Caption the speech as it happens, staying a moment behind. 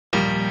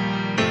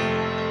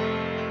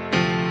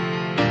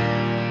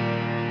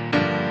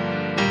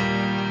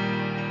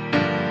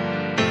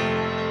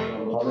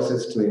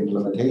processes to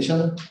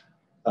implementation.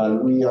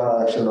 And we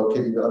are actually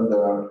located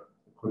under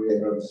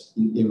Korean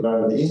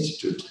Environment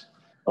Institute,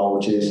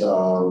 which is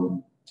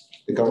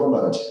the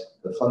government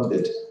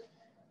funded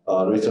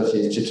research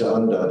institute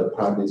under the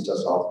Prime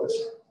Minister's office.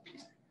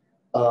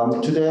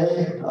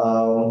 Today,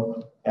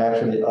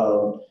 actually,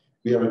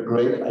 we have a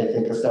great, I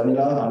think, a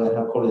seminar, and I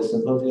have called it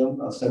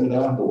symposium, a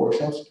seminar, the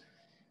workshops.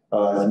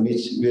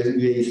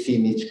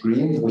 UAC meets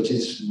Green, which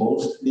is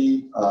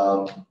mostly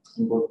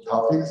important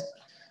topics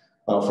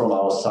from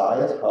our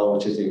side,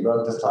 which is the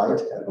environmental side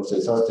and also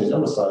the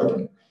sustainable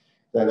side,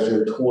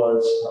 actually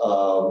towards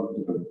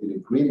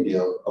the Green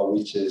Deal,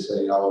 which is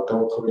our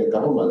Korean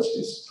government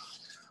is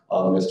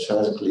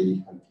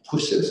strategically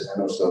pushes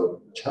and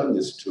also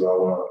challenges to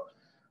our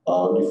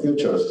new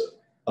futures.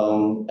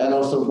 And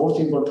also, most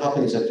important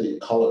topic is actually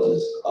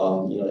ecology.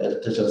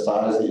 Adaptation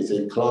science is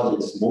ecology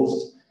is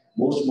most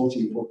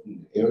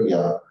important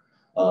area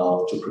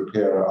to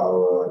prepare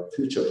our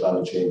future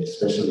climate change,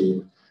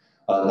 especially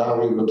now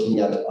we're looking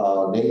at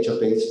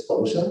nature-based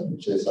solution,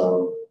 which is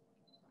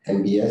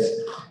NBS.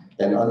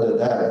 And under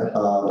that,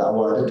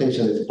 our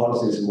adaptation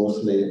policy is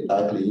mostly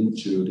likely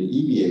into the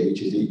EBA,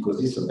 which is the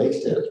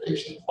ecosystem-based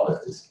adaptation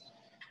policies.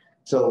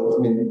 So,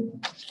 I mean,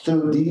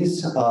 through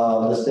these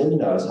the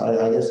seminars,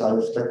 I guess I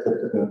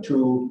expected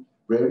two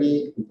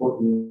very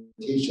important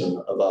presentations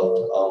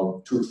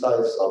about two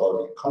sides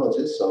about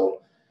ecology.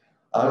 So,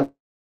 and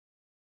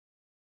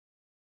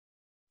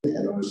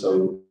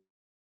also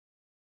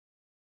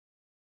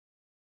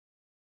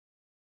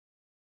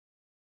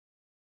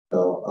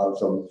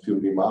some few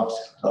remarks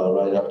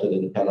right after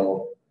the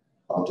panel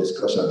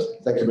discussion.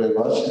 Thank you very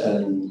much,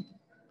 and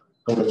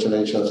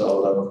congratulations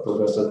on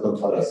Professor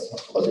Gonzalez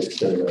for this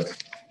experiment.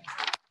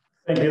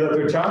 Thank you,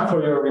 Dr. Chan,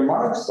 for your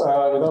remarks.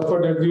 Without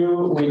further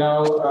ado, we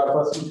now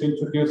proceed to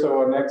introduce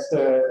our next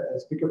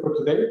speaker for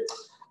today,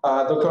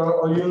 Dr.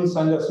 Oyun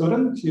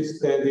Sanjasuran. She's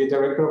the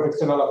Director of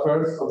External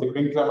Affairs of the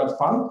Green Climate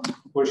Fund,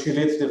 where she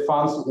leads the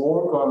fund's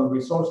work on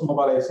resource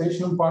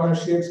mobilization,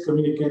 partnerships,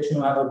 communication,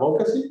 and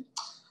advocacy.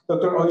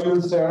 Dr.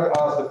 Oyun served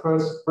as the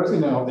first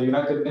president of the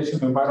United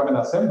Nations Environment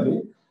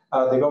Assembly,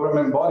 the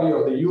government body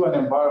of the UN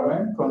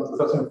Environment from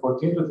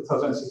 2014 to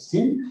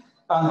 2016,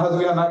 and has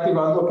been an active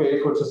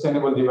advocate for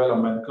sustainable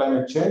development,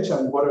 climate change,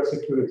 and water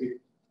security.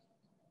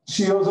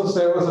 She also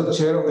serves as the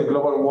chair of the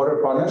Global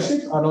Water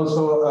Partnership and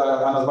also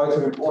an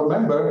advisory board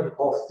member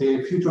of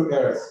the Future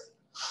Earth.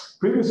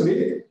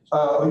 Previously,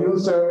 Oyun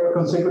served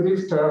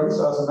consecutive terms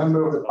as a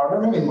member of the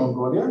parliament in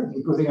Mongolia,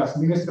 including as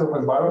Minister of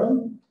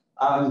Environment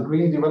and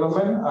Green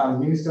Development and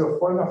Minister of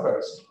Foreign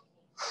Affairs.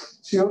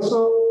 She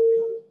also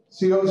as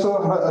she's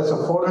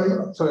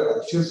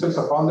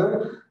a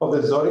founder of the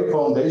Zorik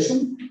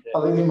Foundation, a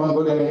leading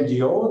Mongolian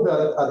NGO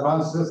that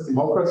advances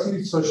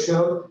democracy,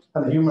 social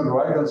and human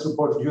rights and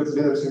supports youth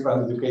leadership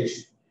and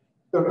education.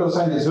 Dr.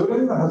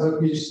 Sanjasuran has a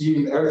PhD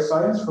in Earth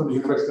Science from the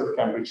University of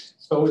Cambridge.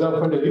 So without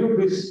further ado,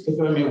 please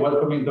join me in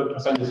welcoming Dr.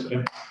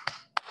 Sanjasuran.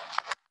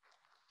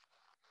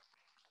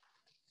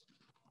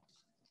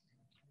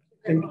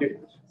 Thank you.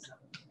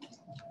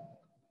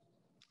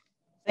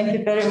 Thank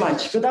you very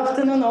much. Good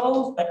afternoon,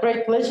 all. A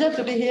great pleasure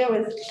to be here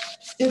with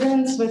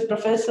students, with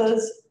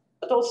professors,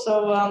 but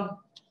also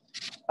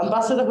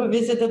ambassador who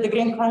visited the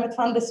Green Climate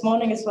Fund this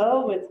morning as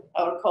well with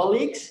our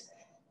colleagues.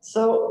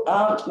 So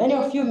many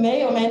of you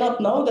may or may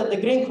not know that the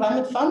Green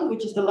Climate Fund,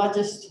 which is the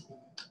largest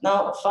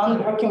now fund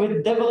working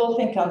with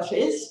developing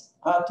countries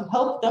to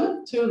help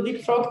them to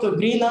leapfrog to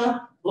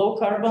greener, low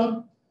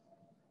carbon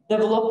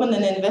development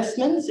and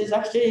investments, is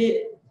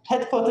actually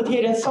headquartered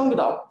here in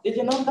Songdo. Did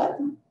you know that?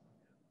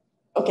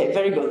 Okay,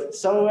 very good.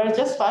 So we're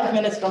just 5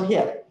 minutes from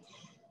here.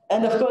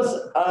 And of course,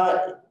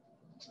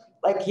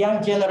 like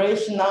young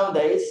generation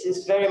nowadays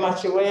is very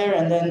much aware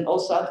and then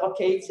also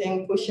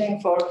advocating, pushing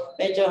for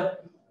major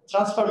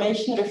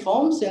transformation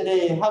reforms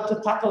in how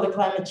to tackle the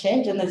climate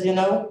change. And as you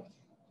know,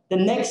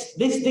 this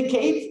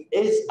decade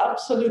is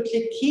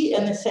absolutely key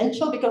and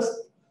essential,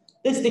 because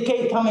this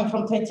decade coming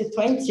from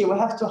 2020, we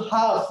have to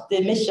halve the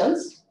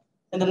emissions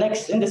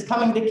in this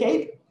coming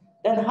decade,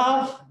 then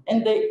halve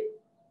in the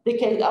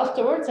decade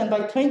afterwards, and by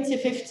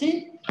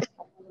 2050,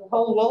 the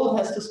whole world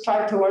has to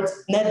strive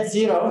towards net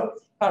zero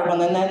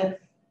carbon. And then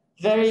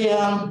very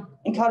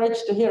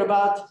encouraged to hear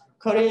about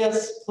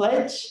Korea's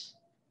pledge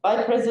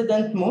by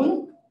President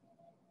Moon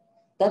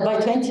that by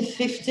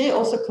 2050,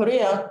 also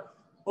Korea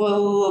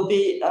will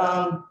be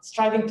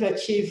striving to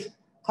achieve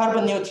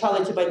carbon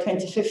neutrality by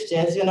 2050.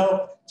 As you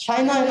know,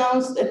 China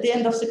announced at the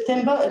end of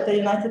September at the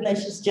United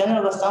Nations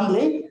General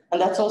Assembly, and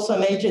that's also a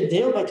major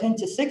deal. By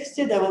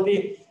 2060, they will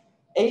be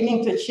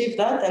aiming to achieve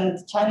that.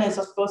 And China is,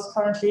 of course,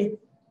 currently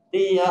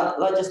the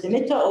largest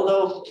emitter,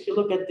 although if you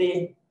look at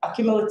the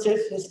accumulative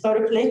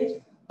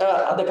historically,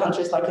 other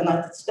countries like the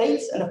United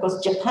States, and of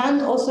course,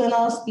 Japan also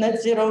announced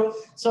net zero.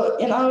 So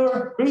in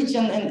our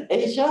region in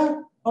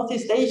Asia,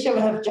 Northeast Asia, we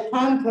have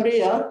Japan,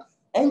 Korea,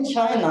 and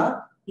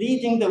China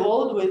leading the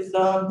world with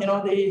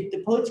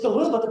the political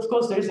will, but of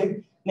course, there is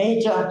a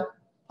major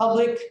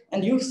public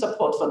and youth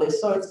support for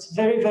this. So it's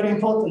very, very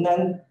important.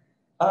 And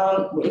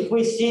If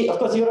we see, of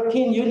course,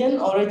 European Union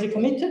already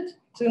committed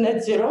to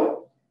net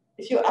zero.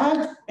 If you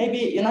add maybe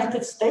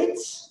United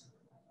States,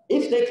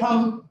 if they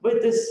come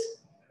with this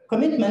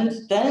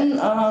commitment, then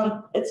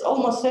it's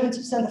almost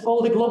 70% of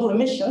all the global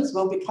emissions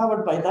will be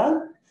covered by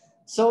that.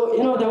 So,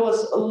 you know, there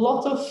was a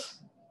lot of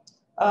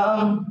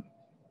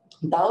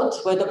doubt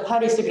whether the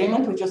Paris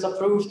Agreement, which was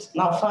approved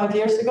now 5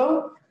 years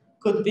ago,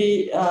 could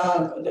be,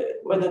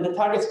 whether the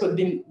targets could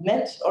be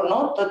met or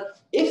not. But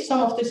if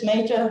some of these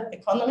major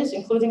economies,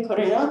 including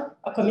Korea,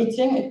 are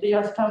committing, if the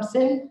US comes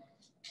in,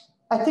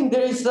 I think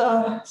there is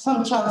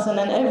some chance, and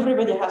then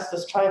everybody has to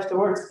strive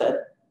towards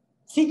that.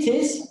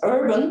 Cities,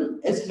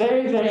 urban, is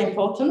very, very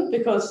important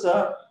because,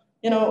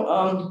 you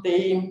know,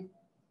 the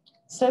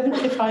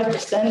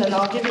 75%, and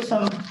I'll give you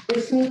some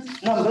recent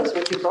numbers,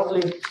 which you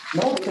probably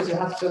know because you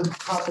have to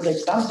answer the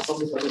exams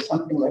probably for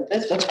something like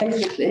this, but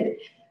basically,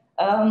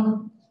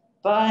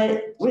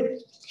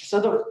 with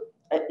sort of,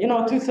 you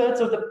know, 2/3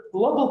 of the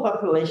global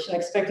population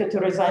expected to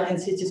reside in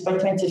cities by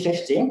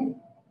 2050.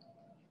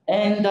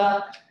 And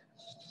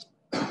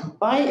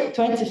by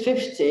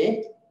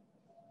 2050,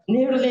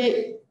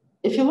 nearly,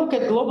 if you look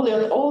at globally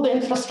at all the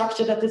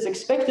infrastructure that is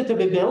expected to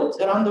be built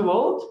around the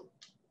world,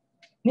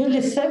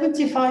 nearly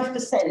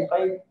 75%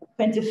 by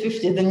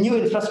 2050, the new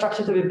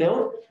infrastructure to be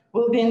built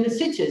will be in the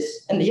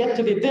cities and yet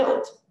to be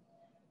built.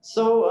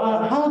 So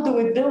how do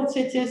we build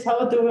cities?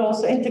 How do we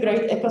also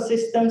integrate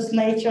ecosystems,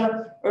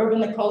 nature,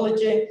 urban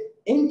ecology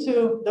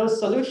into those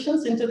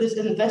solutions, into this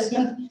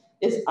investment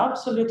is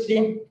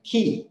absolutely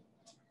key.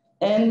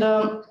 And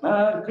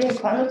Green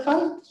Climate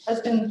Fund has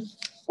been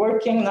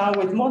working now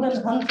with more than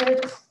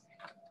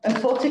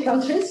 140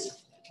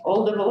 countries,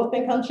 all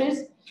developing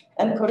countries.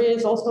 And Korea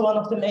is also one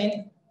of the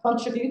main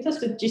contributors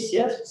to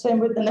GCF, same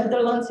with the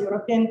Netherlands,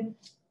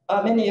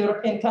 many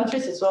European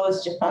countries, as well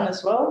as Japan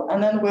as well.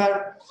 And then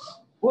we're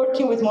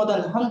working with more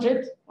than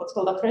 100 what's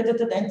called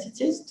accredited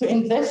entities to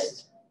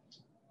invest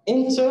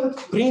into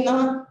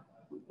greener,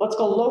 what's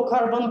called low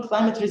carbon,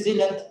 climate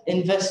resilient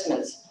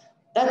investments.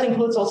 That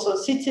includes also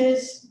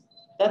cities,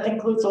 that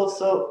includes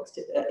also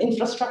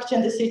infrastructure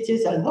in the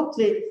cities, and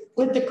hopefully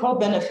with the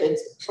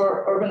co-benefits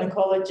for urban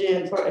ecology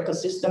and for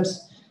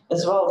ecosystems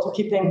as well, to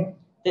keeping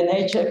the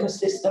nature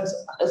ecosystems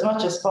as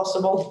much as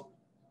possible,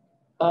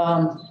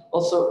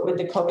 also with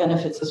the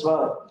co-benefits as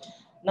well.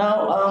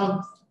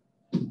 Now,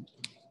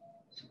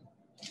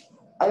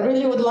 I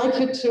really would like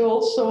you to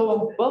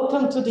also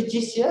welcome to the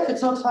GCF.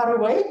 It's not far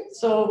away.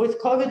 So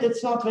with COVID,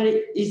 it's not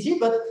very easy,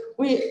 but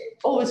we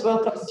always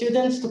welcome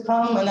students to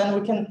come, and then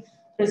we can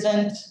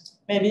present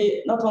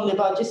maybe not only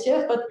about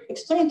GCF, but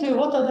explain to you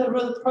what are the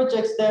real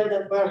projects there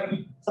that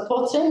we're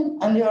supporting.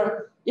 And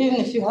even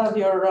if you have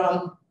your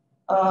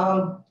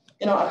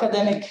you know,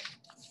 academic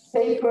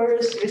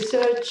papers,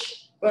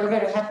 research, we're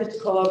very happy to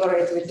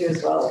collaborate with you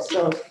as well.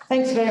 So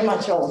thanks very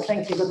much all.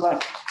 Thank you. Good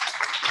luck.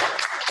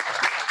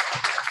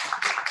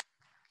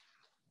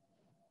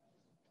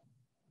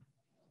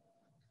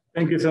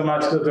 Thank you so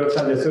much, Dr.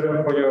 Sanja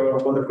Suren, for your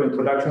wonderful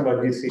introduction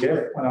about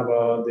GCF and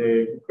about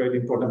the great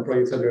important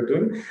projects that you're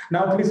doing.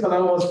 Now, please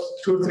allow us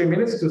 2 or 3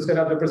 minutes to set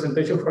up the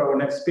presentation for our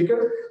next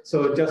speaker.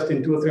 So just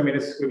in 2 or 3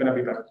 minutes, we're going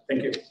to be back.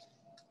 Thank you.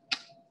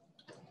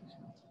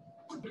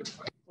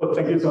 Well,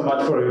 thank you so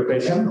much for your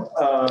patience.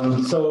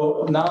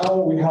 So now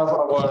we have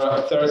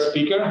our third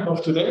speaker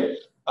of today,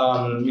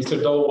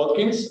 Mr. Dow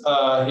Watkins.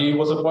 He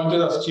was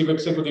appointed as Chief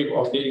Executive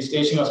of the East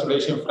Asian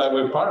Australasian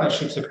Flyway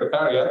Partnership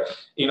Secretariat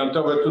in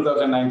October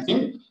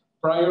 2019.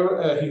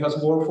 Prior, he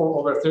has worked for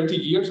over 30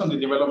 years on the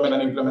development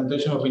and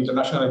implementation of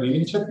international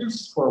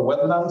initiatives for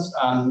wetlands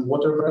and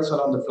waterbirds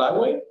along the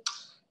Flyway.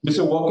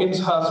 Mr. Watkins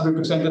has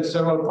represented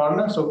several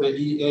partners of the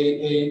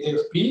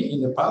EAAFP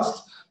in the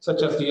past,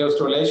 such as the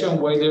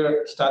Australasian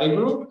Weather Study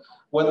Group,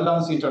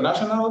 Wetlands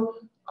International,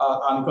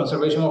 and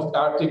conservation of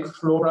Arctic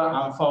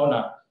flora and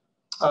fauna.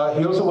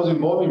 He also was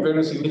involved in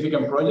very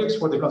significant projects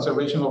for the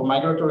conservation of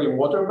migratory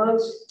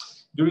waterbirds.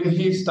 During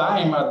his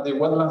time at the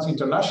Wetlands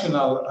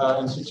International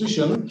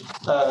Institution,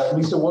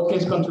 Mr.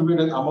 Watkins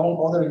contributed, among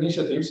other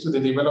initiatives, to the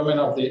development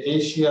of the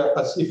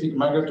Asia-Pacific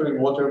Migratory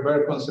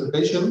Waterbird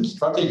Conservation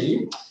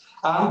Strategy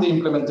and the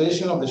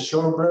implementation of the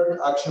Shorebird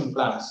Action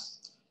Plans.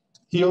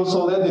 He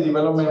also led the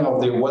development of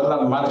the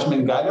Wetland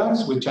Management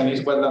Guidelines with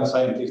Chinese wetland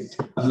scientists.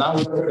 And now,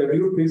 without further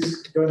ado,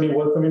 please join me in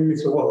welcoming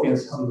Mr.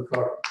 Watkins on the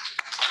floor.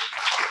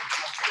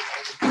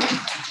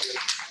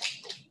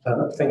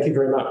 Thank you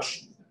very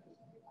much.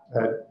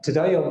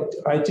 Today,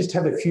 I just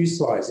have a few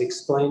slides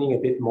explaining a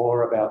bit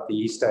more about the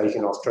East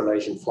Asian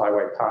Australasian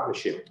Flyway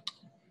Partnership.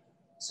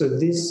 So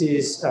this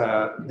is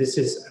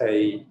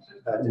a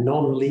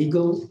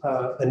non-legal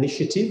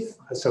initiative.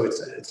 So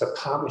it's a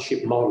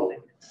partnership model.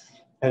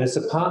 And it's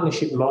a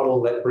partnership model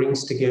that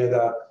brings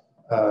together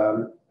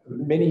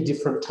many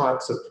different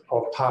types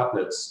of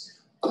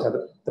partners.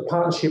 The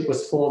partnership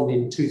was formed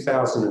in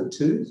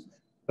 2002,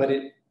 but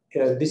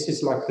this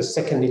is like the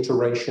second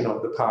iteration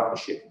of the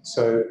partnership.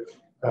 So,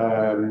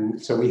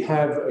 so we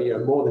have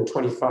more than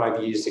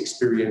 25 years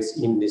experience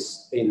in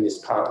this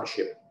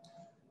partnership.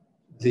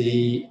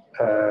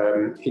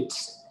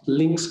 It's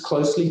links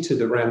closely to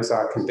the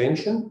Ramsar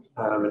Convention,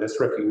 and it's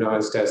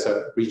recognised as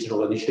a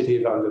regional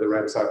initiative under the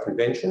Ramsar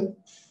Convention.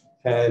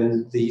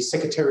 And the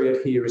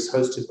Secretariat here is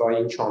hosted by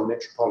Incheon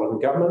Metropolitan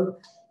Government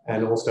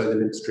and also the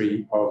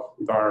Ministry of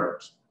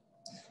Environment.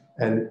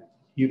 And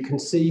you can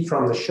see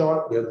from the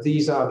shot,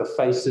 these are the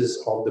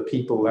faces of the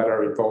people that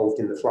are involved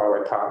in the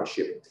Flyway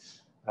Partnership.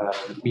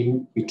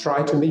 We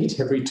try to meet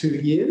every 2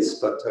 years,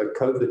 but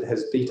COVID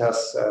has beat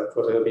us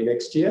for early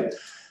next year.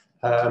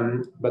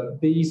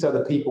 But these are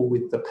the people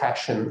with the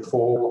passion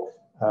for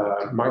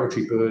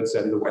migratory birds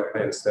and the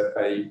wetlands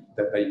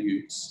that they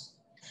use.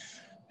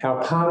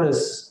 Our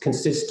partners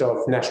consist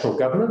of national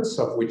governments,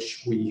 of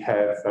which we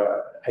have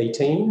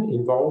 18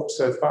 involved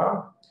so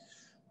far.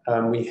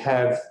 We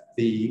have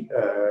the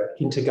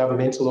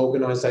intergovernmental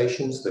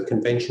organisations, the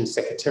convention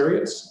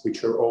secretariats,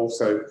 which are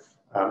also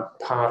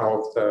part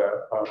of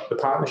the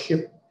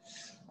partnership,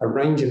 a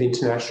range of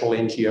international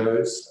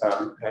NGOs,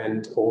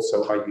 and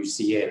also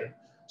IUCN.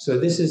 So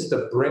this is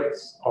the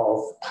breadth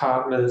of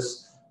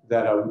partners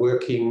that are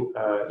working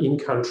in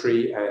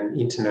country and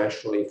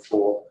internationally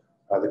for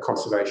the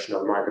conservation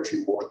of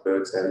migratory water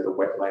birds and the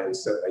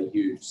wetlands that they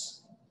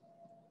use.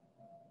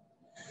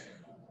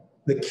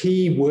 The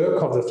key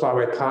work of the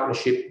Flyway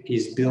Partnership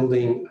is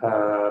building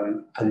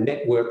a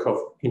network of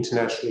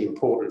internationally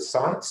important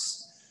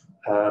sites.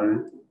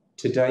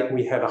 To date,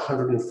 we have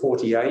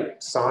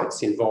 148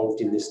 sites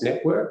involved in this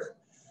network,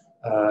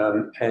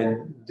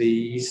 and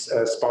these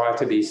aspire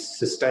to be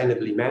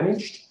sustainably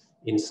managed.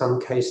 In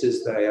some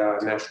cases, they are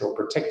national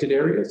protected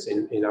areas.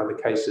 In other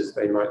cases,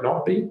 they might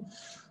not be.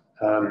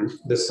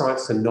 The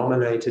sites are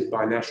nominated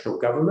by national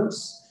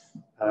governments.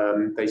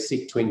 They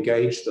seek to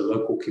engage the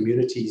local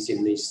communities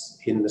in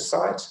the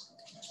site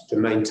to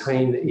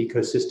maintain the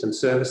ecosystem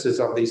services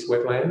of these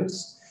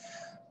wetlands.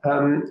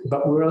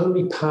 But we're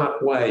only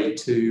part way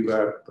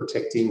to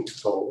protecting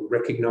or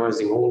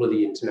recognising all of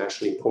the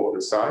internationally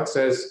important sites,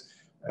 as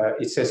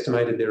it's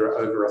estimated there are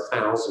over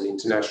 1,000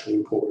 internationally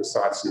important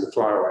sites in the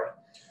Flyway.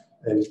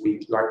 And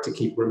we'd like to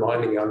keep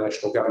reminding our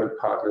national government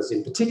partners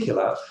in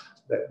particular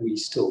that we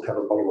still have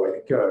a long way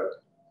to go.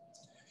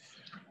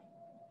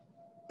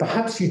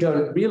 Perhaps you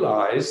don't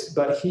realise,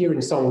 but here in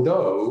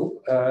Songdo,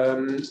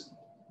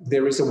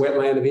 there is a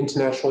wetland of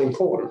international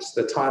importance.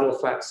 The tidal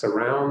flats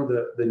around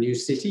the new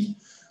city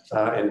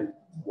and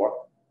what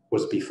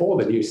was before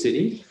the new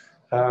city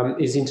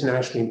is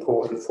internationally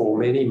important for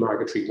many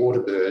migratory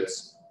water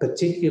birds,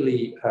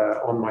 particularly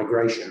on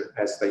migration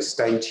as they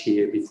stage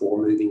here before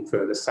moving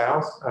further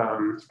south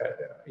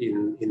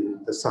in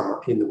the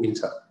summer, in the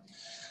winter.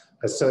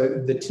 So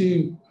the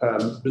two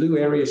blue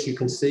areas you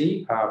can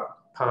see are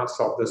parts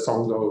of the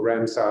Songdo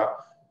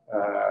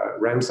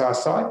Ramsar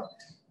site,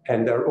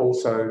 and they're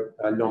also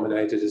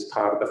nominated as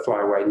part of the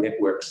Flyway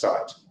network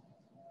site.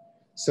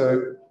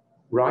 So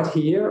right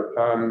here,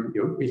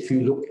 if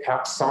you look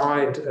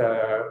outside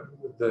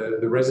the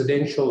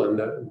residential and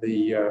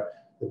the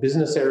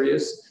business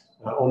areas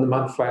on the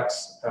mud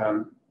flats,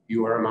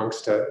 you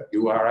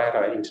are at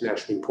our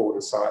internationally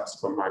important sites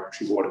for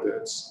migratory water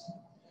birds.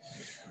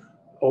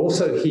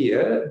 Also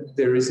here,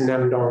 there is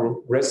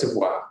Namdong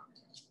Reservoir,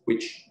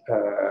 which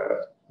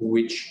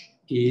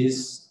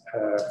is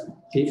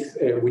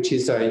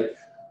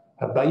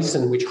a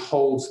basin which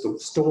holds the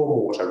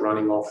stormwater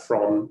running off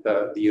from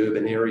the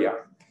urban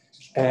area.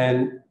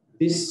 And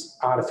this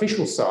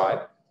artificial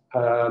site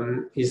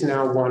is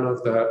now one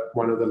of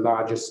the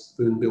largest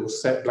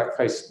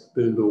black-faced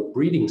spoonbill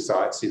breeding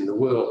sites in the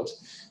world.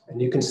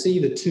 And you can see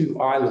the two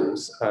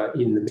islands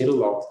in the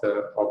middle of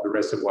the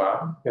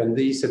reservoir, and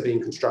these have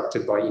been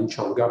constructed by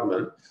Incheon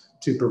government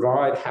to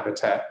provide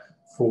habitat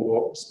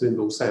for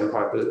spoonbill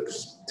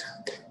sandpipers,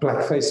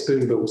 black-faced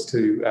spoonbills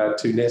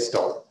to nest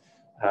on.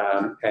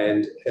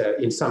 And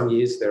in some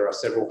years, there are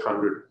several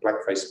hundred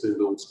black-faced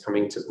spoonbills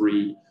coming to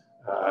breed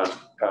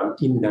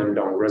in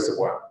Namdong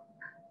Reservoir.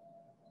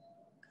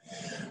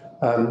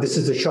 This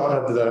is a shot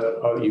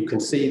of you can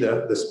see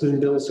the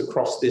spoonbills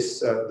across the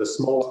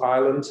small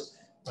island.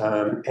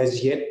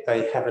 As yet,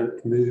 they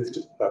haven't moved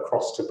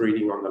across to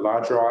breeding on the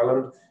larger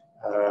island,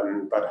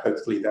 but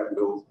hopefully that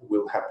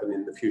will happen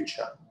in the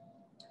future.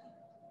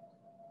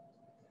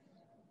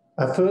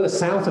 Further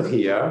south of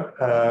here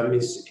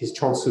is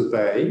Chonsu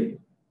Bay,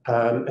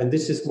 and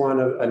this is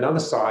another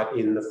site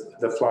in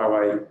the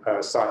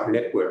Flyway site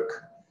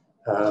network.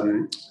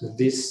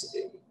 This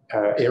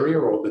area,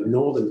 or the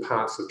northern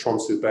parts of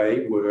Chonsu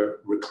Bay, were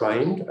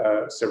reclaimed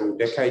several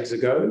decades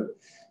ago,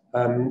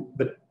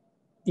 but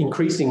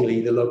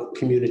increasingly the local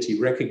community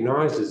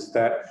recognises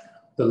that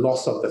the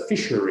loss of the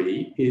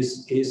fishery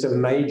has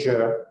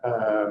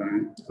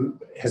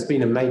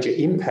been a major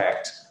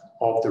impact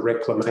of the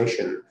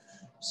reclamation.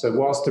 So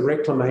whilst the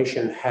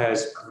reclamation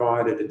has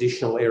provided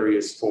additional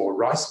areas for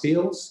rice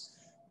fields,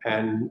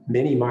 and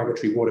many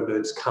migratory water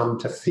birds come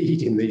to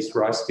feed in these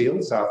rice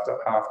fields after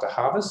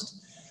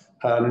harvest,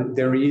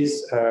 there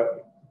is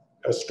a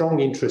strong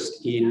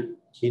interest in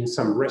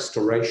some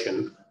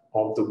restoration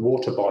of the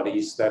water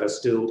bodies that are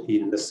still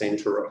in the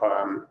centre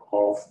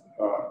of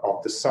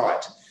the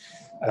site.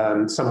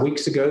 Some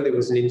weeks ago, there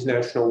was an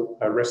international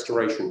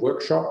restoration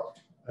workshop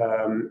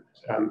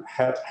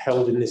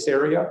held in this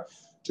area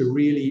to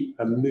really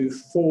move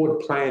forward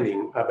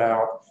planning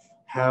about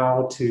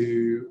how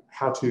to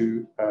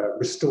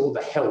restore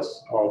the health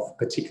of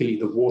particularly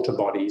the water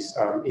bodies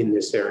in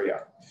this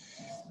area.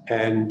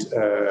 And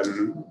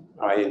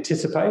I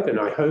anticipate and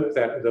I hope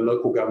that the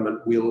local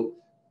government will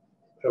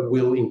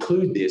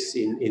include this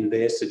in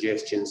their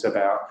suggestions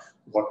about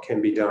what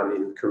can be done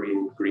in the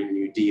Korean Green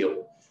New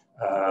Deal.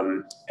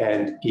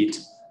 And it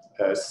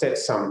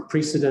sets some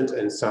precedent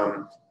and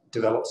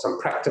develops some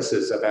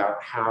practices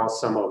about how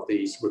some of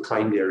these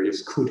reclaimed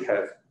areas could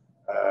have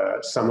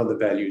some of the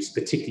values,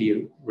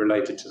 particularly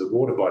related to the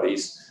water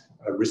bodies,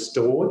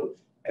 restored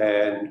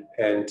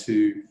and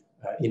to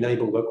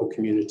enable local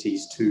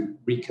communities to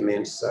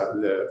recommence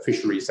the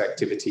fisheries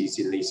activities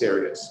in these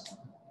areas.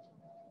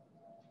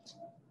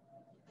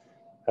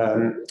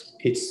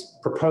 It's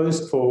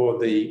proposed for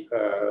the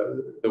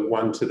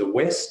one to the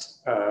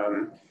west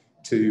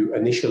to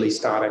initially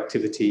start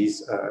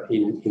activities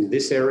in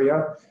this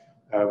area.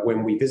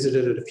 When we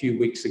visited it a few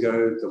weeks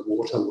ago, the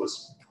water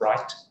was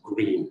bright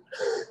green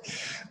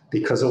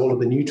because all of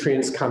the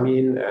nutrients come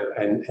in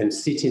and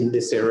sit in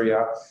this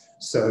area.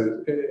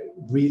 So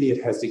really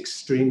it has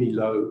extremely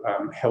low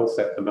health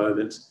at the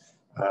moment,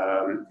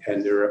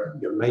 and there are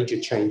major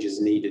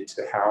changes needed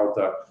to how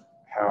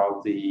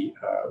the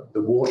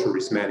water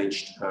is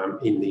managed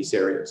in these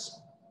areas.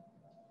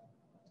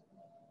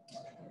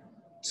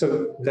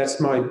 So that's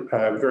my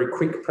very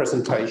quick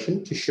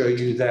presentation to show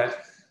you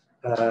that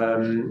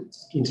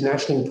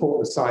internationally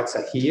important sites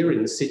are here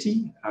in the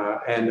city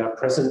and are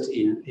present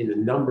in a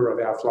number of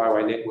our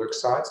flyway network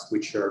sites,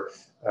 which are,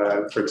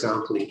 for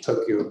example, in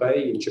Tokyo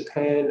Bay in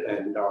Japan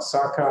and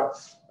Osaka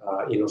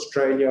in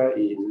Australia,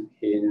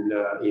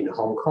 in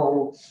Hong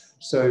Kong.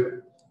 So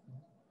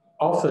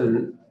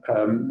often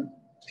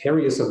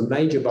areas of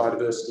major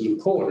biodiversity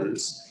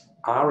importance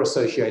are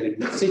associated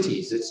with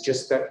cities. It's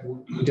just that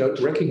we don't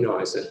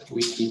recognize it.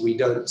 We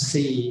don't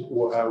see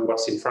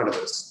what's in front of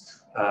us.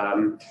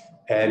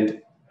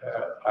 And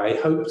I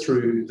hope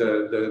through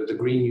the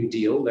Green New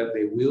Deal that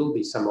there will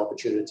be some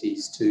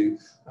opportunities to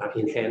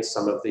enhance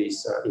some of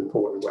these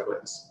important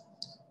wetlands.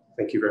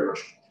 Thank you very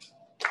much.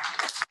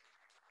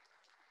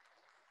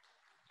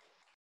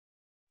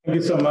 Thank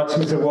you so much,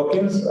 Mr.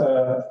 Watkins.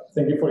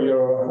 Thank you for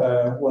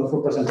your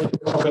wonderful presentation,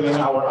 opening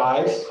our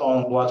eyes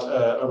on what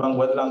urban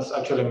wetlands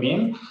actually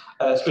mean,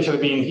 especially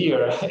being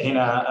here in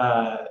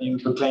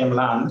reclaimed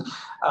land.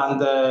 And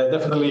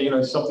definitely,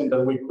 it's something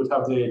that we could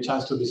have the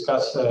chance to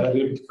discuss a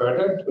little bit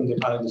further in the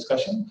panel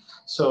discussion.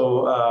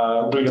 So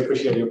really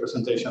appreciate your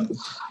presentation.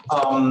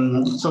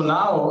 So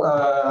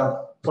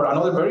now, for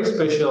another very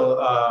special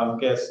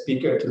guest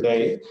speaker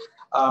today,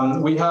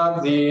 we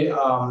have the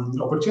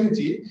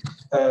opportunity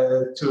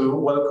to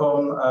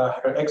welcome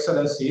Her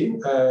Excellency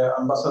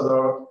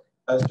Ambassador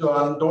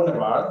Joan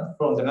Dornevaart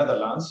from the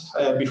Netherlands.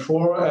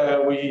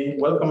 Before we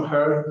welcome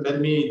her, let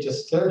me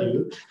just tell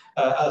you,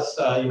 as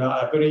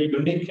a very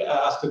unique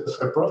aspect of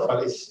her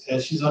profile is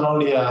she's not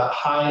only a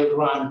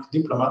high-ranked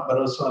diplomat but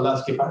also a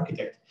landscape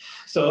architect.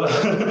 So,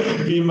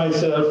 being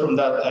myself from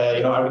that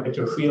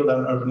architecture field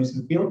and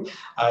urbanism field,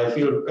 I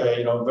feel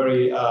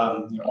very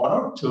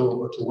honored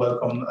to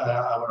welcome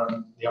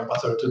the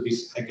ambassador to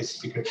this guest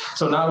speaker.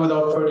 So now,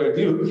 without further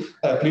ado,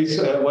 please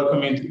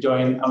welcome me to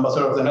join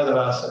Ambassador of the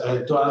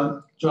Netherlands,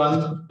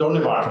 Joan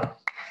Dornevaart.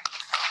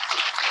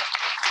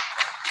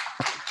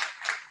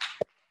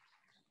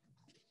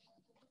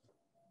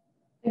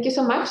 Thank you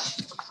so much.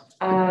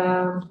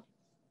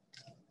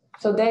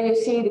 So there you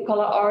see the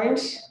color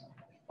orange.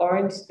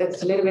 Orange,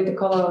 that's a little bit the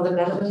color of the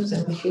Netherlands.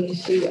 And if you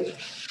see the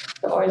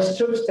orange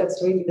troops,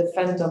 that's really the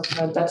fans of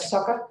Dutch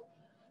soccer.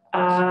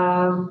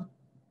 I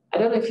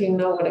don't know if you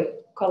know where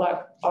the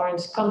color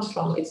orange comes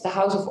from. It's the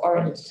House of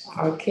Orange.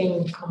 Our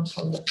king comes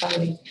from the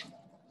family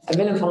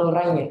Willem van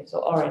Oranje, so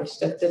orange.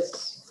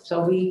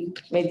 So we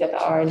made that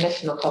our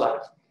national color.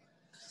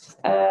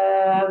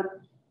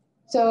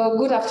 So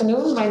good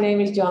afternoon. My name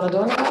is Joanna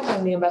Dornevaart.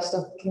 I'm the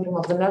ambassador of the Kingdom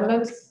of the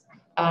Netherlands.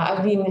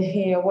 I've been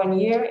here 1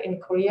 year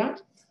in Korea.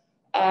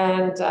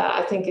 And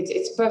I think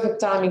it's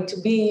perfect timing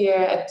to be here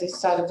at this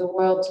side of the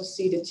world to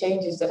see the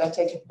changes that are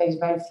taking place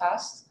very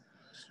fast.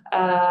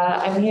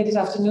 I'm here this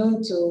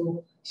afternoon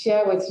to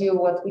share with you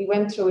what we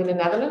went through in the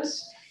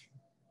Netherlands.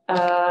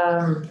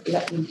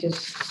 Let me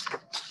just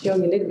show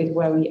you a little bit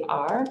where we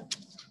are.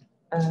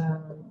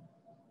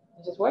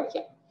 Does it work?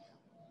 Yeah.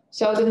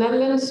 So the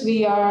Netherlands,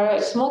 we are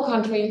a small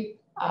country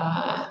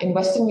in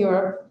Western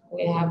Europe.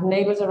 We have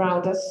neighbors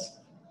around us,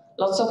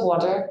 lots of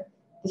water,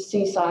 the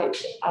seaside,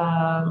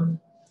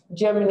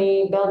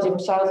 Germany, Belgium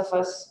south of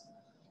us,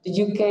 the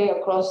UK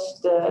across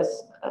the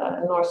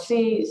North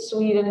Sea,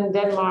 Sweden,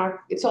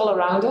 Denmark, it's all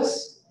around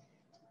us.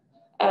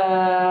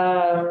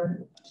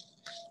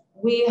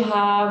 We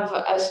have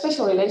a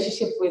special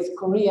relationship with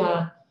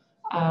Korea.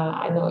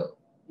 I know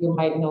you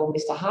might know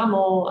Mr.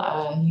 Hamel,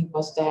 he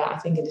was there, I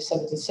think, in the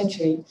 17th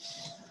century.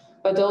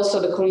 But also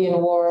the Korean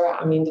War,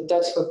 I mean, the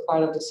Dutch were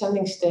part of the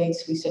sending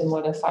states. We sent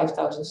more than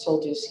 5,000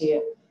 soldiers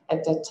here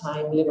at that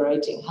time,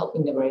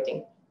 helping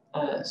liberating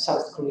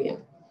South Korea.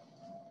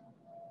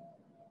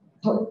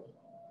 Oh,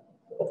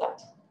 look at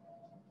that.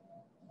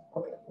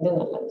 Okay, the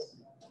Netherlands.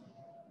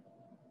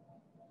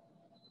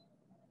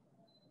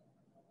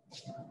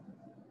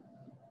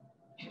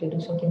 Should I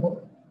do something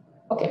more?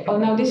 Okay, oh,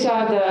 now these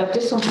are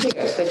just some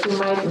figures that you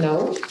might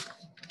know.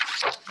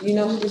 You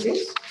know who this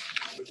is?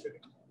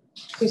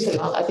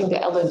 I think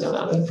the elders don't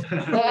know.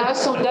 There are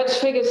some Dutch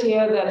figures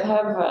here that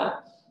have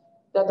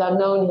that are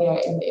known here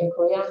in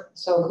Korea.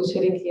 So who's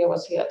sitting here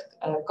was here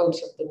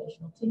coach of the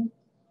national team.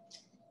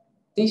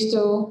 These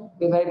two,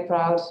 we're very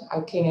proud,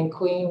 our king and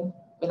queen,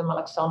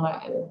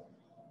 Willem-Alexander and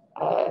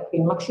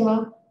Queen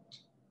Maxima.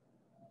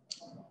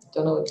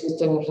 Don't know if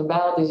this rings a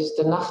bell. This is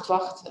the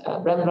Nachtwacht,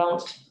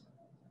 Rembrandt.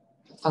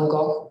 Van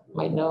Gogh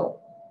might know.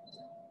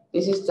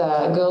 This is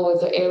the girl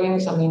with the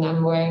earrings. I mean,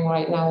 I'm wearing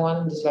right now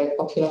one. This is very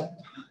popular.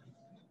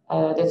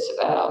 That's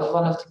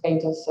one of the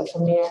painters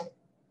from here.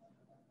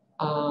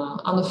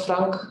 Anne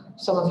Frank,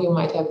 some of you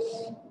might have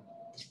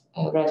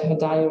read her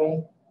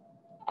diary.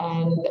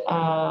 And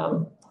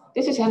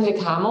this is Hendrik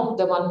Hamel,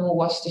 the one who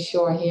washed the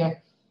shore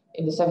here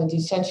in the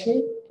 17th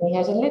century. And he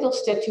has a little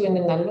statue in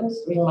the Netherlands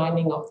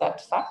reminding of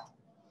that fact.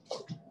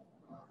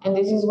 And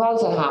this is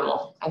Wouter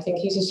Hamel. I think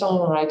he's a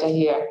songwriter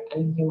here,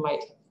 and you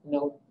might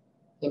know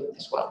him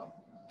as well.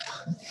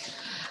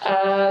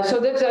 So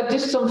that's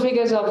just some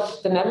figures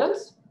of the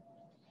Netherlands.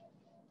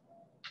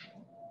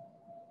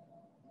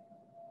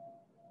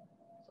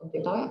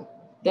 Something like that.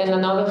 Then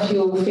another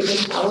few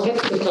figures. I'll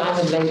get to the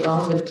climate later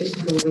on, but just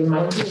to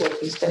remind you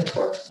what we stand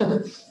for.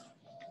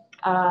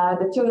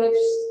 The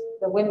tulips,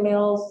 the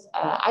windmills,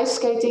 ice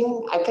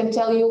skating. I can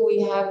tell you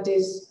we have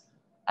this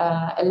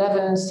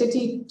 11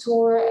 city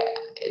tour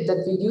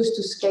that we used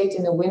to skate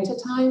in the winter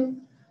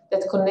time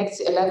that connects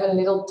 11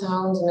 little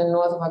towns in the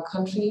north of our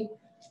country.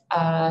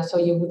 So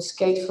you would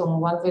skate from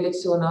one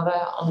village to another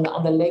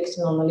on the lakes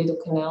and on the little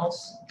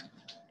canals.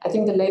 I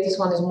think the latest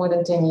one is more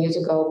than 10 years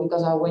ago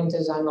because our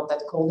winters are not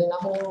that cold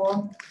enough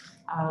anymore.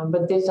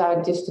 But these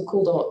are just the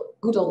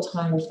good old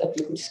times that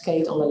we could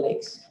skate on the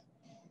lakes.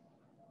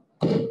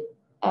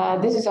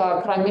 This is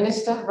our Prime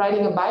Minister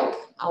riding a bike.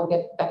 I'll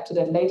get back to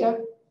that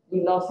later.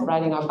 We love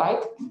riding our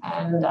bike,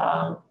 and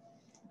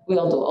we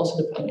all do, also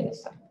the Prime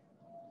Minister.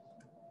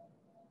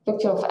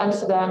 Picture of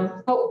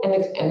Amsterdam. Oh,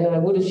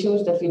 and wooden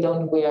shoes that we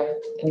don't wear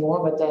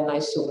anymore, but they're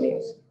nice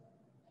souvenirs.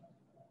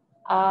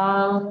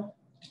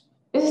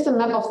 This is the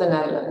map of the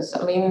Netherlands.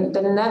 I mean,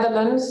 the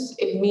Netherlands,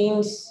 it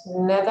means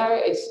nether,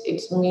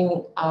 it's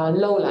meaning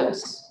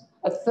lowlands.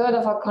 A third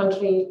of our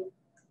country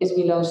is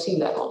below sea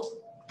level.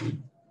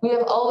 We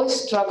have always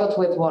struggled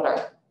with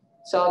water.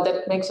 So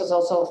that makes us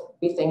also,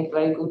 we think,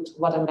 very good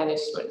water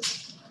management.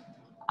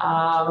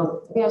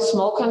 We are a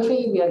small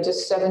country. We are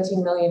just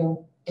 17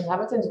 million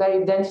inhabitants,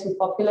 very densely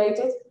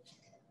populated.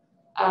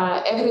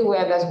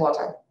 Everywhere there's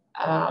water.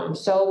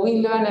 So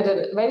we learn at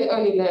a very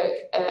early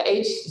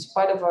age, as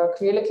part of our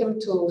curriculum,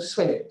 to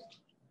swim.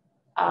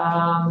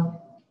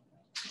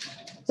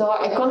 So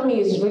our economy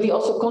is really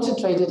also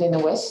concentrated in the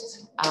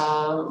west.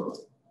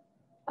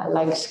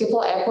 Like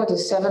Schiphol Airport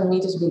is 7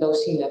 meters below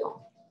sea level.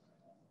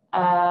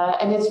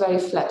 And it's very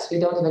flat. We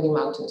don't have any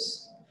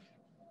mountains.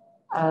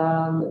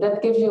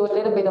 That gives you a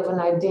little bit of an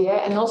idea,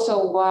 and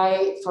also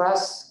why, for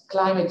us,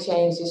 climate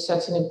change is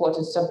such an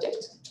important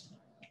subject.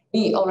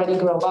 We already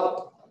grew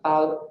up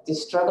about the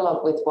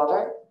struggle with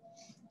water.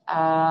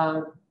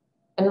 And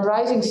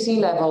rising sea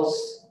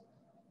levels,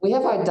 we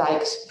have our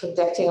dikes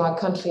protecting our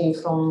country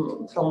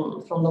from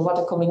the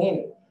water coming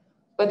in.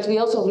 But we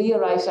also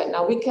realize that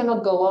now we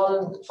cannot go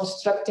on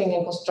constructing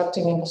and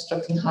constructing and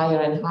constructing higher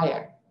and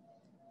higher.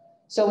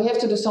 So we have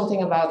to do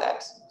something about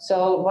that.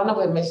 So one of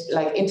them is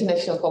like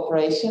international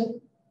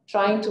cooperation,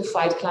 trying to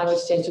fight climate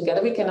change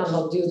together. We cannot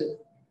not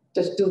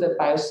just do that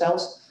by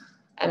ourselves.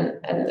 And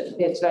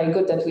it's very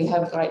good that we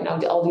have right now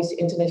all these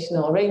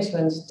international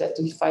arrangements that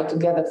we fight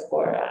together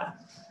for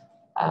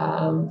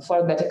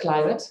a better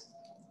climate.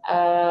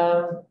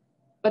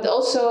 But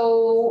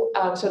also,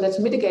 so that's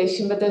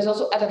mitigation, but there's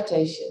also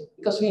adaptation,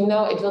 because we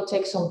know it will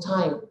take some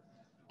time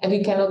and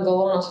we cannot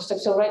go on.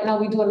 So right now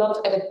we do a lot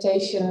of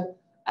adaptation,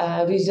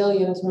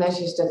 resilient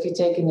measures that we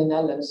take in the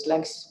Netherlands,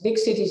 like big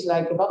cities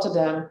like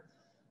Rotterdam.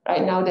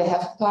 Right now they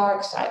have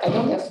parks. I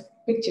don't have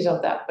pictures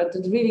of that, but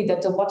it's really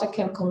that the water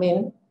can come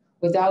in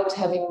without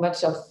having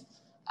much of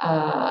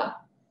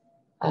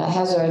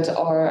hazard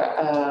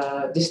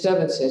or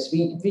disturbances.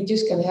 We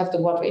just can have the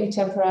water in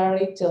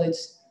temporarily till it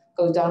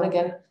goes down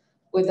again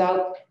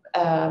without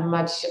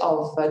much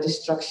of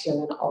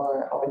destruction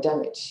or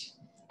damage.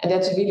 And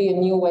that's really a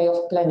new way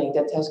of planning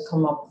that has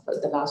come up for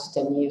the last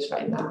 10 years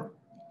right now.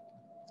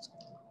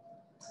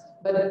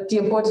 But the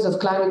importance of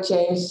climate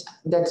change,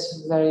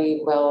 that's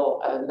very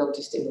well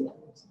noticed in the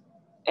Netherlands.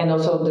 And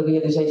also the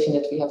realization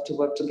that we have to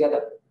work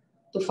together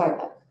to fight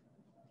that.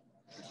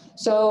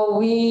 So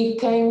we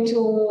came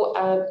to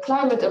a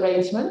climate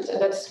arrangement,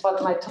 and that's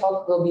what my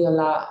talk will be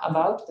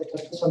about. I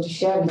just want to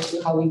share with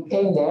you how we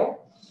came there.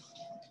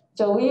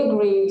 So we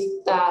agreed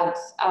that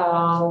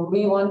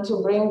we want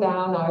to bring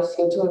down our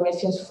CO2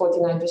 emissions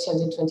 49%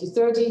 in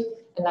 2030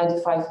 and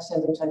 95%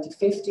 in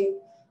 2050.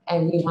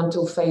 And we want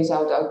to phase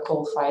out our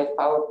coal-fired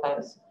power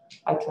plants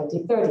by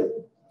 2030.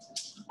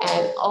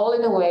 And all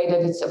in a way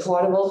that it's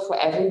affordable for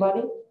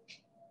everybody.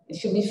 It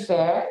should be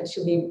fair, it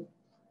should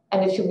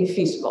be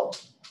feasible.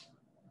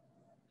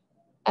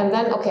 And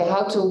then, okay,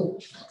 how to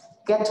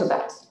get to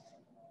that?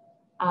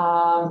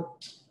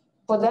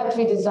 For that,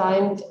 we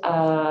designed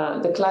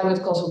the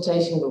climate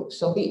consultation group.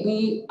 So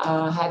we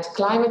had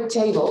climate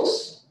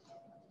tables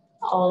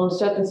on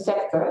certain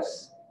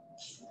sectors.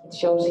 It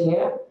shows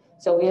here.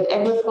 So we had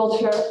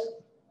agriculture,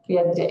 we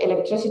had the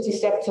electricity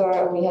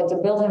sector, we had the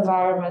built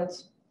environment,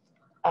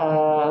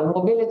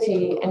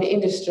 mobility, and the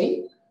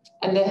industry.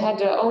 And they had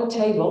their own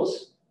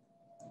tables.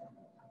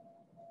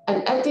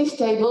 And at these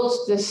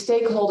tables, the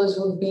stakeholders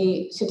would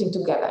be sitting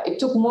together. It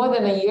took more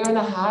than a year and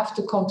a half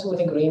to come to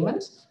an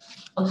agreement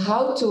on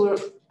how to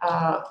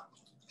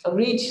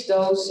reach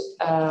those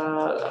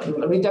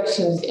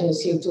reductions in the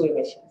CO2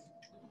 emissions.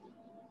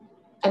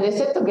 And they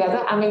sat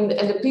together, and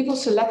the people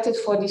selected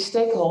for these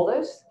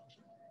stakeholders.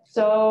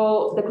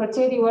 So the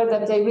criteria were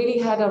that they really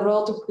had a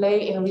role to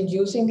play in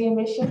reducing the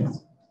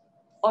emissions,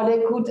 or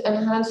they could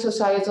enhance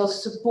societal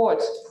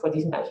support for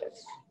these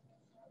measures.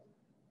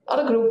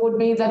 Other group would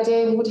be that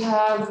they would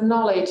have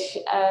knowledge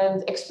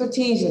and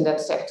expertise in that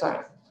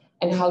sector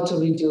and how to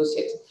reduce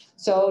it.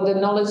 So the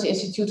Knowledge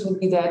Institute would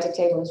be there at the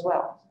table as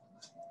well.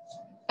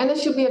 And there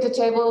should be at the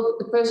table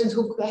the persons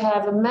who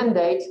have a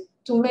mandate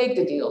to make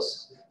the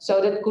deals.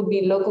 So that could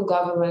be local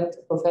government,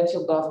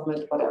 provincial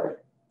government,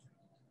 whatever.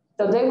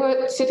 So they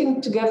were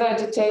sitting together at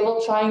the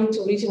table trying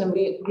to reach an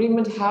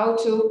agreement how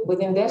to,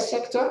 within their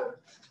sector,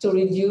 to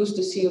reduce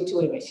the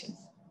CO2 emissions.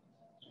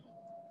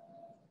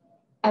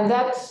 And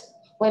that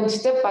went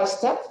step by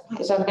step.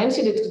 As I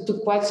mentioned, it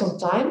took quite some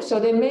time. So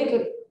they make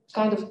a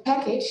kind of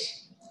package.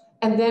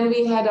 And then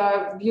we had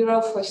our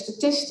Bureau for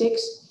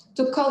Statistics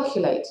to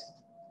calculate.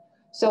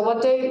 So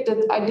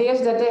the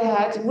ideas that they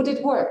had, would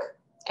it work?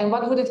 And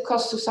what would it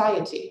cost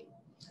society?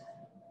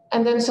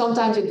 And then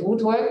sometimes it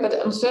would work, but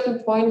on certain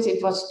points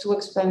it was too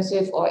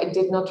expensive or it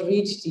did not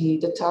reach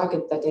the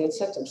target that they had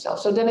set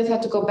themselves. So then it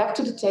had to go back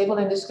to the table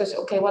and discuss,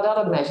 okay, what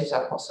other measures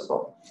are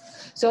possible?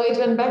 So it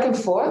went back and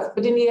forth,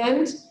 but in the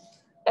end,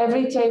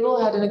 every table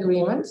had an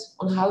agreement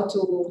on how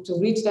to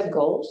reach that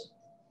goals.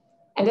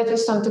 And that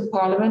was sent to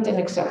Parliament and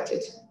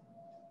accepted.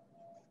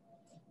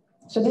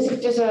 So this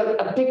is just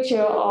a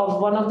picture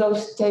of one of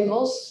those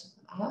tables,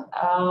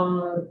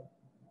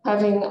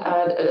 having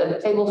a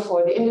table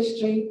for the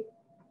industry.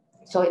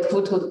 So it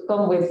would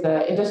come with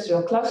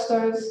industrial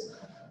clusters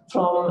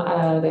from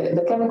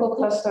the chemical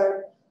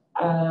cluster.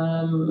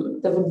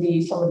 There would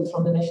be somebody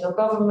from the national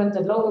government,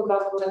 the local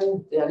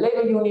government, the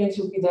labor unions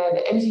would be there,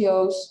 the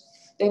NGOs.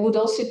 They would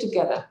all sit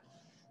together.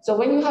 So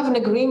when you have an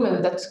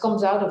agreement that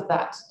comes out of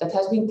that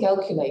has been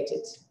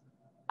calculated,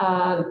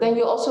 then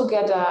you also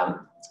get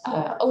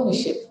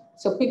ownership.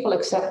 So people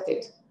accept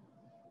it.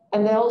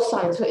 And they all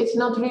sign. So it's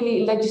not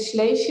really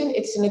legislation,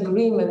 it's an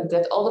agreement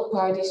that all the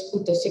parties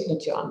put their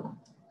signature on.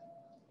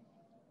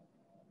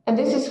 And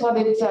this is what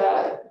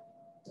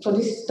so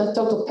this is the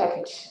total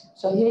package.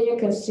 So here you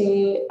can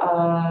see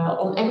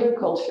on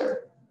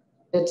agriculture,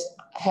 that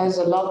has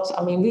a lot.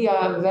 We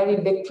are a very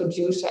big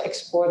producer,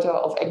 exporter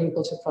of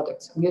agriculture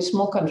products. We're a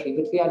small country,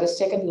 but we are the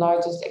second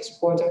largest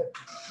exporter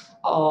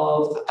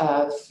of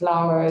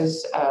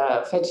flowers,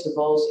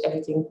 vegetables,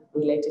 everything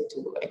related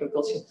to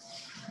agriculture.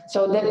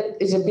 So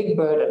that is a big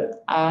burden.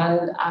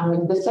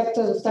 And the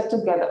sectors set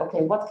together,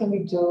 okay, what can we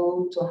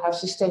do to have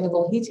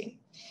sustainable heating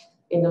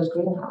in those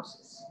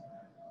greenhouses?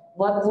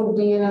 What would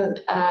be an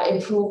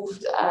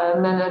improved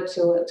manner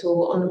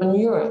on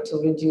manure to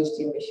reduce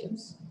the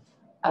emissions?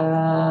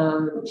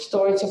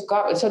 Storage of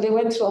garbage. So they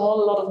went through a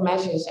whole lot of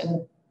measures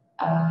and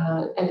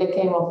they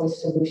came up with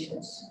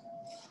solutions.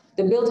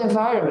 The built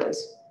environment.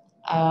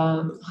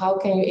 How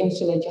can you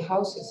insulate your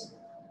houses?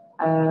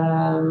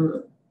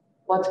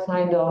 What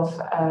kind of,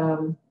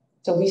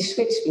 so we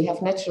switched, we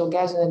have natural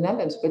gas in the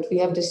Netherlands, but we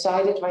have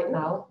decided right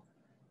now,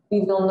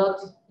 we will not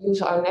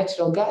use our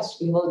natural gas,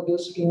 we will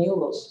use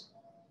renewables.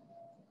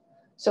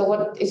 So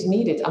what is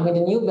needed? The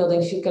new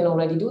buildings, you can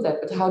already do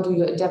that, but how do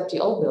you adapt the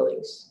old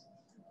buildings?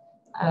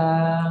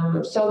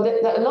 So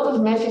a lot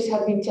of measures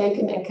have been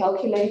taken and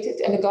calculated,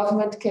 and the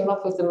government came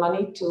up with the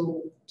money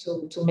to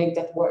make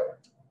that work.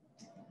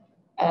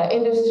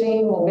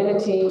 Industry,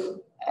 mobility,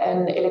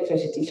 and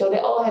electricity. So they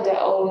all had their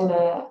own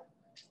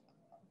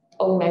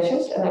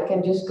measures, and I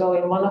can just go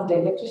in one of the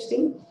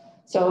electricity.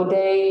 So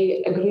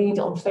they agreed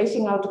on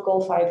phasing out the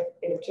coal-fired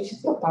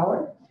electricity or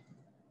power.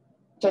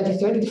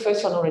 2030, the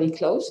first one already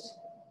closed.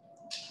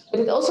 But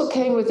it also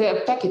came with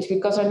a package,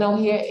 because I know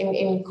here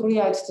in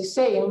Korea it's the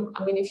same.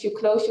 If you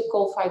close your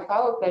coal-fired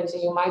power plants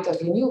and you might have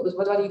renewables,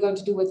 what are you going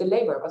to do with the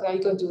labor? What are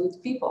you going to do with the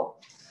people?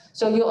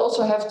 So you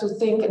also have to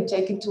think and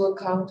take into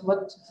account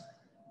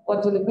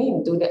what will it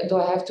mean? Do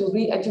I have to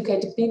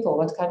re-educate the people?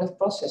 What kind of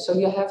process? So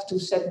you have to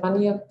set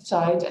money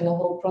aside and a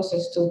whole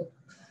process to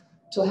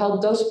to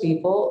help those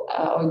people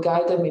or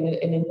guide them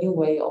in a new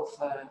way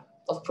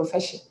of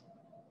profession.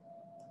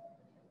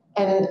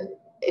 And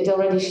it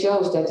already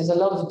shows that there's a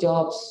lot of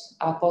jobs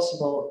are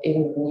possible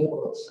in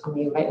renewables. I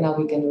mean, right now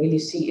we can really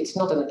see it's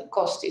not a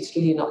cost, it's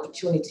really an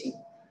opportunity.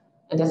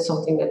 And that's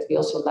something that we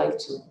also like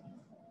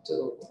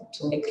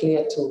to make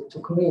clear to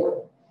Korea.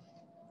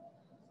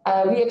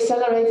 We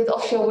accelerated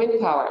offshore wind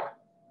power.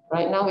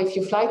 Right now, if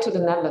you fly to the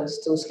Netherlands,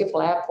 to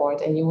Schiphol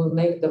Airport, and you will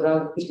make the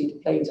route, usually the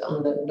planes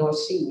on the North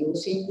Sea, you will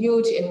see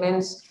huge,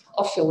 immense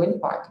offshore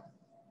wind park.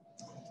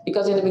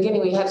 Because in the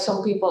beginning, we had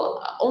some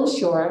people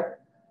onshore.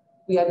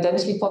 We are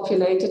densely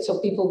populated, so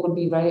people would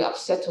be very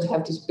upset to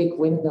have this big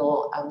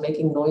windmill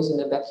making noise in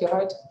the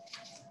backyard.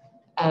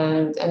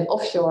 And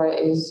offshore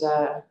is,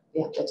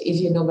 that's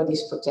easier,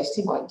 nobody's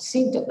protesting, or it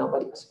seemed that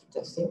nobody was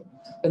protesting.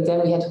 But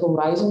then we had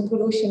horizon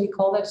pollution, we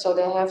call that, so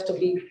they have to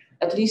be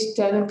at least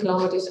 10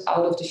 kilometers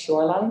out of the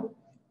shoreline.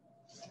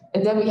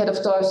 And then we had,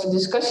 of course,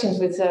 discussions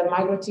with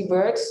migratory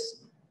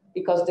birds,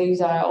 because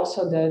these are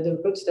also the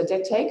routes that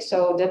they take,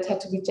 so that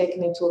had to be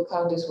taken into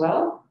account as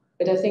well.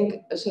 But I think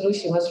a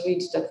solution was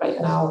reached that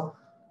right now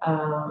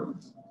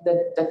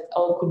that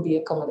all could be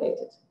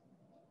accommodated.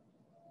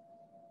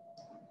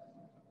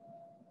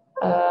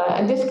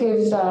 And this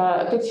gives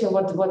a picture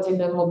of what in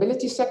the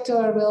mobility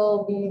sector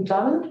will be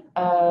done.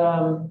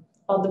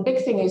 Well, the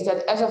big thing is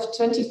that as of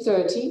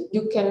 2030,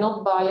 you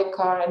cannot buy a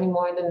car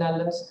anymore in the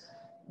Netherlands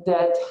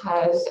that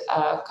has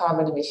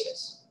carbon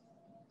emissions.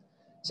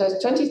 So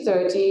at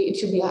 2030, it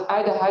should be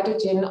either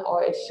hydrogen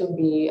or it should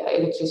be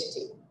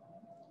electricity.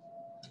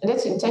 And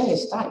that's in 10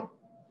 years' time.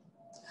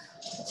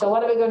 So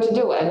what are we going to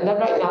do? And then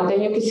right now,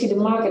 then you can see the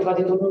market, what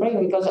it would bring,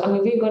 because I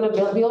mean,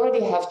 we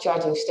already have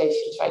charging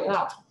stations right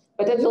now,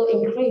 but that will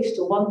increase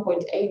to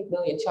 1.8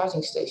 million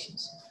charging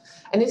stations.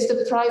 And it's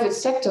the private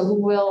sector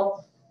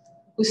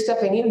who's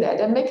stepping in there.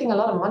 They're making a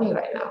lot of money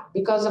right now,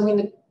 because I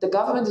mean, the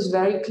government is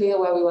very clear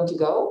where we want to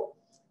go.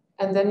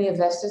 And then the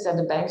investors and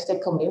the banks, they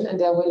come in and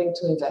they're willing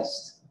to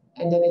invest.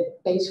 And then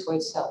it pays for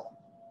itself,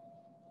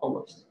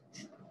 almost.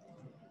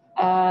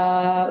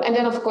 And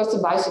then, of course, the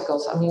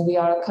bicycles. I mean, we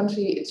are a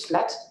country, it's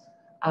flat.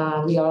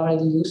 We are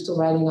already used to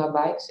riding our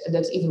bikes, and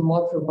that's even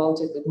more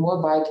promoted with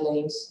more bike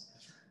lanes.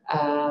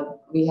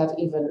 We have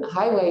even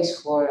highways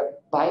for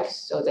bikes,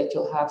 so that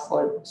you'll have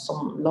for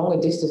some longer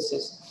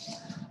distances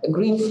a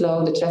green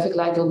flow. The traffic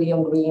light will be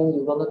on green.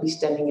 You will not be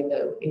standing in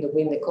the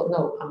wind.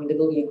 No, I mean, there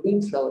will be a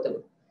green flow.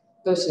 The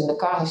person in the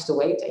car has to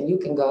wait, and you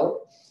can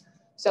go.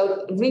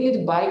 So really,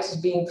 the bikes is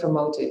being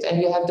promoted,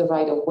 and you have the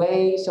right of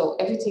way. So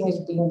everything is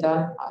being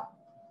done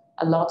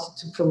a lot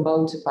to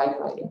promote bike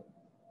riding.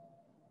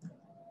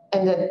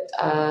 And that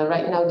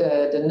right now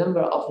the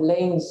number of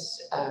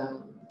lanes,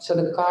 so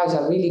the cars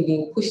are really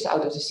being pushed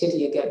out of the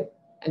city again.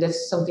 And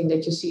that's something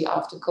that you see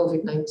after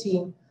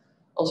COVID-19,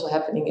 also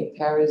happening in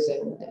Paris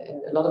and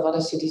a lot of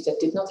other cities that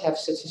did not have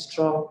such a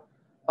strong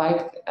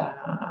bike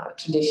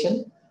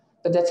tradition.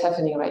 But that's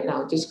happening right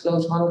now. Just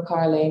close one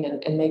car lane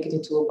and make it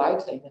into a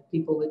bike lane. And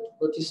people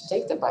will just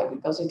take their bike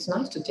because it's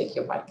nice to take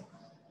your bike.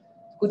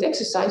 Good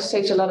exercise,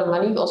 saves a lot of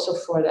money, also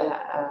for the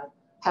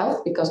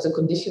health, because the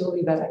condition will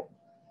be better.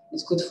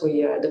 It's good for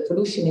the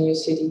pollution in your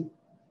city,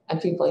 and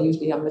people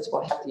usually are much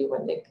more happy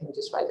when they can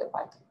just ride their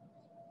bike.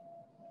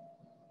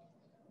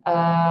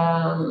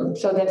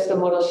 So that's the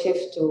model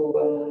shift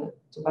to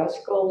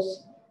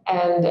bicycles,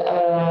 and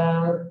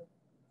a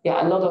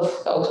lot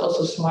of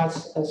also smart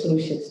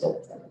solutions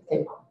that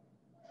came up.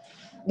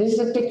 This is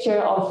a picture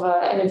of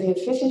energy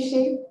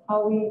efficiency,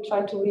 how we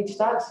try to reach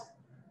that.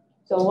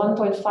 So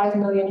 1.5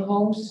 million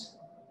homes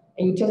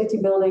and utility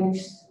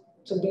buildings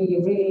to be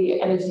really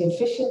energy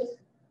efficient.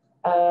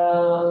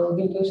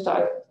 We used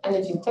our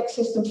energy tax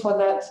system for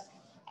that.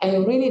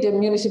 And really the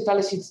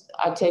municipalities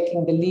are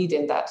taking the lead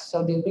in that.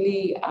 So they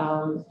really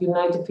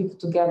unite the people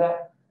together.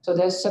 So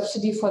there's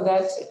subsidy for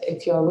that.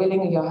 If you're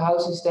willing, your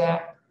house is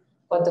there.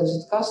 What does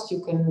it cost?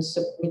 You can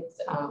submit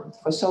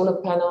for solar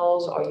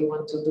panels, or you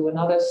want to do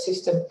another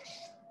system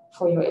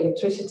for your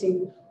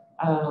electricity.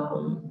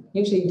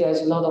 Usually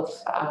there's a lot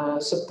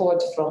of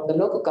support from the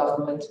local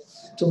government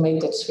to make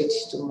that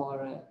switch to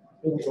more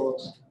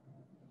renewables.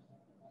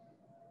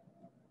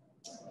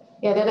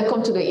 Yeah, then I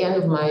come to the end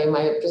of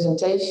my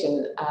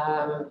presentation.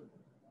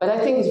 But I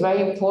think it's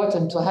very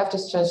important to have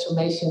this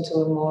transformation to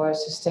a more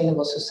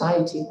sustainable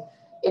society.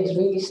 It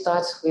really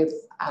starts with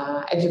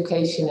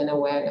education and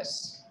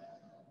awareness.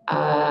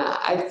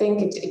 I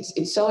think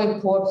it's so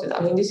important.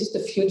 I mean, this is the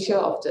future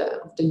of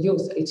the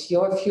youth. It's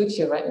your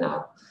future right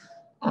now.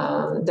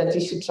 That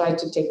we should try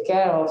to take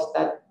care of,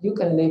 that you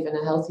can live in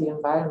a healthy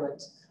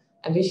environment,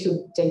 and we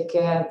should take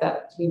care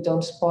that we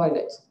don't spoil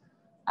it.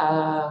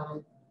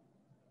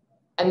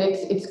 And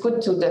it's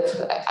good to that.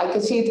 I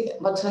can see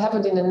what's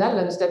happened in the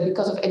Netherlands, that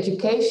because of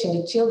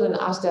education, the children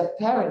ask their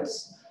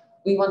parents,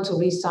 we want to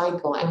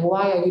recycle, and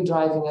why are you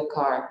driving a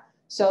car?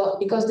 So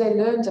because they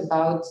learned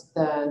about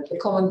the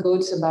common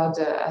goods, about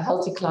a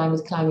healthy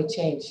climate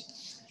change.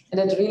 And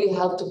that really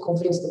helped to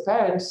convince the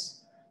parents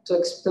to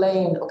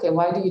explain, okay,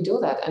 why do you do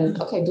that? And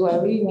okay, do I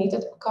really need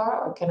a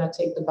car, or can I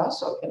take the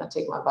bus, or can I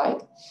take my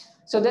bike?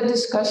 So that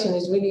discussion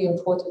is really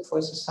important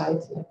for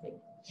society, I think.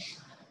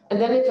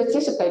 And then they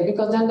participate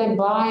because then they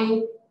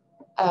buy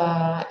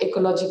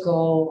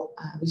ecological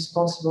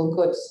responsible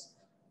goods.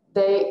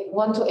 They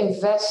want to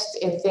invest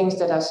in things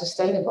that are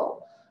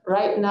sustainable.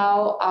 Right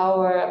now,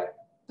 our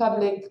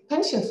public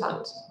pension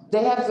fund,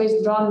 they have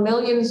withdrawn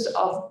millions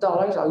of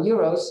dollars or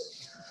euros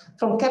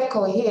from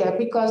Capco here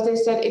because they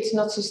said it's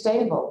not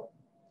sustainable.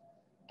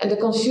 And the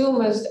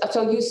consumers,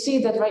 so you see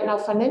that right now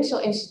financial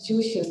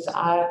institutions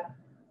are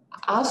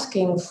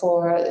asking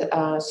for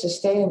a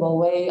sustainable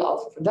way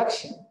of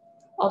production.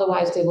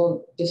 Otherwise, they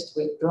will just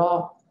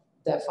withdraw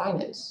their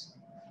finance.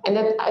 And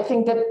that, I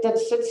think that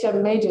that's such a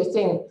major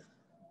thing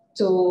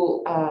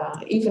to,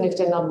 even if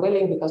they're not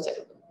willing, because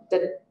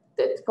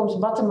that comes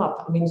bottom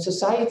up. I mean,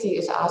 society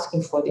is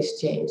asking for this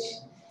change.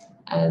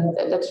 And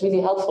that's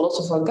really helpful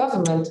also for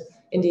government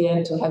in the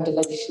end to have the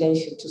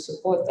legislation to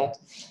support that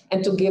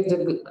and to give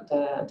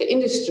the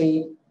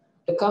industry,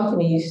 the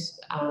companies,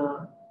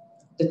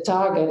 the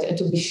target, and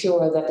to be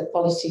sure that the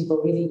policy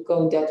will really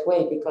go that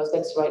way, because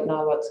that's right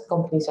now what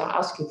companies are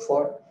asking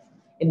for.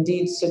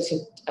 Indeed, such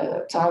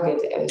a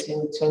target as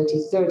in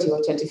 2030 or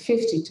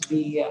 2050 to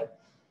be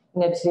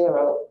net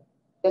zero.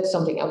 That's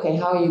something, okay,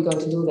 how are you going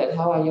to do that?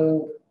 How are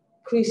you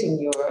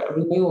increasing your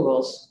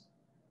renewables?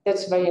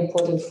 That's very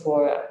important for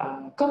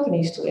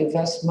companies to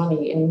invest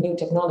money in new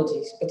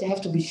technologies, but they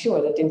have to be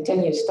sure that in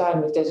 10 years'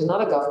 time, if there's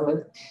another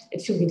government,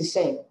 it should be the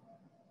same.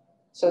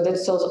 So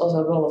that's also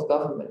a role of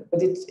government,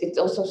 but it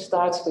also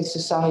starts with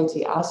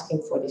society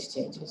asking for these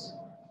changes.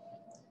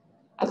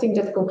 I think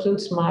that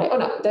concludes my, oh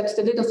no, that's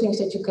the little things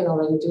that you can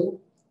already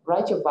do.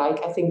 Ride your bike.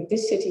 I think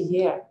this city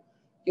here,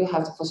 you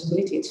have the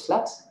possibility, it's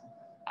flat.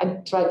 I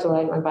try to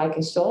ride my bike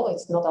in Seoul,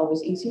 it's not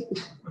always easy.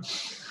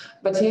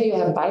 But here you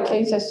have bike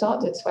lanes, I saw,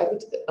 that's why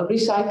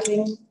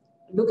recycling,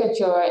 look at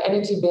your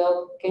energy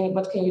bill,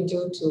 what can you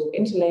do to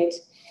insulate,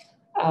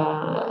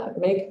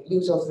 make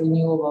use of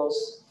renewables.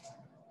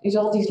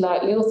 All these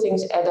little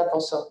things add up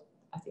also,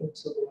 I think,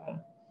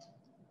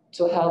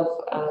 to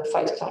help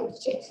fight climate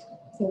change.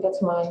 I think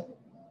that's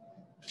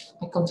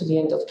I come to the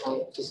end of my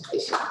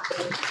presentation.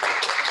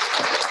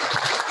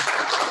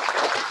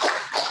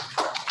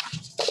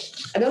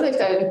 I don't know if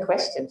there are any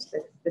questions.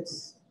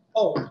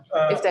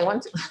 If they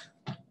want to.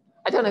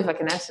 I don't know if I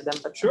can answer them,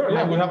 but sure.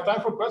 Yeah, we have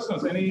time for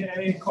questions.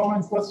 Any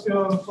comments,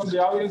 questions from the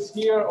audience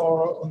here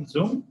or on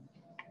Zoom?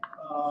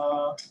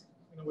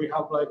 We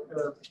have like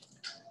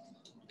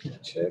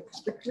check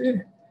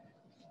quickly.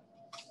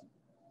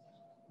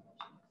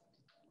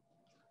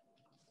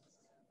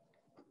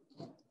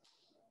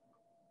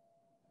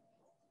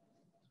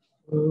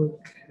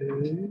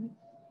 Okay.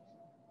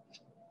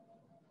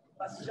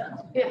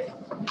 Yeah.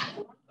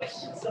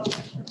 So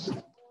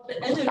the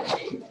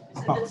energy.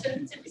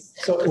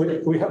 So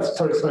we have,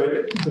 sorry,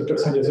 Dr.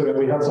 Sanjay,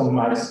 we have some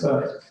mics,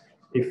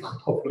 if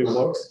hopefully it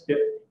works. Yeah.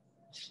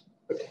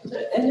 Okay.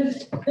 Energy,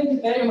 thank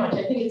you very much.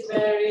 I think it's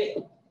very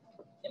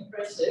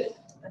impressive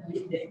and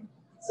leading.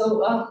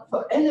 So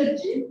for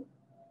energy,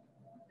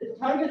 the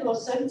target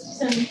was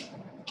 7%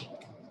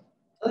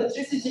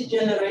 electricity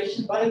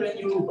generation by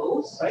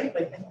renewables, right,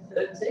 by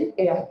 2030.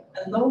 Yeah.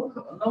 And no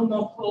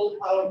coal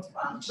power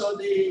plant. So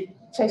the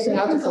chasing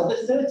out the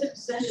 30%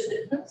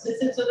 difference,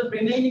 is it sort of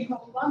remaining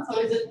coal plants,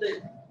 or is it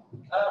the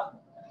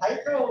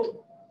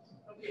hydro?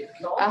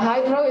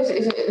 Hydro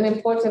is an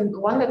important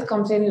one that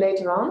comes in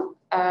later on.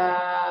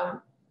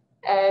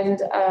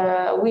 And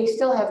we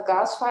still have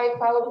gas-fired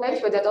power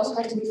plants, but that also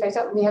has to be phased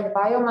out. We have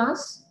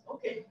biomass,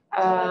 okay.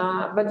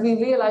 But we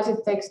realize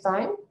it takes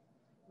time.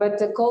 But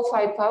the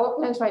coal-fired power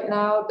plants right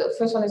now, the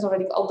first one is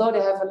already, although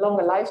they have a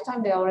longer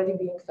lifetime, they're already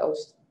being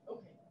closed. Okay.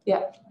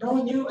 Yeah.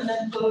 No new, and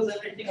then close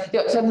everything.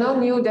 Yeah, so no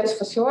new, that's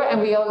for sure. And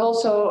we have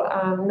also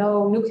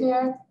no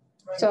nuclear.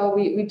 Right. So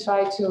we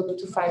try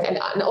to find, and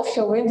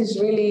offshore wind is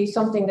really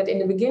something that in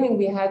the beginning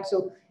we had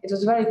to, it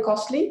was very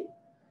costly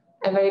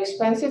and very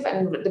expensive,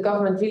 and the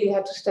government really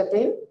had to step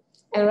in.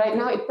 And right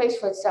now it pays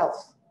for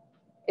itself.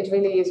 It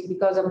really is,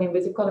 because I mean,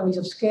 with economies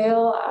of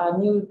scale,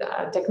 new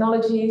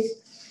technologies,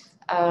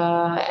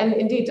 and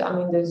indeed, I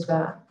mean, there's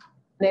an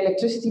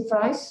electricity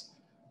price,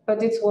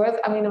 but it's worth,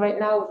 I mean, right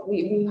now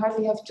we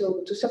hardly have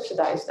to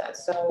subsidize that.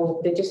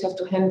 So they just have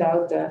to hand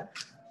out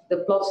the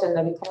plots and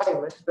the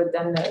requirements, but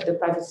then the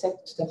private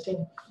sector steps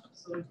in.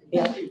 Absolutely.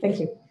 Yeah, thank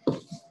you.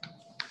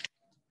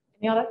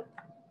 Any other?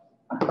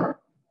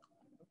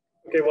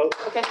 Okay, well.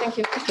 Okay, thank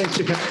you. Thank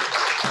you.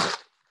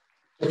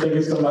 Thank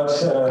you so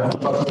much,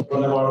 Dr.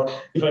 Brunner.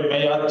 If I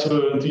may add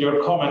to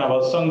your comment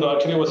about Songo,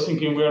 actually I was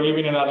thinking we are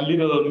living in a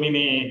little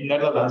mini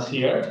Netherlands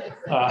here.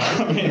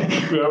 I mean,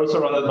 we are also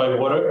surrounded by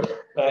water.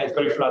 It's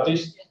very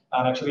flattish.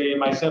 And actually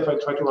myself, I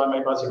try to ride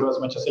my bicycle as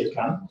much as I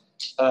can.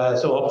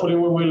 So hopefully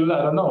we will,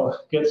 I don't know,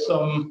 get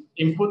some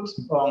input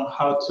on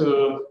how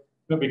to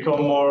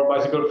become more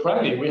bicycle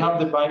friendly. We have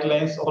the bike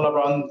lanes all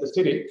around the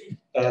city.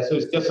 So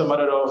it's just a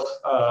matter of,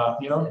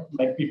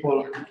 make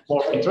people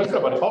more interested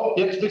about it. Oh,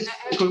 yes, please.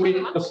 Could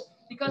we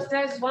because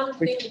there's one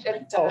thing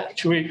that...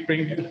 should we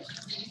bring it?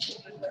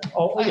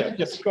 Oh, yeah,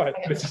 yes, go ahead,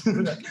 please.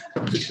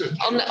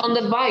 On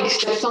the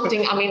bikes, there's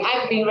something, I mean,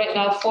 I've been right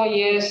now 4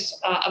 years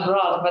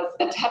abroad, but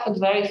that happened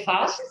very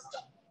fast.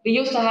 We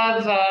used to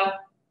have,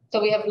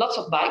 so we have lots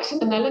of bikes in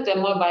the Netherlands. There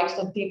are more bikes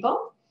than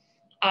people.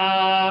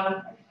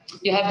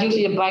 You have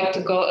usually a bike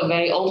to go, a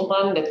very old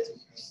one that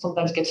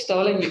sometimes gets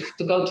stolen,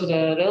 to go to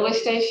the railway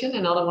station,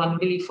 another one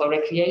really for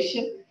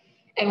recreation,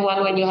 and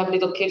one when you have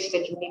little kids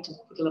that you need to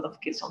put a lot of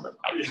kids on the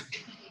bike.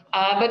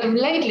 But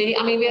lately,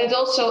 I mean, we had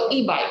also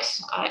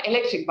e-bikes,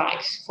 electric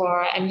bikes,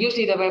 and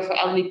usually they were for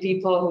elderly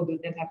people who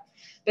didn't have.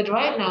 But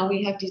right now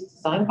we have these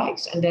design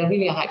bikes, and they're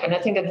really hype, and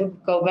I think that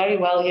would go very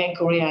well here in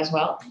Korea as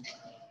well.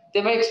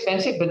 They're very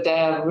expensive, but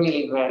they're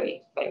really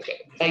very, very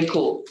good, very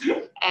cool.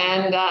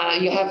 And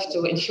you have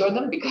to insure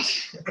them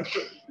because,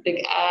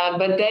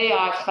 but they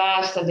are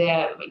fast and they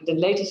are the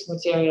latest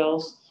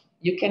materials.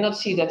 You cannot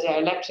see that they're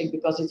electric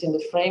because it's in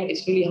the frame.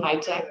 It's really high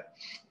tech.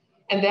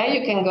 And there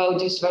you can go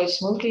just very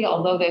smoothly.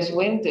 Although there's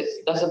wind,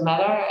 it doesn't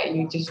matter.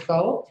 You just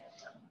go.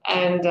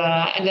 And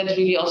that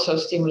really also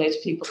stimulates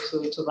people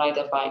to ride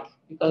a bike,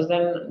 because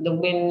then the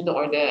wind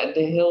or the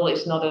hill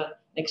is not an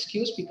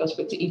excuse, because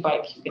with the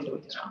e-bike you can do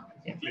it as well.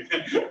 Yeah.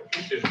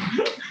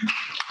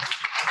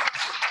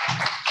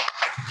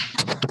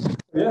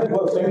 Yeah,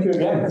 well, thank you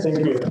again.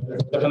 Thank you.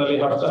 Definitely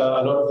have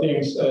a lot of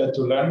things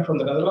to learn from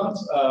the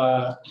Netherlands.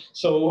 A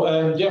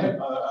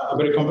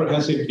very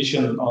comprehensive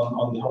vision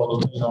on the whole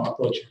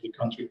approach of the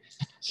country.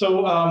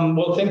 So,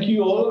 well, thank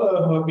you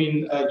all who have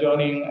been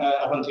joining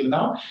up until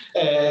now.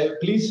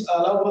 Please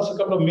allow us a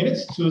couple of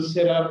minutes to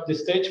set up the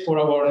stage for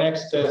our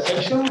next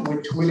section,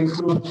 which will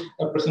include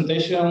a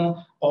presentation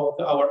of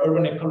our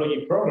Urban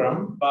Ecology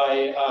program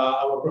by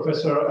our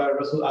Professor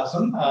Russell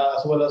Asson,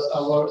 as well as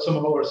some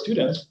of our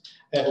students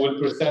who will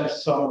present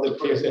some of the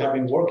projects they have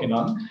been working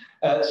on.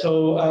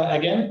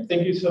 Again,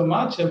 thank you so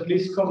much, and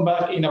please come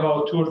back in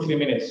about 2 or 3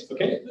 minutes,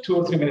 okay? 2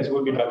 or 3 minutes,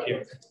 we'll be back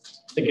here.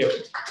 Thank you.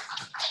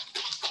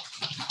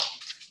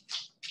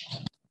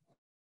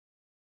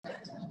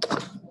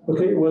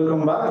 Okay,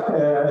 welcome back,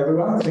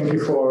 everyone. Thank you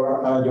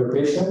for your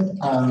patience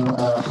and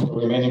for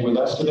remaining with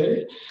us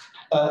today.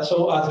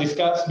 So as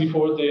discussed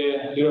before the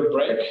little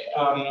break,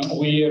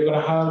 we are going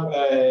to have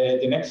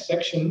the next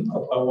section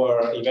of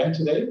our event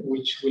today,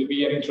 which will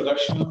be an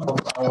introduction of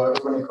our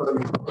Urban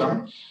Ecology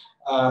program,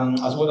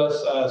 as well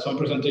as some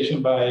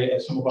presentation by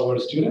some of our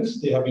students.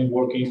 They have been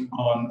working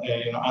on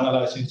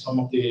analyzing some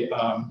of the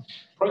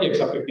projects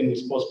affecting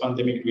this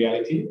post-pandemic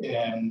reality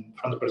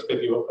from the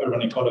perspective of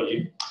urban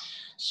ecology.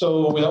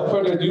 So without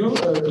further ado,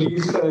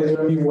 please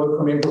join me in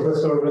welcoming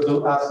Professor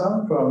Russell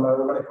Asson from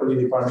Urban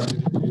Ecology Department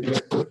at the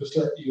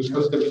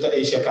University of the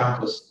Asia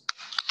campus.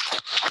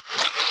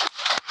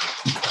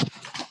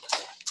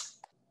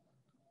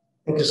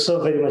 Thank you so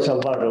very much,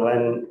 Alberto.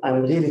 And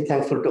I'm really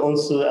thankful to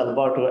also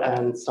Alberto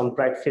and some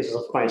bright faces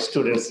of my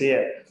students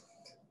here.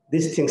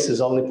 These things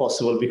is only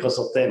possible because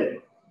of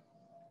them.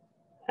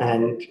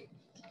 And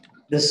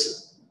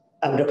this,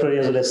 I'm Dr.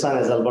 Riazul Ehsan,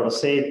 as Alberto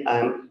said.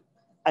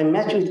 I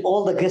met with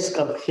all the guests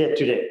come here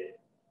today.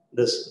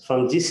 This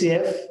from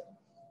GCF,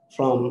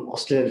 from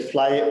Australian the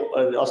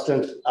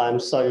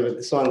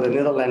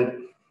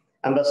Netherlands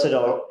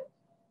ambassador,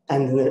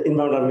 and the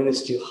Environmental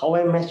Ministry. How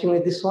I'm matching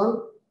with this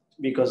one?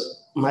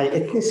 Because my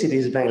ethnicity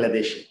is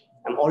Bangladeshi.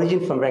 I'm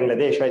originally from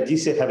Bangladesh, where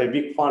GCF have a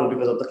big fund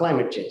because of the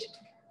climate change.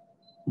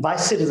 By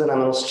citizen, I'm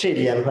an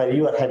Australian, where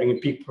you are having a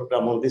big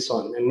program on this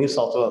one in New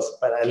South Wales,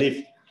 where I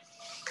live.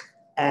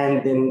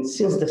 And then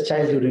since the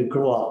childhood, we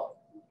grew up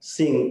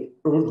seeing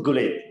Ruud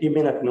Gullit. You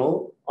may not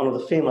know, one of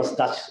the famous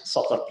Dutch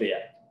soccer player.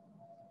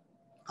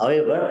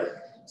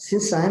 However,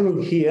 since I'm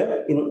in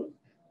here in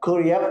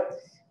Korea,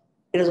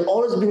 it has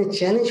always been a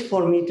challenge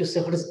for me to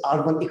say what is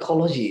urban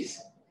ecology is.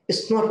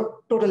 It's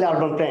not totally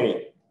urban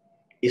planning.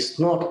 It's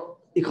not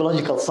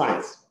ecological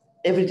science.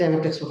 Every time I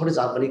explain what is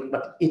urban,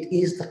 but it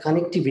is the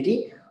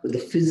connectivity with the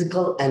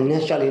physical and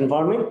natural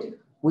environment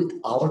with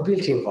our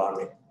built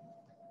environment.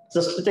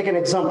 Just to take an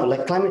example,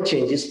 like climate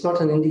change is not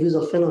an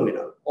individual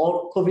phenomenon,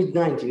 or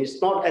COVID-19 is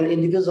not an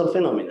individual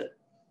phenomenon,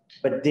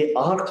 but they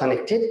are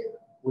connected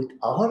with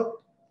our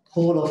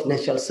whole of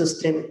natural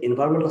system,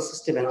 environmental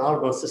system, and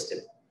urban system.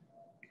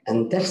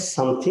 And that's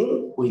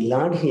something we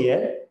learn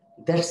here,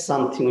 that's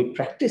something we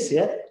practice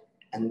here,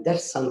 and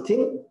that's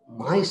something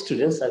my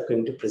students are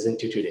going to present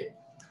to you today.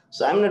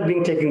 So I'm not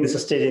being taking this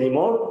stage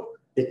anymore,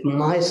 let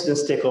my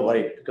students take over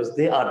it, because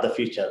they are the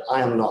future,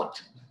 I am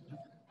not.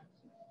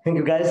 Thank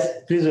you guys,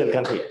 please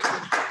welcome here.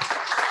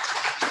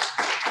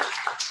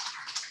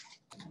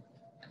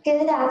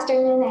 Good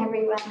afternoon,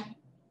 everyone.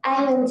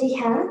 I'm Eunji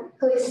Han,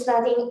 who is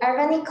studying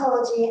urban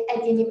ecology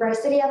at the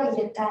University of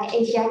Utah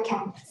Asia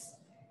campus.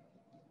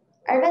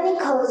 Urban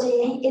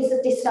ecology is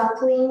a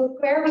discipline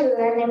where we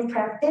learn and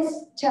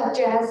practice to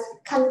address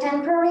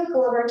contemporary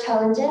global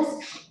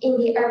challenges in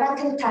the urban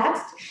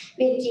context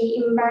with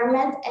the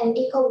environment and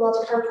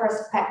ecological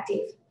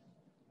perspective.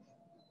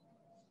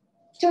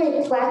 To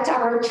reflect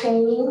our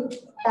training,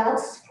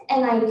 thoughts,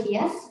 and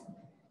ideas,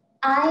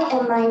 I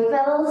and my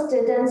fellow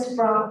students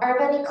from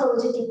Urban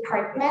Ecology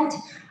Department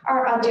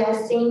are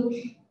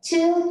addressing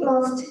two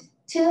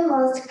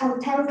most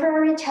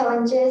contemporary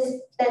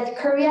challenges that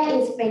Korea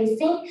is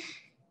facing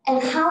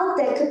and how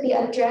they could be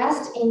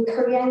addressed in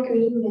Korean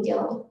Green New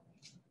Deal.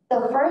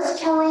 The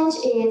first challenge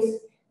is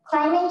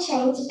climate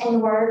change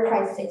and water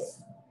crisis.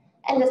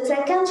 And the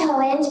second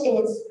challenge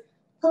is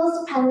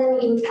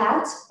post-pandemic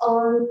impact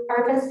on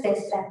urban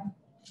system.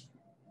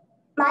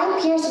 My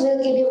peers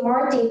will give you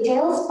more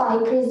details by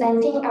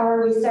presenting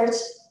our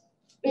research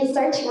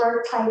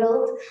work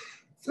titled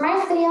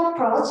Smart City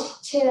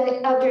Approach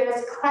to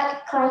Address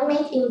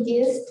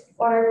Climate-Induced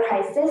Water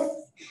Crisis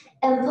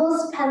and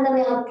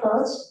Post-Pandemic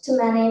Approach to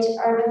Manage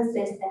Urban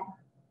System.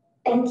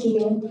 Thank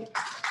you.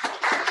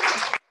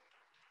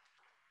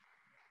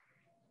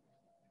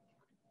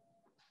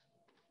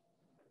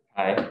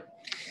 Hi.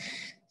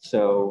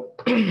 So,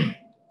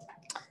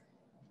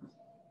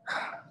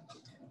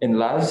 in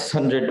last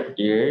 100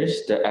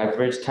 years, the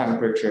average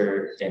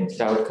temperature in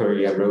South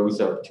Korea rose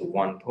up to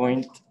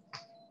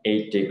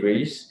 1.8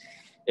 degrees.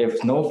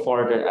 If no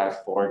further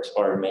efforts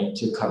are made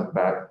to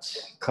combat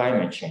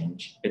climate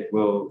change, it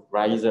will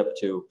rise up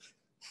to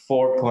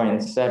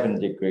 4.7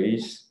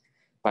 degrees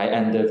by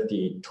end of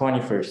the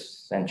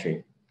 21st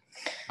century.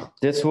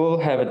 This will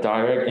have a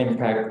direct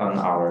impact on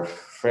our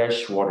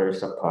fresh water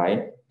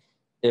supply.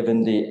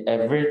 Even the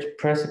average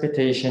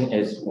precipitation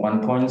is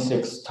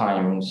 1.6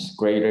 times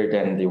greater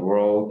than the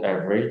world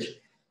average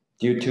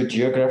due to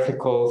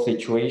geographical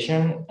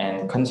situation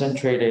and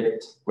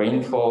concentrated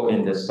rainfall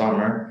in the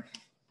summer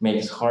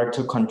makes hard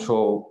to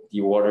control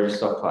the water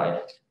supply.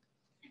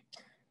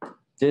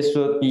 This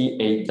will be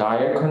a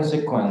dire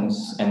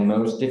consequence and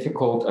most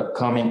difficult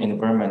upcoming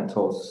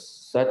environmentals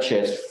such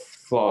as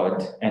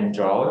flood and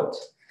drought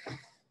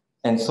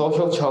and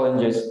social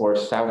challenges for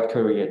South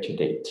Korea to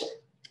date.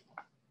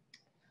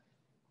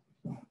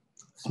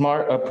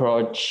 Smart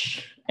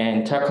approach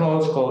and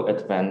technological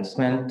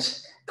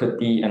advancement could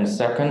be a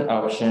second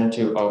option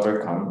to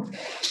overcome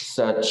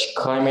such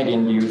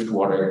climate-induced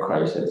water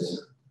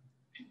crisis.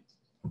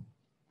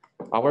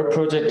 Our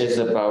project is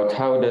about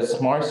how the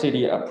smart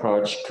city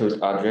approach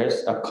could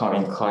address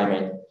upcoming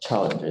climate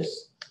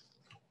challenges.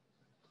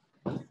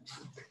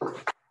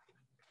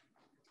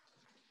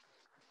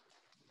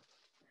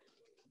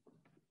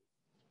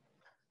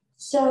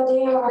 So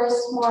there are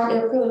smart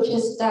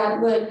approaches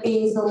that would be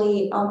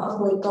easily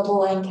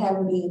applicable and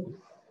can be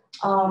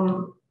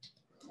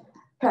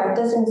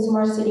practiced in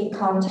smart city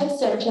context,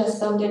 such as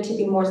something to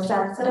be more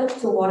sensitive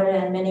to water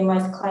and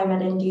minimize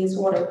climate-induced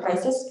water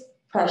crisis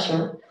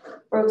pressure.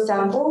 For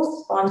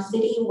example, sponge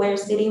city, where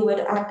city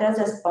would act as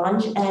a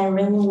sponge and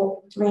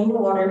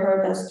rainwater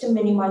harvest to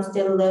minimize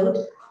the load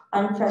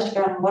on fresh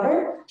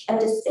groundwater. At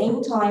the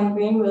same time,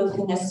 green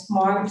roofing, a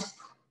smart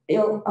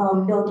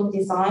building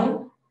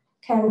design,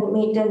 can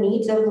meet the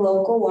needs of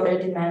local water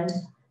demand.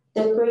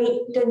 The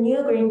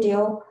new Green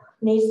Deal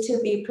needs to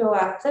be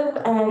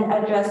proactive and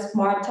address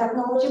smart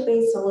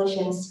technology-based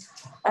solutions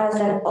as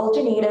an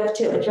alternative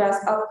to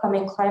address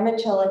upcoming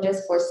climate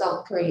challenges for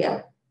South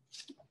Korea.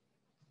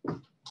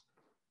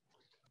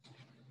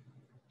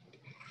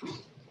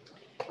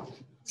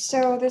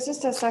 So this is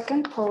the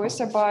second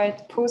post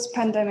about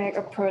post-pandemic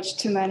approach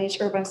to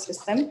manage urban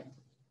system.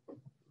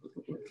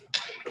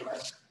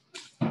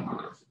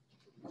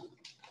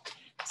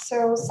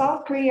 So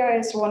South Korea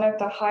is one of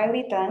the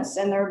highly dense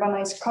and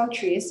urbanized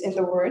countries in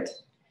the world.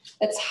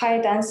 Its high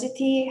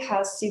density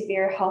has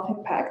severe health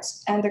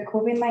impacts, and the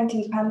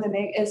COVID-19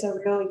 pandemic is a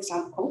real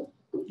example.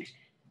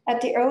 At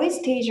the early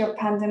stage of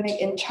pandemic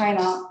in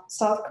China,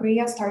 South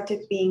Korea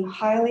started being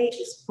highly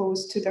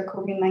exposed to the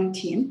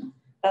COVID-19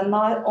 that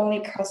not only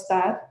caused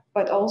that,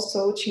 but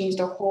also changed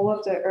the whole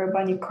of the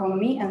urban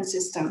economy and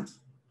system.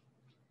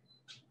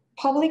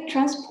 Public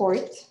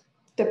transport,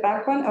 the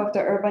backbone of the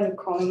urban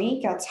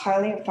economy, gets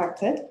highly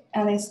affected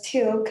and is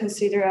still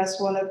considered as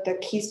one of the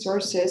key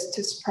sources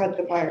to spread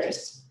the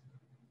virus.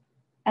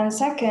 And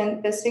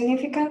second, the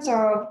significance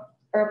of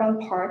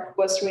urban park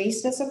was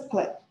raised as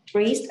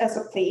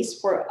a place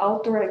for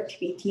outdoor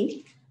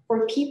activity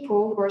for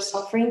people who are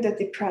suffering the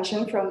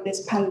depression from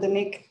this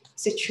pandemic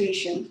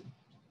situation.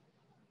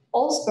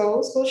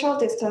 Also, social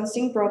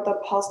distancing brought the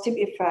positive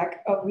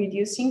effect of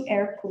reducing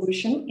air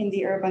pollution in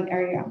the urban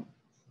area.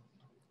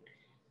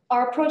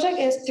 Our project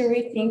is to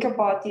rethink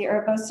about the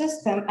urban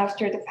system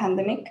after the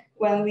pandemic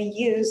when we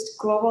used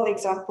global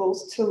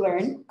examples to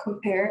learn,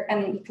 compare,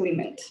 and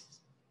implement.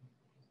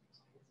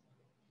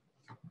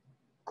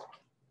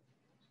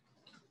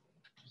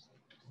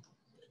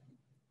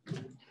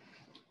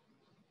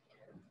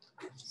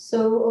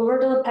 So over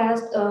the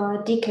past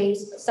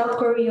decades, South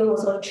Korea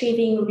was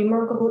achieving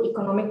remarkable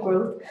economic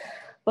growth.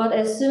 But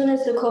as soon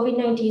as the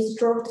COVID-19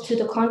 struck to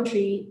the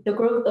country, the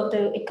growth of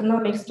the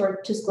economic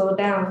started to slow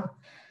down.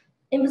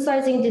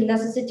 Emphasizing the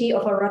necessity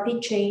of a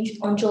rapid change,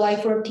 on July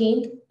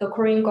 14th, the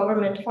Korean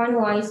government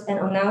finalized and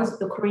announced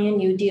the Korean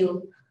New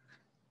Deal.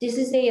 This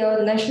is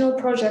a national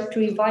project to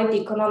revive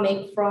the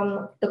economy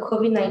from the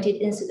COVID-19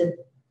 incident.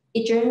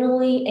 It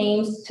generally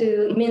aims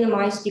to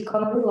minimize the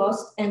economic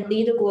loss and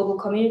lead a global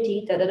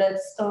community that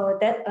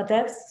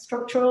adapts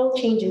structural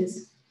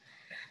changes.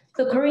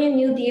 The Korean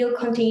New Deal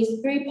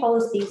contains 3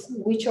 policies,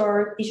 which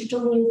are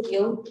Digital New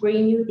Deal,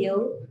 Green New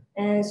Deal,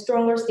 and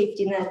Stronger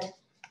Safety Net.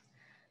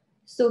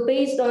 So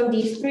based on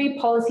these 3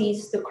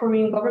 policies, the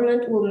Korean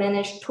government will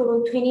manage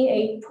total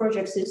 28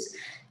 projects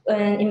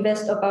and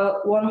invest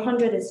about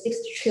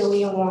 160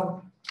 trillion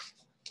won.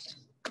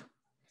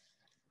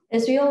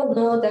 As we all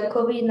know that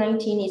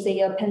COVID-19 is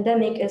a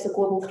pandemic as a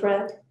global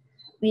threat.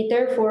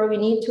 Therefore, we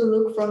need to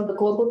look from the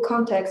global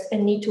context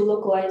and need to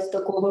localize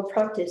the global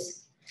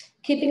practice.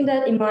 Keeping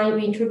that in mind,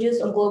 we introduced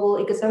some global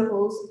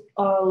examples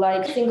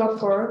like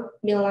Singapore,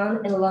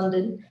 Milan, and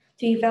London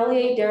to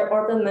evaluate their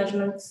urban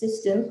management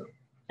system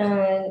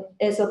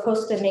as a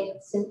post-pandemic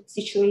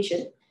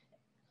situation.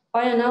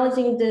 By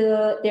analyzing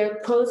their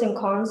pros and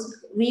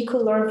cons, we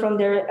could learn from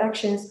their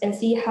actions and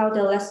see how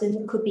the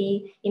lesson could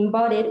be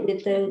embodied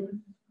with the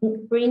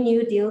Green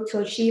New Deal to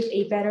achieve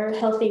a better,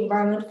 healthy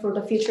environment for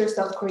the future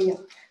South Korea.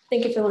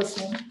 Thank you for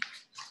listening.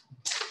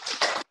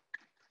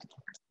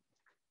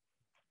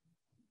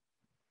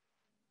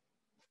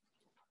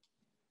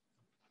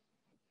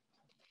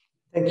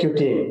 Thank you,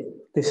 team.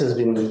 This has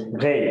been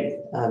great.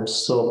 I'm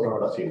so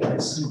proud of you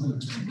guys.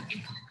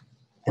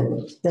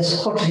 And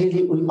that's what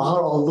really we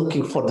are all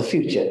looking for the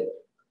future.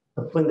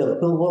 But when the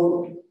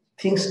global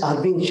things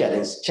are being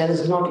challenged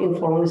not in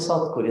for only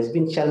South Korea, it's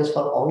been challenged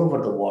for all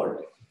over the world.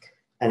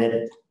 And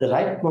at the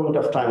right moment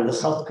of time, the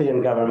South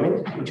Korean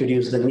government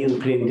introduced the new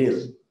Green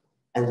Deal.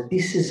 And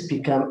this has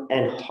become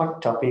a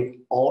hot topic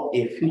or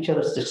a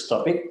futuristic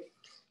topic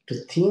to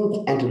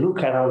think and to look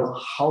around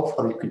how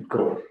far we could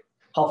go.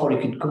 How far you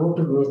could go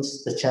to meet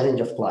the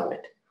challenge of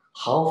climate.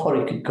 How far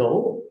you could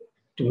go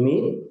to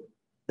meet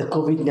the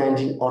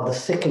COVID-19 or the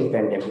second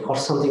pandemic or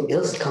something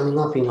else coming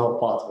up in our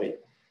pathway.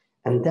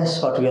 And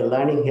that's what we are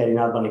learning here in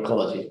Urban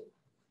Ecology.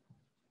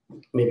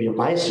 Maybe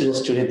my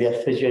students today, they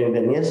are featuring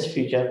the nearest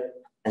future,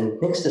 and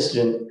next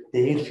student,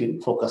 they will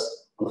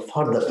focus on the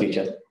further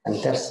future.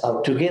 And that's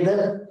how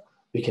together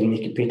we can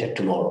make it better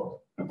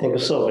tomorrow. Thank you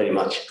so very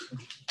much.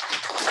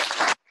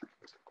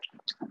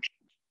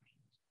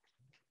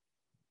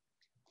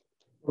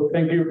 Well,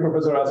 thank you,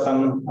 Professor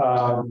Hassan.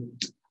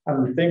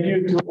 And thank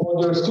you to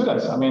all your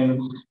students. I mean,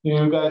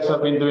 you guys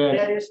have been doing.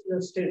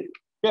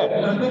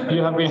 Yeah,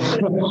 you have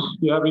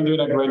been doing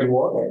a great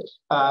work, and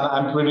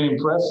I'm pretty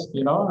impressed,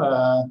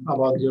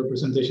 about your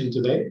presentation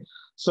today.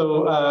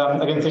 So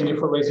again, thank you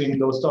for raising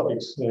those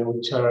topics,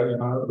 which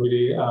are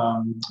really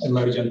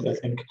emergent, I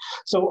think.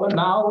 So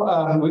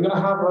now we're going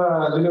to have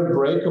a little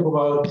break of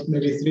about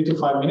maybe 3 to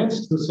 5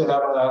 minutes to set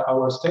up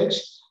our stage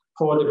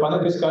for the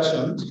panel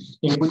discussion,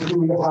 in which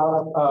we will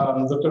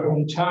have Dr.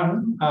 Hong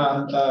Chang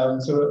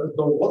and Sir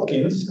Don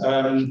Watkins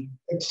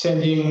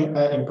exchanging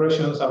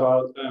impressions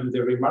about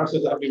the remarks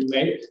that have been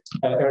made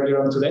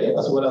earlier on today,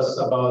 as well as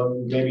about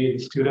maybe the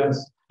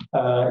students'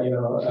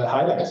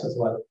 highlights as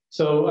well.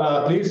 So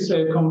please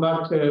come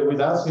back with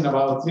us in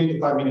about 3 to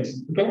 5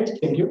 minutes. Okay,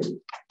 thank you.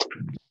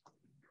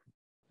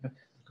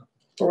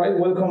 All right,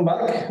 welcome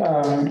back.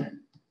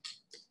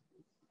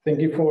 Thank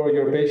you for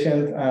your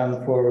patience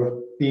and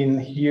for being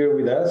here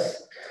with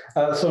us.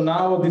 So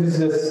now this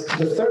is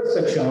the third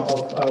section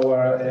of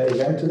our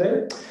event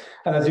today.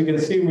 And as you can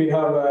see, we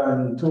have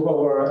 2 of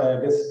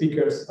our guest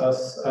speakers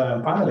as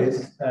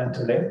panelists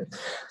today.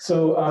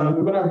 So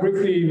we're going to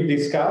briefly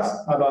discuss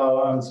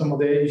about some of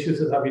the issues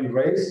that have been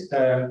raised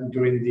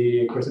during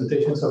the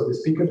presentations of the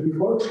speakers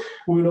before.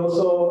 We will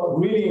also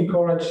really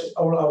encourage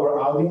all our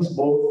audience,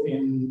 both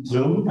in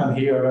Zoom and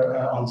here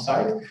on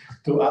site,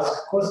 to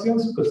ask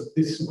questions, because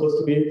this is supposed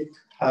to be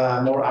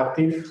a more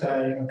active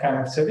kind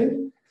of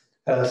setting.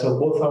 So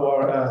both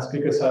our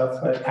speakers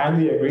have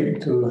kindly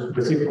agreed to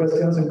receive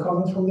questions and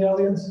comments from the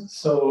audience.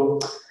 So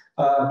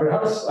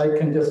perhaps I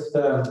can just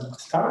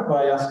start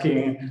by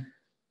asking,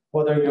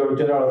 what are your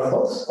general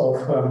thoughts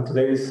of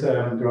today's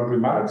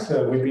remarks?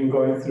 We've been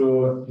going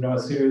through a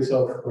series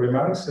of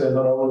remarks,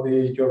 not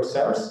only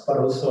yourselves, but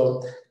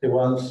also the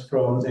ones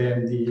from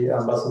the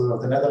Ambassador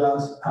of the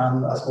Netherlands,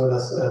 and as well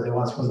as the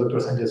ones from Dr.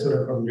 Sanjay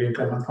Suran from Green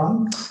Climate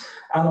Fund.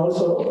 And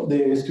also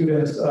the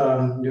students'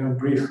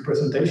 brief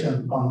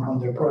presentation on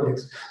their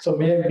projects. So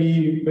may I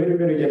be very,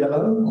 very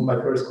general on my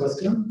first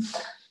question?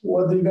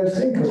 What do you guys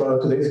think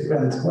about today's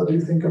event? What do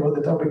you think about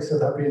the topics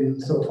that have been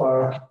so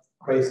far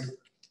raised?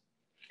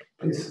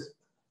 Please,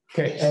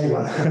 okay,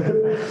 anyone.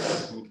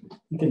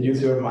 You can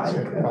use your mic.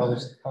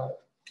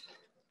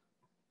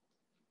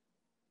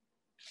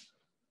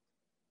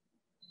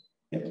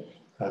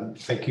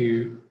 Thank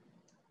you.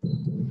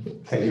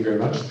 Thank you very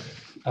much.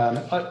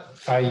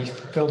 I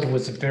felt it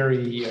was a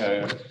very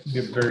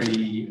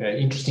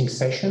interesting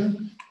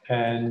session,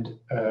 and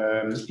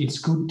it's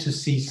good to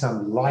see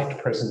some light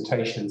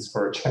presentations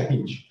for a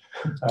change.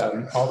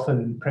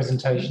 Often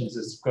presentations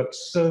has got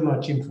so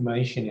much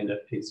information in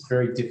it, it's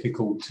very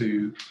difficult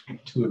to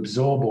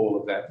absorb all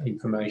of that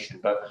information.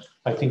 But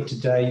I think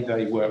today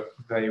they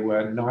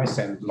were nice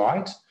and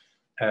light,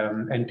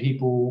 and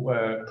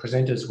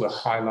presenters were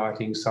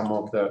highlighting some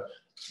of the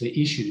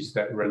issues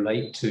that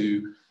relate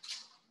to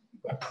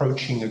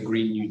approaching a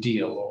Green New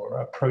Deal,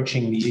 or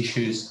approaching the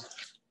issues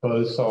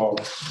both of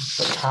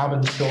the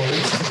carbon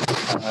story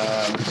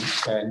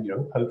and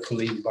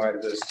hopefully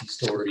biodiversity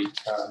story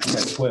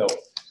as well.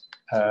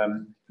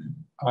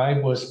 I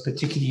was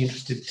particularly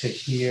interested to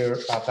hear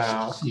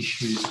about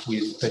issues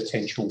with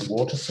potential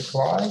water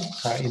supply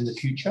in the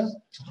future.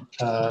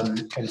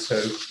 And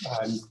so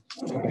I'm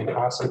going to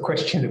ask a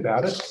question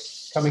about it.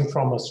 Coming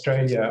from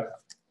Australia,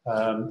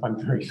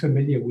 I'm very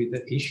familiar with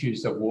the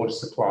issues of water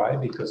supply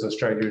because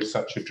Australia is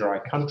such a dry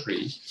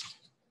country.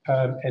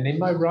 And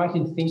am I right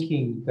in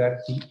thinking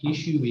that the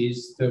issue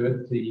is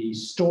the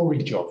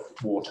storage of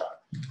water,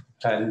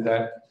 and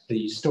that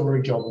the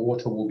storage of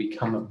water will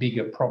become a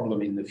bigger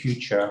problem in the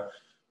future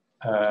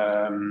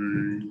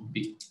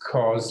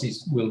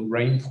because will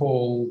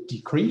rainfall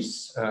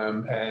decrease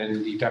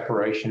and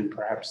evaporation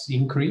perhaps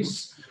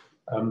increase?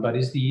 But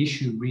is the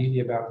issue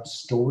really about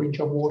storage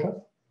of water?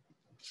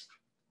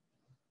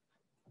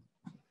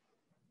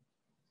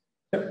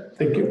 Yep,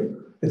 thank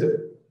you.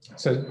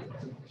 So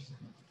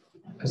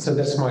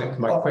that's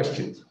my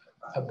question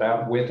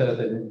about whether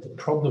the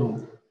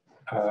problem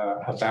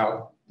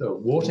about the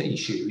water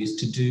issue is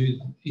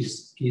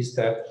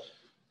that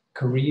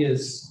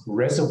Korea's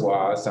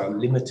reservoirs are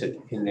limited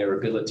in their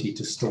ability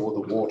to store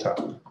the water.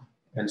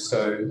 And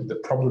so the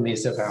problem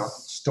is about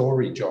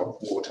storage of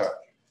water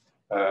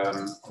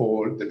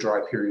for the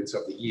dry periods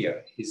of the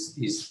year.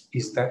 Is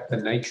that the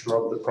nature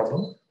of the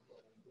problem?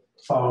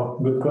 Oh,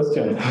 good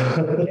question.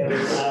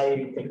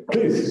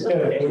 Please,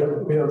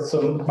 we have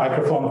some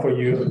microphone for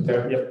you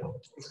there. Yep.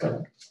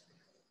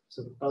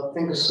 So,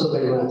 thank you so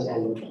very much.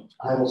 And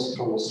I'm also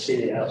from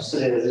Australia.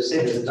 Australia, as you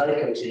said, is a dry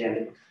country,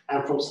 and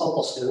I'm from South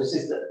Australia, which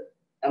is the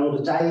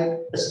dry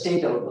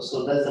state of,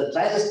 so that's the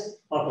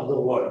driest part of the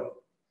world.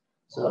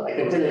 So I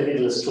can tell you a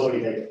little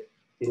story that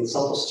in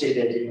South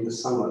Australia during the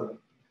summer,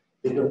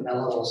 they don't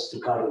allow us to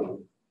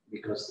garden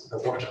because the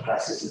water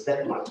crisis is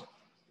that much.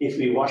 If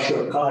we wash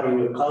your car in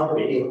your car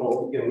bay,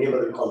 your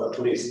neighbor will call the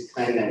police.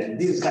 And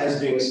these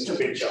guys doing a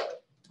stupid job,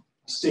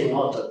 staying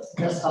water.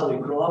 That's how we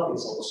grow up in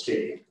South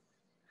Australia.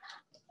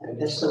 And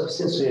that's why,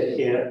 since we are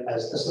here,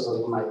 as this is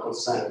my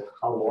concern,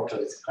 how water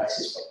is a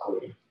crisis for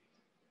Korea.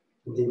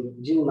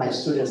 During my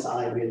students and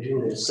I were doing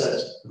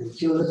research, the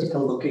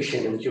geological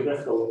location and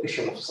geographical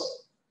location of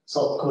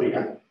South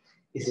Korea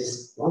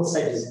is one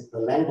side is the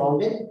land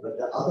bounded, but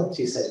the other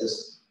three sides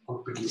is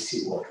completely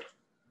seawater.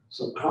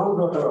 So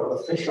groundwater of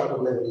the freshwater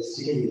level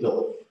is really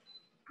low.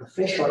 The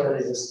freshwater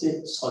is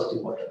still salty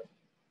water.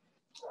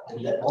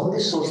 And the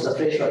only source of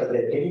freshwater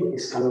they're getting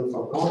is coming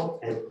from north,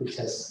 and which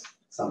has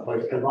some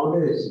political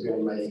boundaries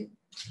beyond my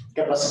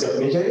capacity of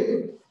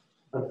measuring,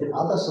 but the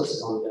other source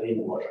is on the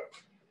rainwater.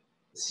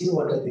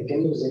 Seawater, they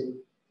can use it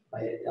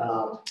by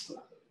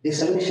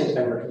desalination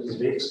plant, which is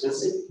very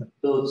expensive.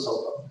 Though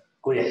South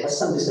Korea has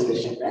some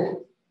desalination plant,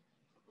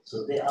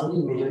 so they are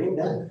only measuring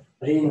the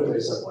rainwater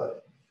reservoir.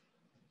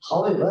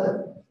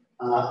 However,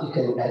 you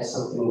can add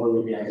something more,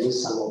 maybe I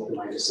missed some of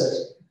my research.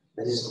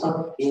 There is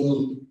not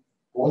any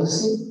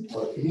policy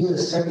or real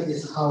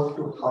strategies how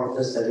to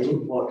harvest the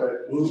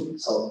rainwater in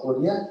South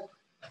Korea.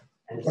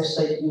 And that's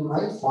why you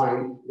might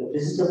find the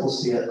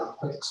vegetables here are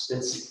quite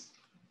expensive.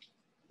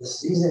 The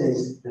reason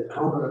is the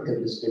groundwater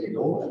table is very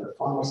low and the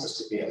farmers have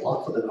to pay a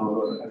lot for the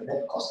groundwater, and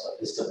that cost of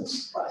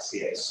vegetables price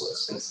here is so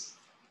expensive.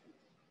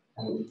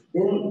 And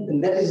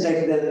then that is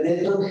like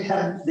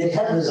they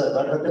have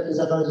reservoir, but that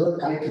reservoir is not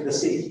connected to the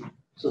sea.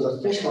 So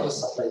the freshwater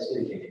supply is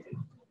very limited.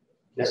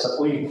 That's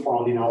what we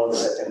found in our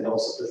research and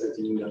also present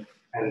in Europe.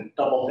 And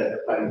top of that, the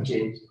climate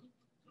change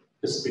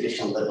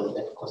precipitation level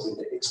that causing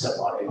the extra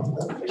burden of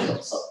the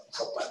freshwater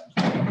supply.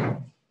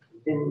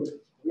 Then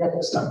we have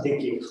to start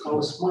thinking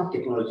how smart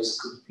technologies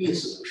could be a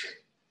solution.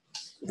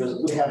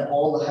 Because we have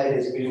all the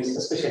high-rise buildings,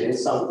 especially in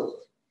South.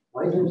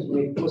 Why don't you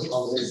make those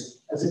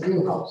houses as a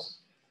greenhouse?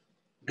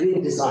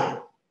 Green design,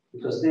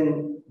 because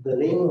then the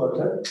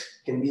rainwater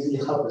can be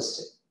easily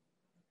harvested.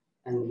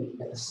 And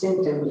at the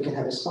same time, we can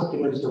have a smart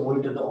technology to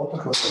monitor the water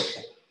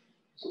consumption.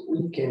 So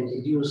we can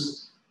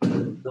reduce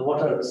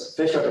the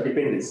freshwater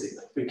dependency.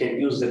 We can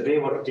use the grey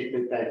water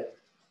treatment plant.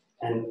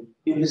 And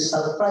you'll be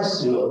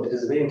surprised to know, it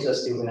is very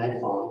interesting when I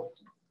found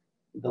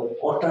the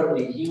water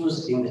we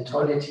use in the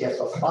toilet here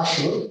for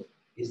flushing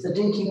is the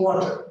drinking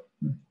water.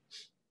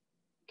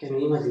 Can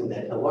you imagine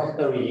that? The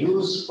water we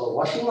use for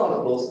washing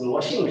our clothes in the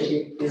washing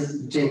machine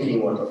is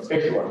drinking water,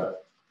 fresh water.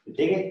 You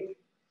take it?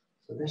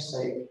 So that's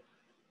why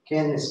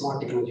can a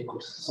smart technology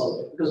could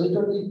solve it? Because we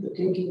don't need the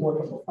drinking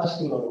water for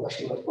flushing or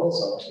washing our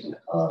clothes or washing the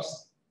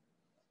cars.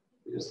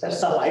 Because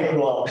that's how I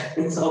grew up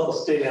in South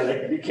Australia.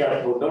 Like, be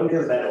careful, don't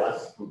use that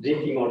one.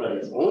 Drinking water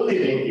is only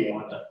drinking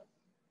water.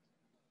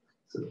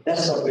 So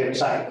that's what we're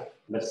trying.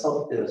 But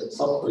South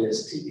Korea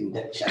is still in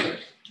that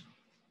challenge.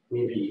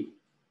 Maybe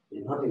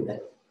we're not in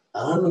that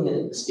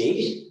alarming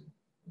stage,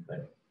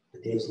 but the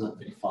day is not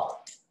very far.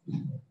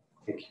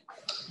 Thank you.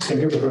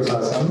 Thank you, Professor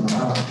Hassan.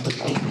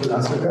 Good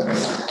answer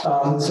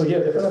there. So yeah,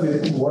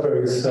 definitely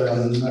water is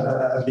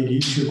a big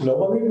issue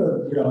globally,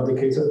 but in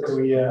the case of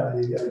Korea,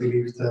 I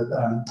believe that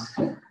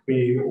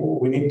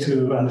we need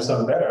to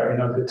understand better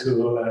in order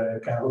to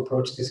kind of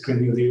approach this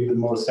Green New Deal with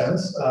more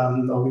sense.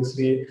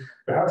 Obviously,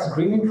 perhaps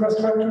green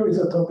infrastructure is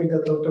a topic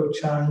that Dr.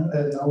 Chang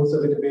knows a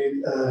little bit.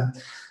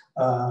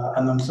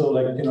 And also,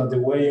 like, the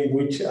way in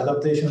which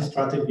adaptation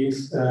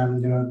strategies,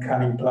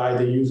 can imply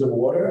the use of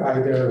water,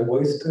 either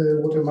waste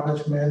water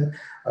management,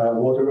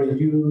 water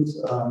reuse,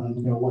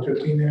 water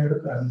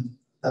cleaner,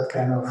 that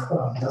kind of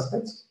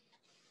aspects.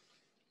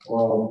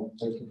 Well,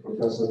 thank you,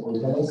 Professor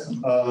Ortiz.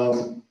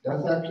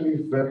 That's actually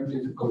a very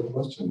difficult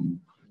question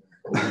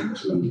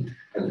to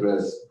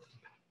address.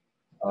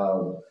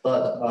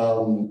 But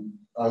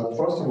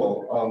first of all,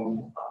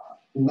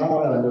 now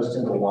I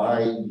understand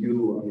why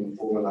you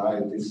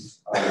organize this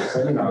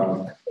seminar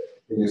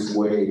in this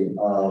way.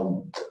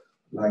 I'm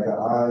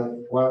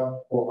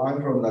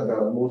from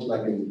most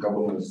like in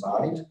government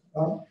side,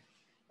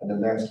 and the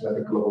next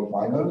like global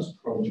finance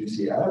from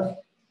GCF,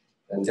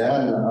 and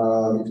then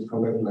it's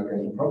probably like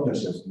in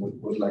partnerships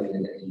with like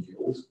in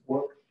NGOs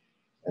work,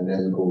 and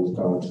then goes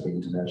down to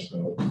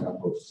international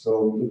examples. So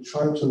we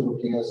try to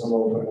looking at some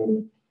of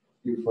the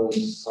different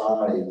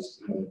sides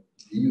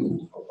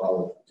view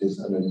about this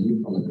and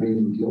then on the Green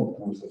New Deal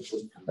and also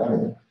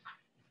post-pandemic.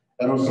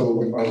 And also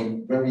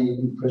very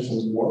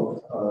impressive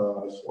work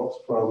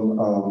from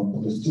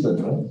the student,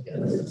 right?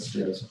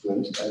 Yes.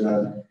 Student, and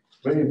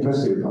very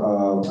impressive.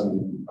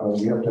 And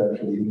we have to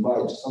actually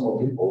invite some of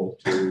people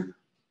to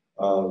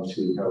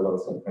have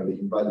some kind of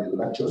invited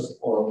lectures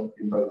or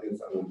invited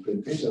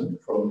presentation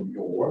from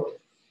your work.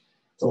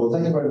 So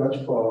thank you very much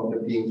for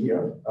being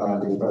here,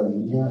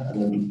 inviting me here.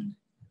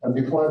 And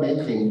before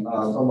making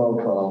some of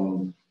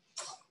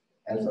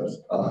answers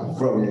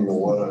from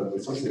water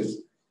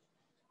resources,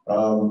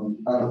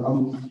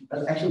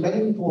 actually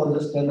many people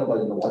understand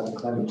about what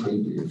climate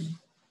change is.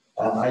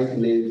 I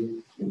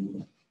believe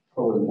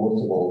probably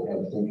most of all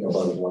can think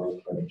about what is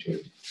climate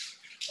change.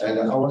 And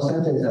our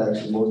center is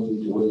actually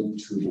mostly devoted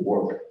to the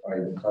work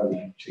in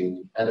climate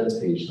change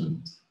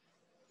adaptation.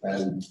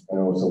 And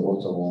also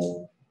most of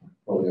all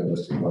probably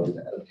understand what is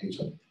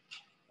adaptation.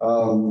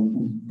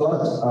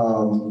 But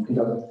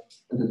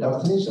the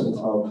definition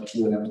of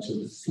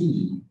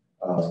UNFCCC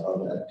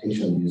of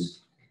adaptation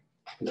is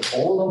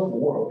all of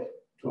work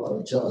to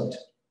adjust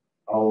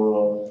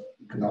our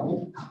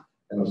economic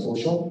and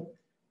social,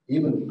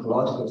 even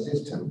ecological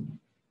system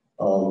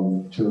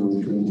to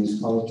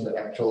respond to the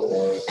actual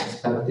or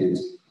expected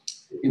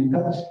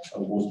impact,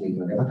 mostly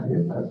the negative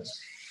impacts,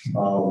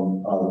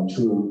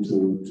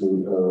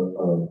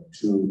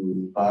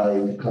 by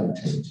climate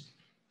change.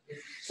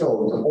 So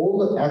all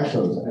the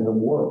actions and the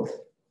work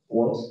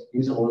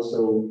is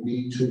also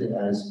be treated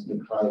as the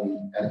climate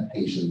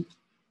adaptation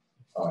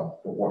the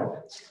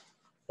work.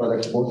 But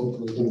like most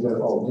people think that,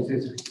 oh, this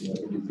is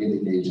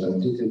mitigation,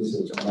 this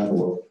is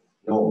manual.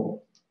 No.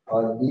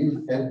 If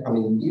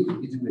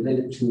it's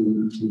related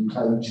to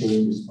climate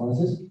change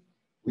responses,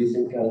 we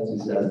think that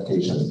is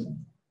adaptation.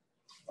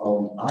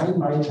 I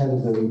might have a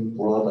very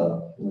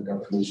broader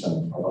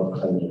definition about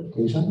climate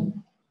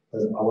adaptation,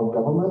 but our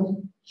government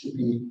should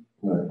be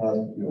have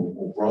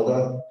a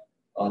broader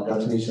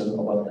definition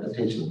about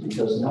adaptation,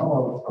 because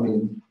now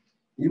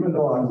even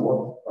though I'm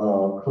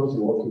closely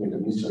working with the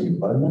Ministry of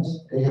Environment,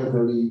 they have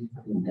very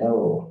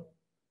narrow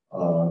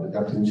the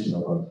definition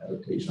about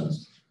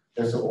adaptations.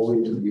 That's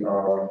always to be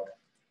our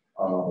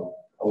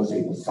I would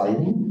say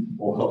fighting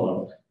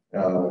or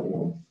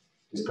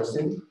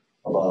discussing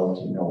about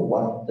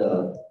what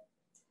the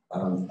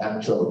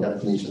actual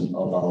definition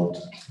about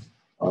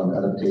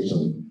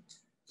adaptation.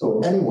 So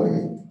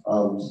anyway,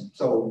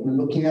 so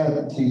looking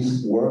at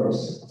these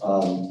words,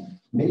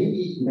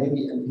 maybe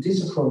and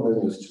this is from the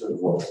ministry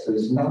work, so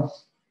it's not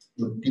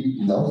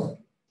deep enough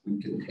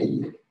we can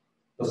take,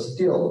 but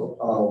still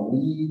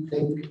we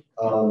think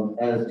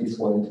as this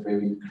one is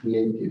very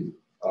creative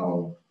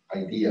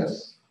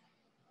ideas.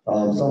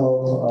 Some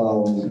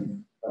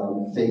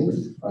of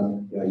things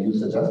you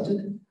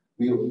suggested,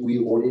 we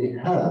already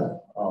have,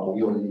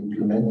 we already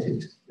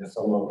implemented in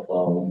some of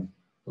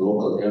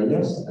local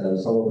areas and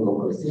some of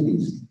local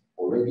cities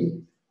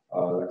already.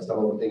 Like some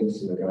of the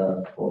things,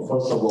 well,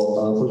 first of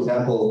all, for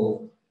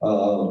example,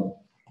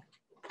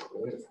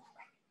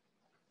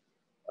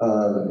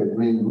 the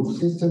green roof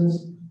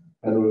systems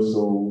and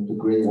also the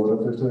grey water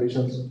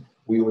filtrations,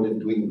 we already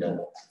doing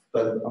that.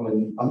 But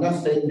I'm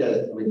not saying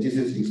that this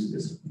is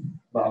useless,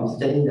 but I'm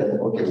saying that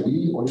okay,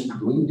 we only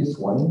doing this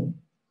one,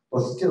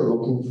 but still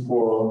looking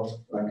for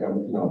like a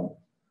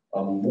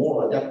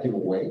more adaptive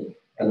way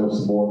and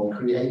also more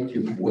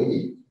creative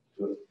way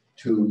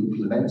to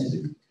implement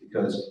it,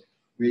 because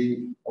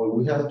we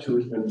have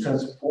to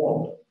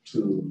transform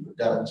to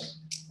adapt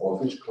or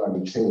future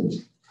climate change.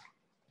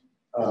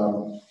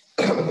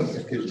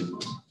 Excuse me.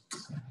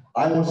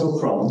 I'm also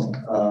from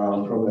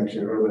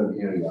actually urban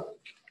area.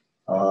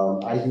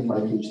 I did my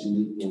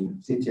PhD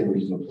in city and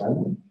regional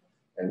planning,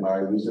 and my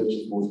research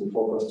is mostly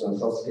focused on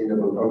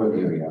sustainable urban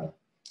area.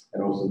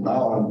 And also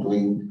now I'm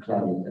doing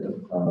climate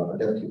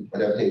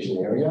adaptation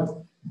area.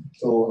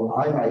 So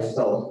I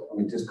myself,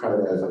 describe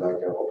it as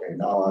okay,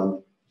 now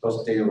I'm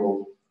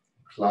sustainable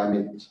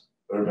climate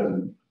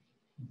urban.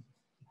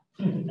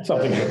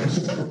 Something.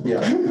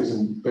 Yeah, it's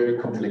very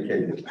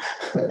complicated.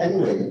 But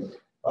anyway,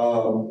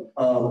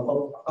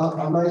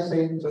 I might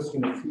say just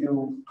a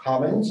few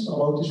comments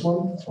about this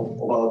one,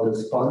 about the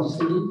sponge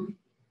city.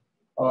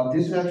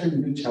 This is actually a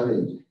new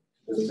challenge,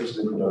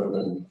 especially for the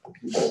urban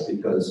people,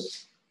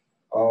 because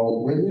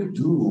when you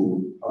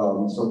do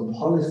some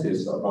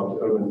policies about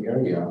the urban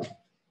area,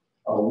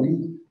 we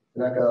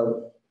like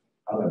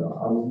I don't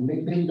know,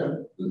 maybe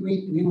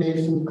we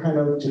made some kind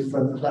of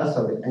different class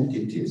of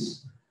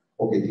entities.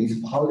 Okay, these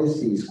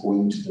policies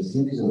going to the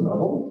citizen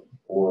level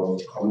or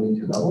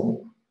community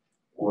level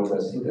or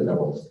the city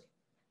levels.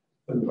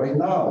 But right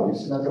now,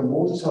 it's like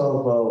most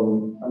of,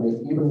 I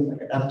mean, even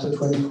after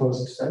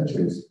 21st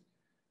centuries,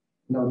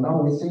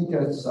 now we think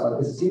as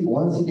the city,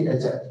 one city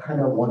as a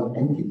kind of one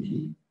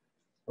entity.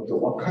 Okay,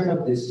 what kind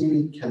of the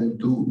city can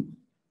do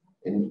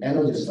in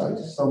energy side?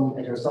 Some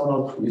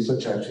of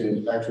research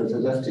actually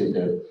suggested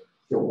that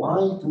why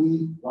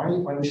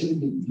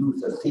shouldn't we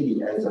use a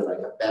city as like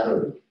a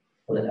battery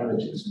for the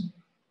energies?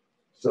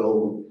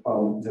 So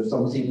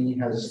some city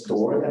has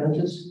stored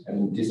energies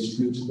and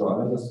distributes to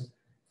others.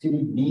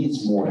 City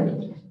needs more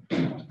energy.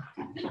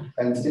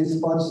 And this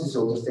sponge is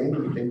also the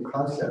same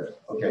concept.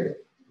 Okay,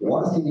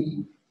 one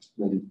city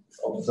will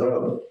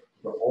observe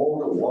all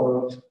the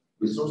water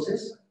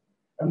resources,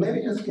 and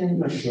maybe just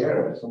can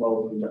share some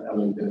of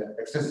the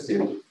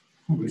excessive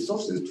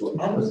resources to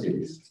other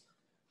cities.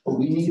 But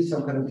we need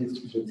some kind of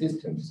distribution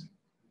systems.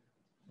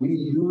 We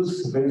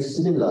use very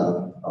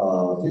similar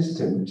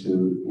system to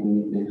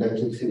in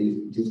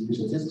electricity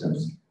distribution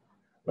systems,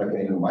 like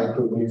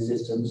microgrid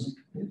systems.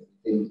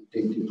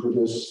 They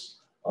produce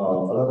a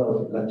lot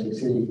of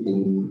electricity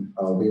in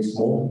very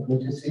small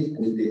quantities,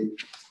 and they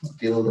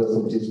build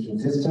a distribution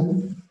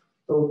system.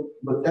 So,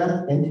 but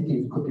that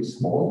entity could be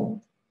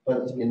small,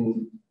 but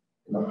in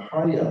a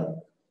higher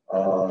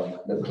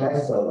the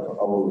class of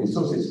our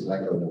resources,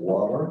 like the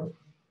water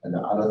and the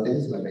other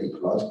things like the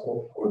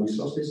ecological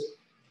resources,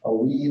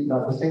 we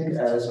now think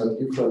as a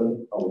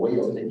different way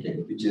of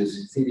thinking, which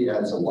is city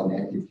as a one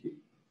entity.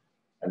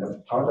 And a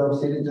part of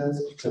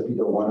citizens could be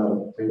the one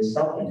of very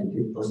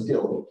sub-entity, but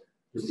still,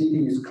 the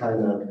city is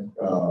kind of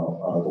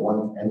the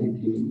one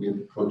entity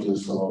with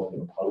produce some of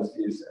the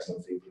policies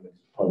and the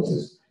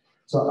policies.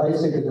 So I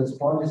think that the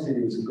sponge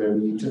city is a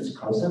very interesting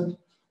concept.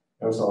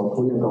 Also, our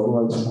Korean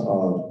government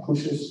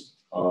pushes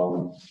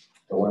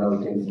the one of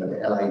the things like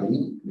LID,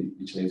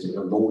 which means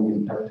low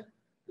impact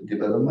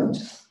development.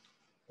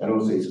 And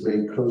also it's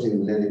very closely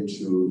related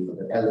to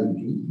the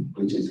LED,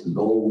 which is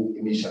low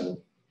emission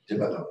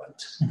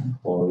development,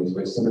 or it's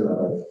very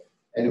similar.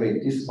 Anyway,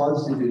 this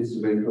sponge is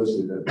very close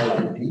to the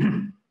LED,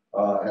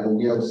 and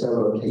we have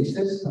several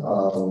cases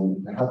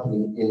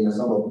happening in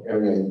some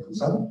area in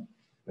Busan,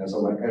 and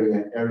some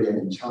area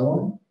in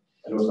Changwon,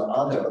 and also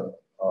other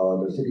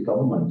the city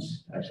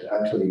governments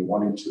actually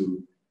wanted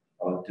to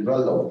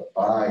develop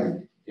by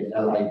the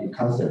LID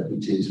concept,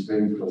 which is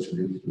very close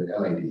related to the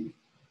LID.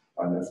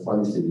 And that's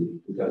funny city,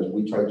 because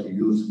we try to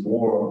use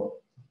more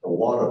the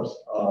waters,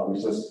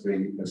 which is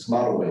very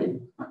smarter way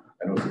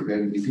and also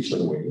very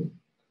efficient way.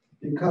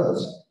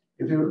 Because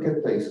if you look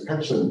at the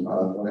expectation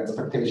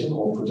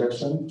or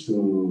projection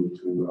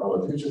to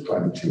our future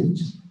climate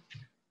change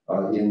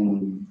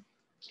in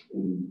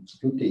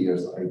 50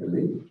 years, I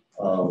believe,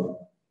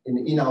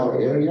 in our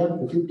area,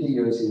 the 50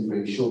 years is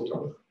very short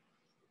term.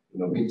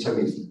 Midterm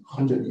is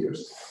 100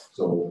 years.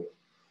 So,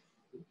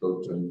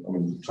 I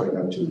mean, try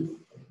not to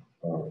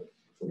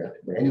forget.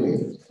 But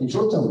anyway, in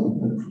short term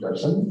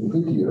projection, in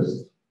 50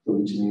 years, so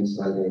which means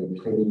like a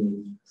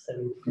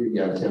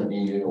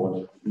 70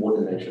 or more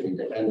than actually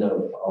the end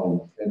of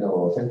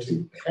our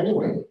century.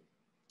 Anyway,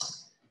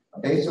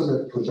 based on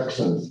the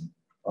projections,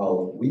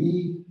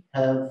 we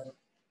have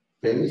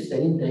very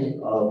same day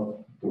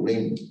of the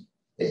rain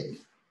day,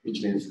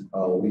 which means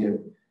we have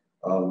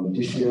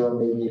this year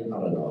maybe, I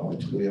don't know,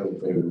 we have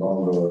very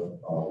longer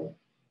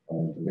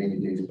rainy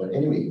days. But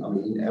anyway, I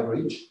mean, in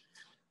average,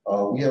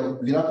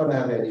 we're not going to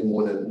have any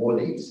more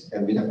days,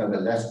 and we're not going to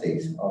have less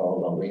days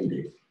of rain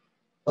days.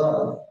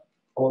 But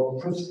our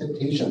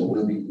precipitation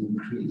will be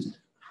increased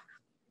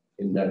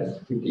in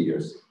that 50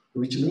 years,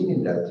 which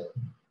means that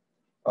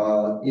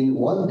in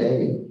one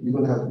day, we're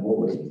going to have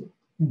more rain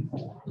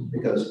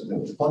because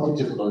the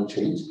quantity is going to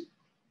change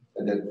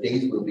and the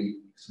days will be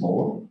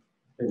smaller.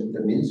 And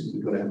that means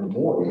we're going to have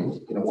more rain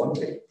in one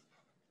day.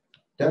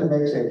 That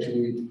makes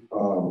actually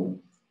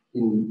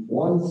in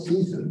one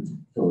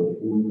season, so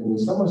in the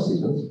summer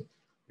seasons,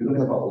 you're going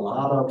to have a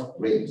lot of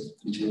rains,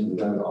 which means we're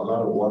going to have a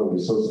lot of water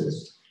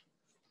resources,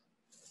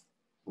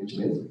 which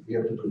means we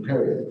have to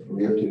prepare it.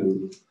 We have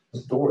to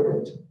store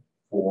it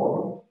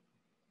for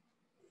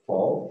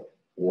fall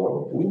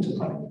or winter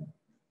time.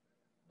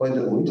 But in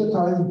the winter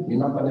time, we're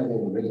not going to have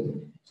any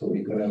rain. So we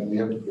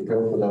have to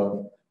prepare for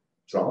the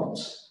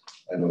droughts.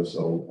 And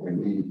also,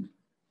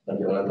 like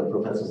a lot of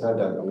professors said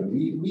that,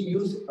 we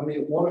use,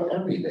 water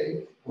every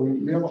day.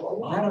 We have a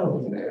lot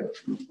of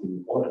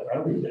water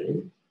every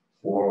day.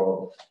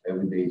 for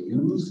everyday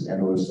use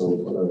and also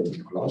for the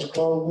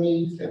ecological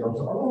waste and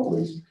also other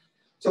waste.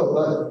 So,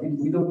 but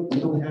we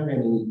don't have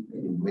any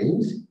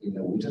rains in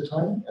the winter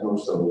time and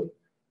also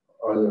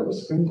early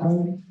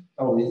springtime.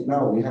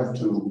 Now we have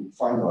to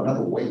find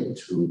another way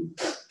to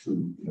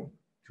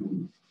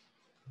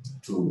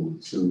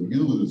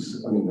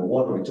use, I mean, the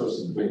water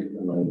resources very,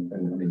 in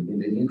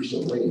an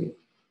efficient way.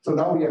 So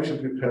now we actually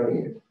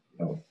preparing it,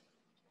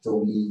 So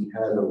we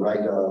had to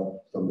write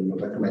some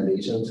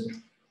recommendations.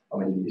 I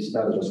mean, it's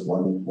not just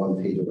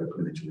one page of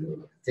recommendation. We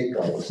take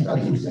our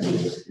studies and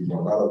just a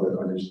lot of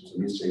recommendations to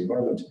Ministry of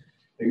Environment.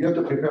 And you have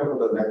to prepare for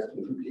the next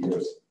 50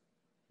 years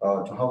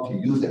to how to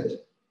use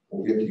it.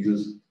 We have to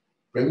use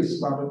very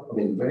smart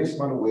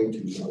way to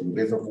use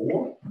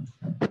reservoir.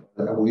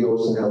 We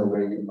also have a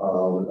very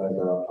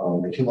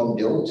human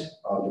built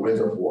the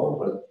reservoir,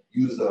 but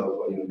use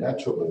the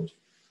natural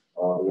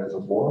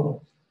reservoir,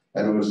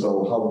 and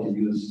also how to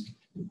use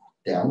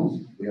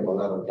dams. We have a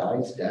lot of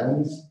dams,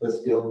 but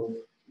still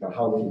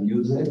how to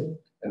use it,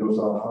 and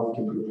also how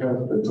to prepare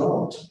for the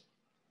drought.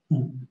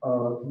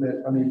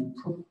 I mean,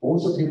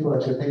 most people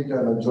actually think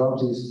that a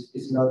drought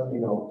is not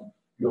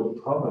your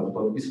problem,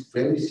 but it's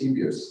very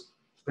serious,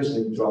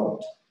 especially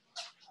drought.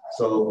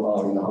 So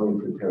how you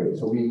prepare it.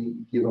 So we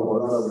give a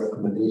lot of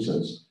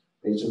recommendations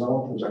based on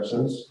our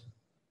projections.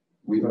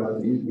 We're gonna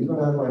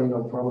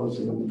have problems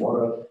in the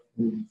water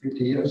in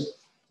 50 years.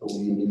 So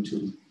we need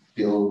to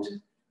build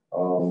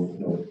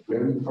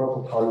very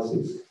proper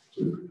policies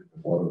to protect the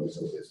water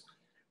resources.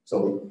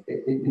 So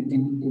in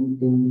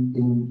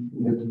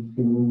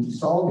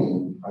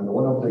solving, and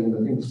one of the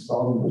things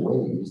solving the way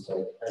is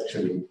like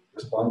actually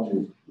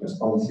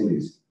respond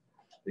cities,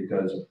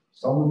 because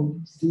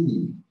some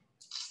city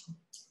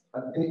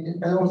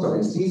and also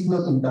a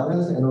seasonal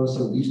imbalance and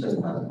also regional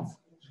imbalance.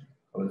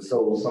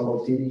 So some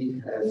of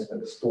city has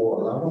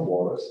store a lot of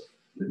waters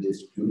to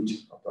distribute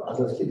to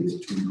other cities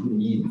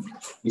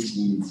which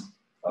needs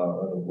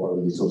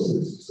water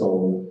resources.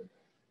 So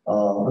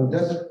and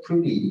that's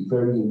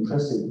very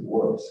impressive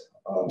works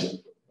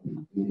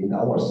in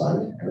our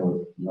side,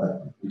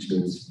 which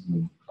means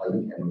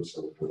climate and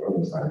also the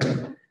urban side.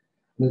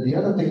 And the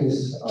other thing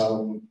is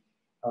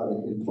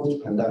in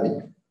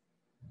post-pandemic.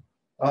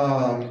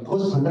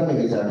 Post-pandemic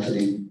is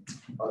actually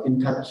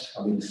impacts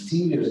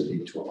seriously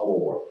to our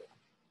work.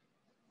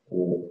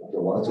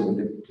 What's the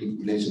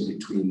relation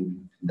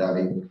between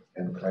pandemic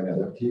and climate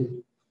active?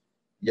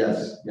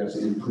 Yes, it's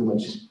pretty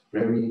much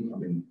very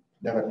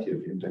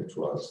negative impact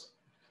to us,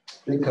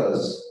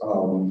 because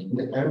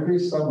every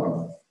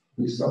summer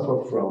we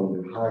suffer from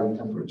the high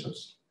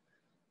temperatures,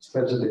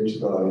 especially to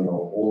the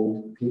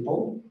old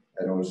people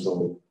and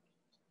also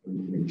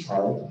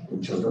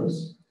children,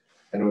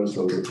 and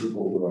also the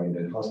people who are in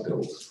the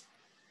hospitals.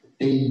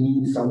 They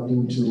need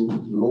something to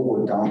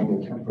lower down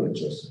the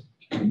temperatures,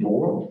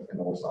 indoor and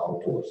also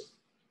outdoors.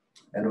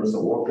 And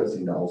also workers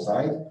in the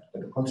outside,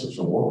 like the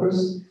construction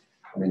workers,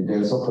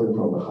 they're suffering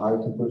from the high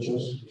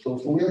temperatures. So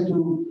we have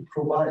to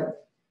provide,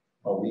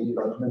 we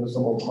recommend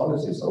some more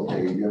policies.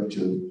 Okay, you have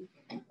to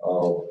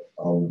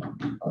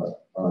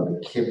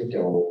keep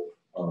the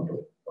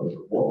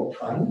work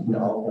time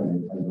now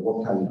and the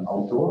work time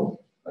outdoor,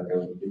 like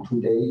a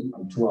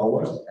 2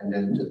 hours, and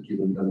then just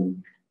giving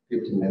them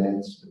 15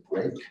 minutes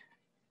break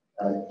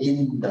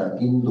in the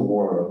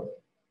indoor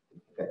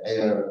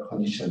air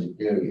conditioned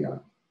area,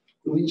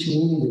 which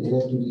means that they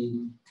have to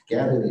be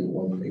gathered in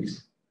one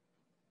place.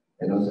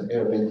 And also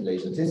air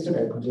ventilation system,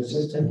 air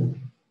conditioning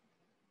system.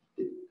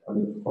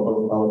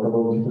 Our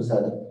government people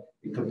said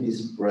it could be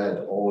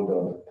spread all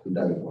the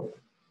pandemic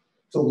work.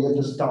 So we have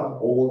to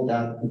stop all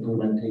that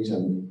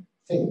implementation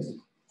things.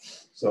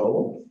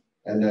 So,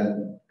 and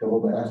then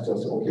government asked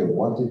us, okay,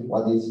 what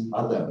is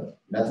other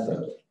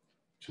method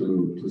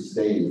to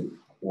save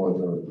or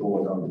to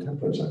lower down the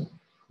temperature?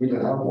 We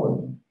don't have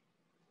one.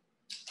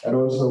 And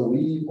also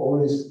we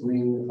always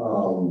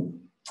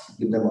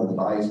give them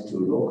advice to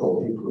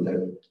local people,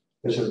 that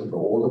especially for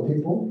older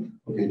people,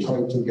 okay,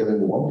 try to get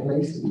in one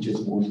place, which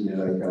is mostly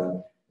like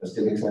the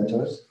civic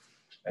centers,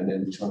 and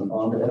then turn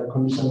on the air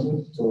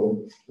conditioning.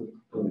 So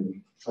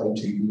try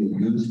to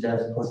use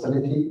that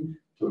facility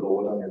to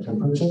lower down the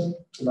temperature.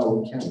 So now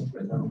we can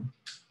right now.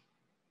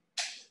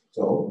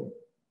 So,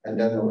 and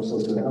then also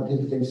the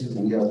negative things,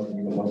 we have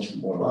much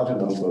more larger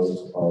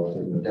numbers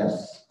of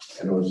deaths,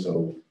 and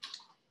also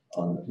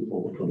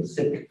people who are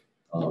sick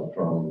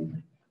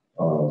from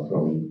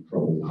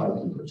high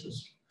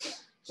temperatures.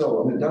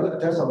 So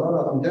there's a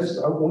lot of that's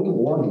only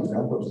one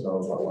example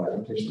of our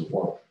adaptation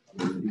work.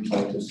 We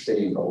try to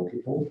save our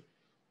people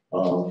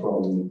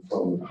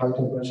from high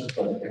temperatures,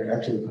 but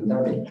actually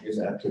pandemic is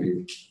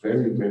actually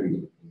very,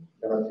 very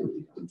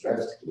negatively and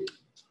drastically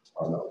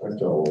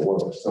affect our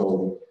work.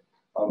 So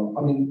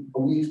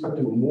we expect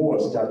more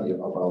study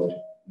about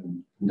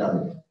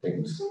pandemic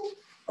things.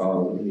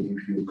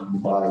 If you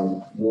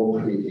combine more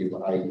creative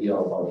idea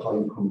about how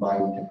you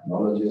combine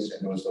technologies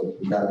and also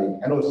pandemic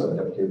and also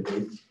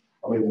adaptivity,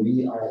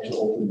 we are actually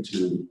open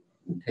to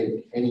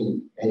take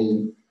any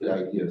good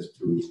ideas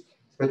to,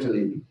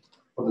 especially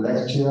for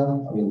next year,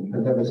 I mean,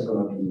 pandemic is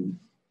going to be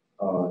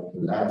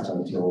last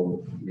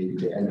until maybe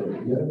the end of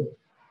the year.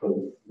 So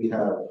we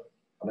have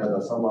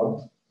another summer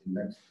in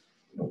next,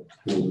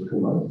 2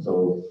 months.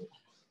 So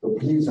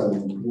please,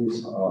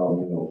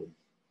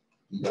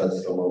 give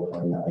us some of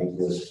my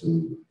ideas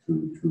to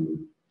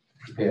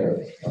prepare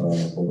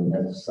for the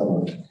next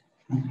summer.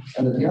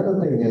 And the other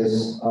thing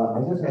is,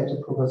 I just had to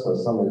Professor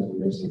Summit to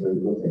mention very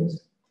good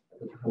things.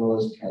 The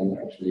technologists can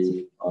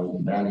actually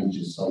manage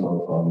some of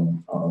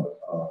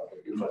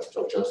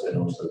infrastructures and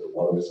also the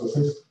water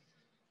resources.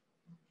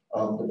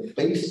 The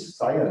base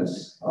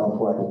science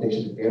for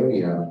application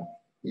area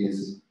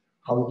is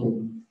how we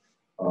can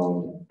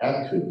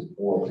accurate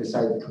or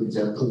precisely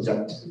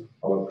project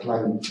our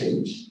climate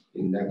change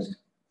in next,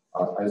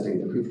 I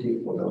think,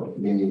 50 or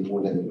maybe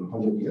more than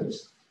 100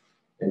 years.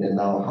 And then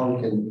now how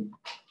we can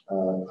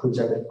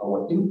project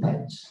our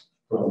impact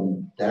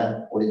from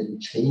that already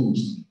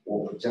changed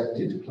or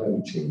projected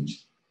climate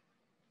change.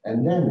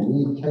 And then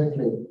we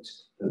calculate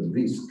the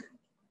risk,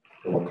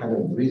 what kind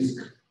of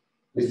risks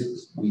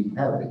we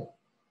have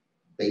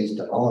based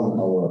on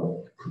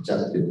our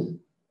projected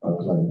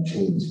climate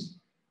change.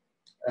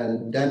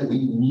 And then we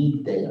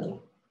need data,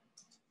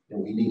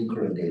 and we need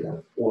current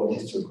data or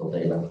historical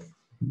data.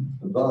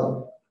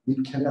 But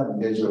we cannot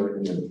measure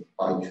in a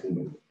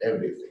fine-tuning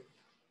everything.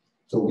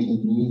 So we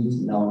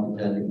need now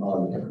depending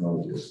on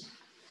technologies.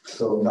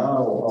 So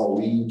now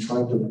we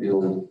try to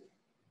build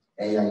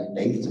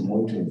AI-based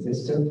monitoring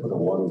system for the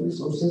water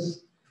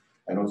resources.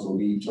 And also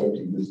we try to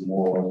use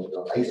more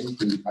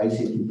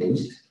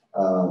ICT-based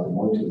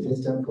monitoring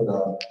system for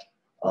the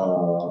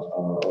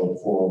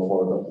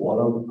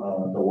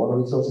water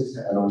resources,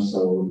 and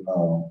also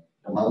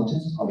the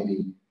mountains, how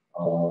many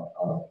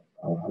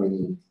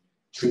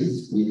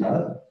trees we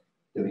have,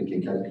 then we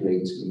can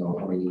calculate,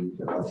 how many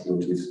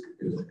CO2 is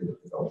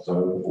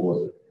observed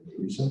or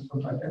emission,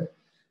 something like that.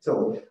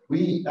 So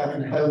we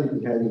actually heavily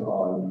depending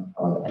on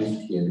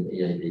ICT and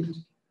AI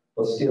based,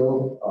 but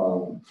still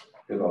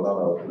there's a lot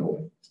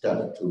of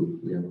steps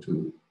we have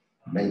to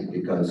make,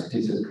 because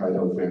this is kind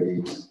of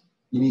very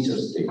initial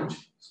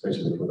stage,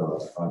 especially for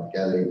the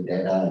gathering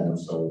data and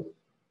also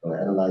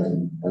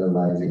analyzing the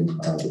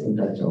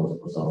impact of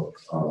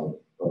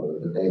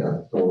the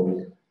data. So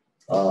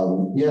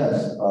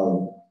yes,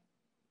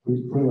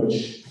 we pretty much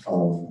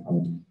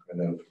I'm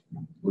kind of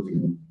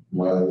looking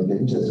more in the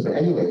interest. But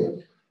anyway,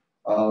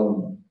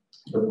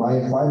 my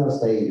final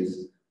say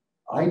is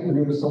I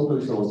believe Songdo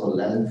is also a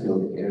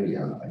landfill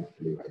area. I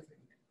think,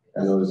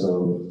 and also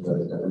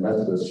the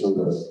ambassadors showed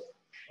us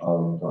a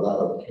lot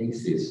of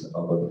cases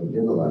about the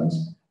Netherlands.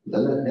 The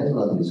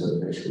Netherlands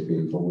is actually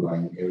a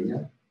low-lying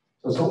area.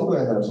 So Songdo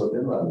and also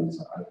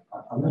Netherlands,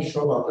 I'm not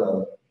sure about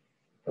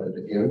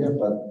the area,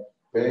 but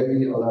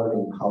very a lot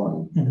in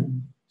common. Mm-hmm.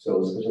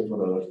 So especially for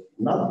the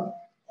not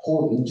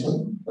whole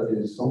Incheon, but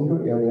the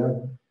Songdo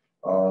area,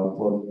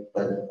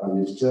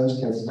 but students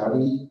can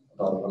study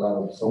about a lot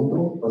of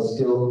Songdo, but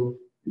still,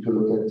 if you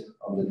look at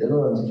the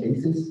Netherlands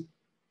cases,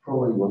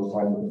 probably will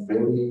find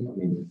very,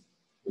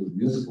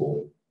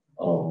 useful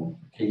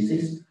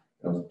cases,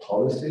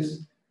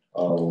 policies.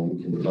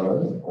 We can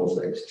learn,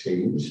 also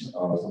exchange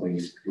some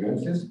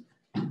experiences.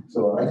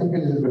 So I think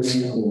it is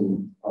very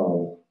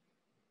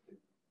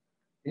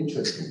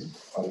interesting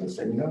on the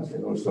seminars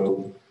and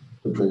also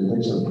the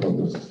presentation from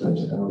the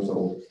students. And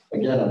also,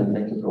 again,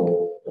 thank you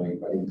for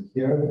inviting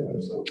here.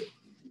 And so,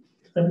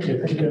 thank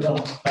you.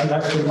 And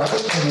actually,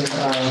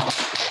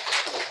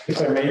 if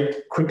I may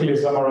quickly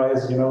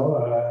summarize,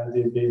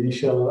 the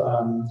initial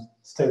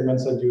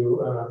statements that you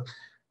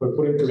were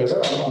putting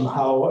together on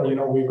how,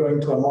 we're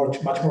going to a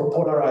much more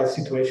polarized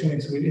situation in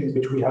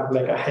which we have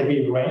like a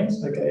heavy rains,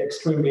 like an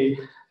extremely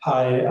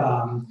high,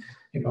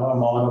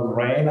 amount of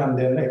rain, and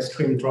then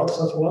extreme droughts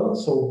as well.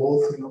 So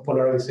both,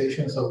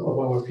 polarizations of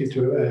our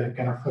future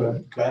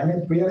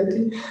climate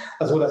reality,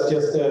 as well as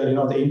just,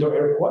 the indoor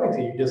air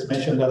quality. You just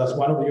mentioned that as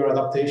one of your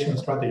adaptation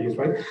strategies,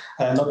 right?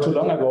 Not too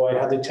long ago, I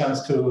had the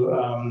chance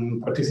to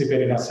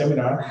participate in a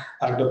seminar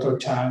at Dr.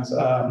 Chang's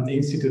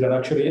institute, and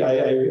actually,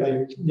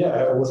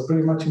 I was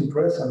pretty much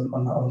impressed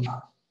on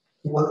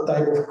what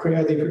type of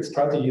creative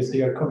strategies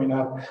they are coming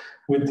up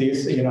with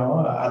this,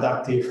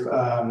 adaptive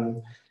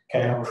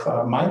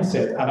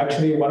mindset. And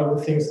actually, one of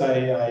the things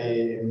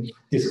I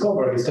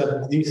discovered is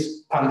that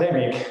this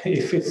pandemic,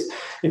 if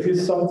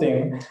it's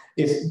something,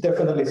 it's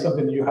definitely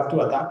something you have to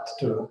adapt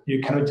to. You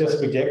cannot just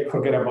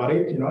forget about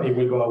it. It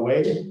will go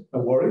away. No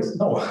worries.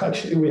 No,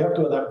 actually, we have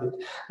to adapt it.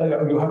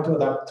 You have to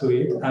adapt to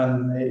it,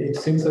 and it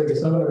seems like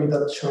it's not going to be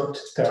that short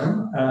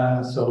term.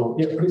 So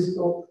yeah, please,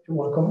 you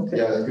want to comment?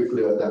 Yeah,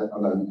 quickly on that,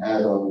 and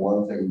add on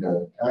one thing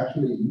that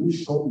actually you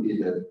showed me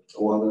that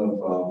one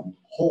of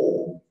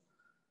whole.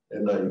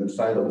 And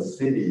inside of the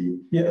city,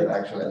 that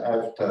actually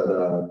after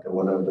the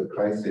one of the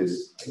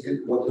crisis, I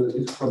think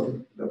it's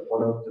from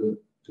one of the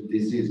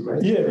disease,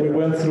 right? Yeah, we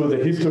went through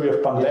the history of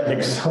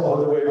pandemics all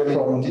the way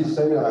from. This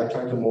seminar, I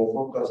try to more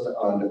focus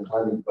on the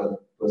climate,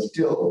 but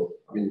still,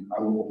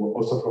 I'm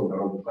also from the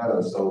urban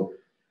planet, so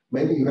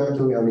maybe you have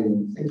to,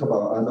 think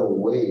about another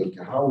way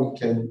how we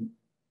can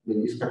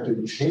expected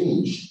to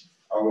change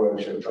our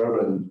actual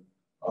urban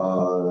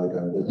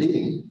the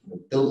living,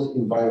 built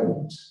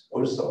environment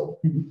also.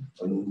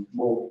 And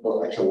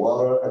more actual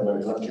water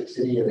and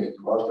electricity and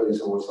ecological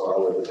is also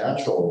our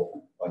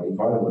natural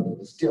environment,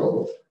 but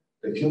still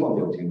the human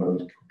built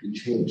environment could be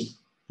changed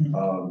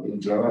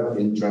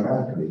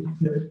dramatically.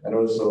 And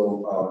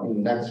also in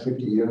the next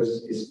 50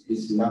 years,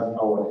 it's not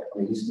our,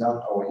 it's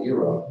not our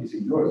era, it's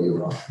your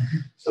era.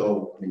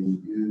 So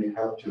you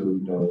have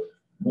to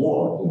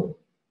more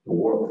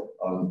work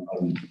on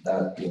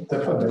that.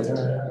 Definitely.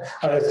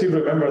 I still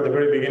remember at the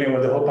very beginning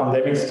when the whole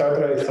pandemic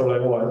started, I thought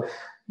like, well,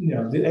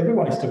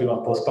 everyone is talking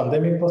about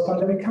post-pandemic,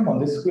 come on,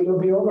 this will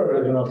be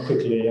over,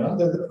 quickly,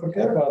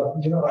 forget about,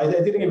 I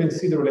didn't even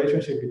see the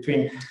relationship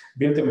between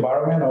built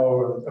environment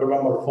or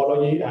urban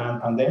morphology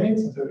and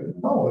pandemics.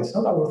 No, it's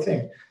not our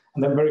thing.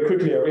 And then very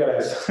quickly I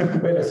realized,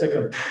 wait a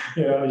second,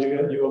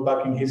 you go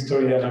back in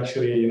history and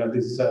actually,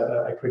 this is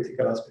a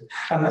critical aspect.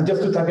 And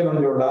just to tackle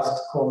on your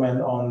last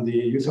comment on the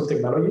use of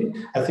technology,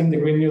 I think the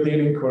Green New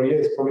Deal in Korea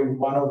is probably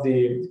one of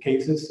the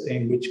cases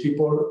in which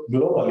people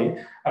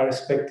globally are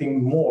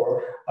expecting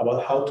more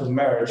about how to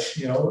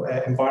merge,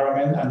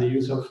 environment and the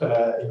use of,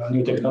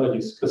 new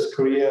technologies, because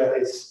Korea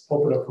is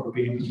popular for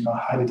being, a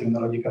highly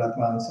technological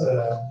advanced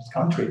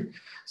country.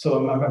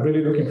 So I'm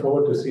really looking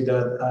forward to see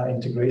that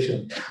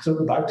integration.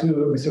 So back to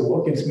Mr.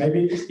 Watkins,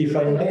 maybe if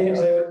I may,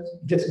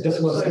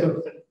 just one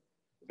second.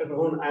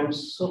 I'm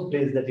so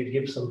pleased that you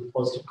give some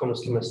positive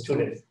comments to my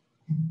students.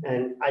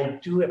 And I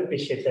do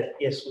appreciate that,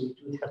 yes, we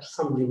do have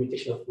some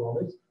limitation of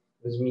knowledge,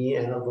 because me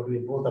and Albert, we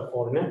both are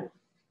foreigner.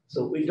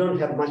 So we don't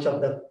have much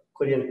of the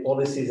Korean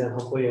policies and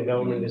how Korean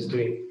government is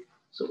doing.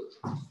 So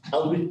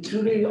I'll be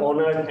truly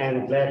honored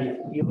and glad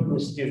if your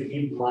institute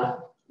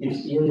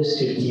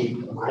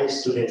give my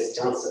students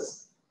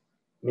chances,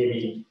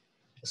 maybe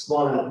a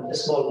small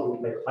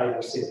group like 5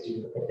 or 6 due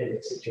to the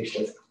pandemic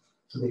situations,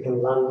 so they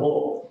can learn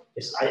more.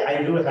 Yes,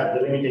 I do have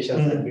the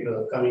limitations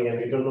because of coming and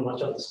we don't know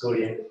much of this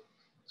Korean.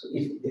 So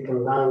if they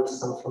can learn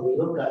some from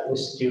your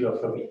institute or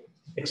from me,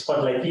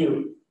 expert like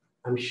you,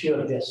 I'm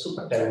sure they're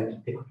super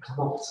talented. They could come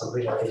up with some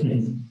real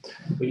ideas.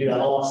 Will you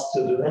allow us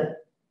to do that?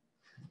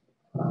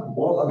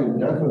 Well,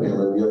 definitely,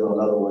 we have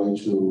another way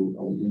to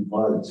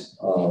invite.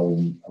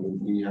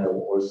 We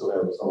also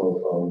have some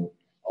of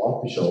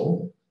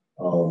official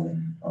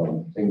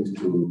things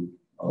to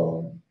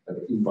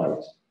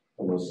invite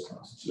from those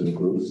student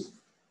groups.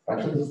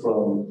 Actually,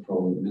 from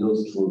middle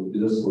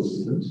school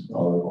students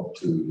up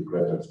to the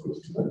graduate school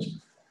students.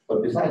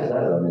 But besides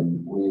that,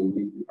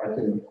 I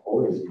can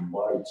always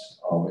invite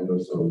and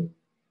also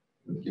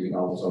giving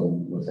out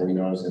some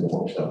seminars and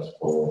workshops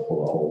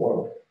for our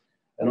work.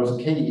 And also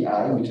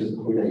KEI, which is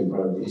Korea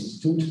Environment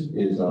Institute,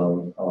 is I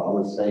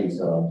would say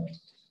is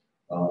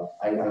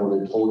I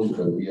already told you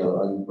that we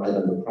are right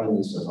under the Prime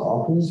Minister's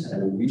office,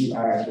 and we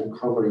are actually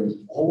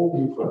covering all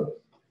different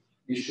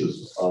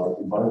issues of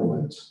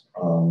environment,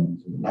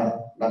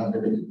 not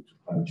limited to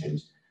climate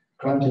change.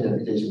 Climate change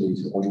application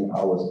is only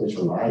our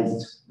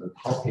specialized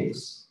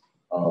topics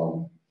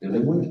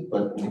dealing with,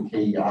 but the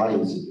KEI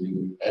is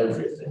doing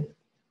everything.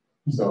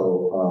 So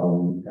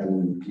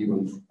and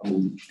even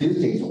these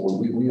things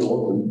we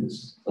all do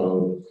this.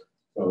 So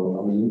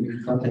if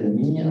you contact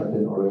me, I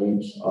can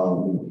arrange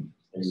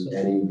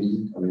any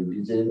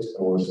visit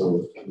or also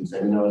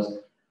seminars.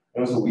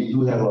 And also we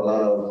do have a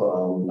lot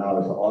of now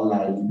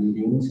online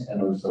meetings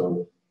and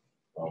also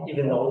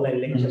even the online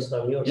lectures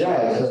from yours. So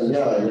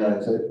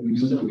we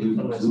do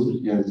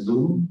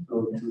Zoom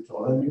to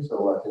join me, so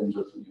I can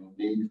just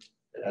link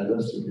the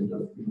address you can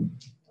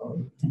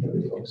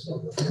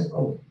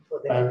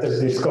I've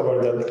just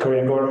discovered that the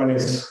Korean government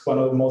is one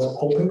of the most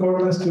open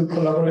governments to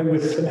collaborate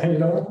with,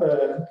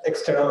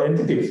 external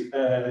entities,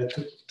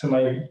 to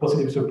my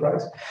positive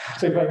surprise.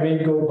 So if I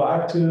may go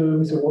back to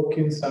Mr.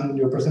 Watkins, and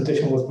your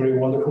presentation was very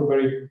wonderful,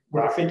 very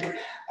graphic,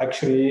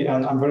 actually,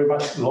 and very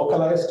much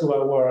localized to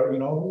our,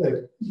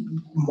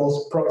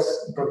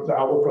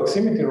 our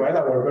proximity, right?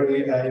 Our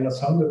very,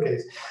 Sondo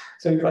case.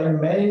 So if I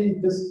may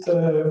just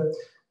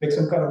make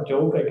some kind of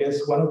joke, I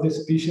guess one of the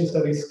species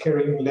that is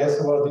caring less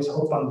about this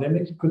whole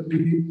pandemic could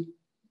be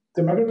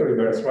the migratory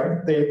birds,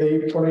 right? They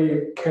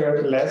probably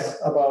care less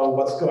about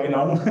what's going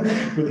on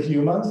with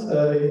humans.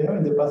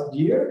 In the past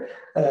year,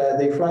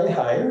 they fly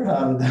higher,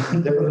 and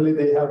definitely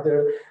they have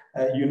their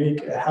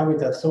unique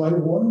habitat. So I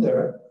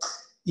wonder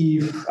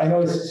if, I know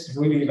it's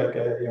really like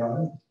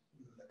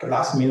a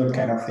last minute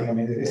kind of thing.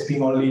 It's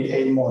been only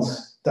 8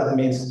 months. That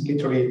means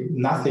literally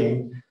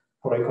nothing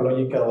for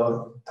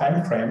ecological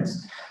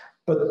timeframes.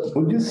 But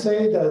would you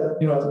say that,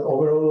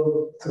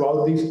 overall,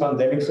 throughout this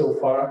pandemic so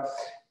far,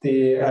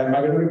 the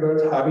migratory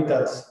bird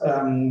habitats,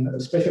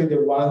 especially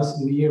the ones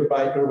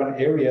nearby urban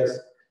areas,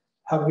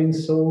 have been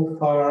so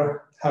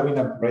far having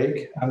a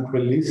break and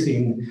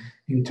releasing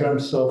in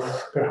terms of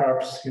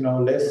perhaps,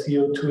 less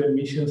CO2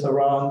 emissions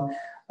around,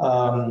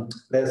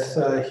 less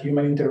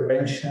human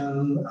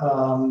intervention,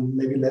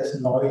 maybe less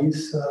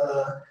noise?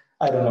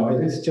 I don't know.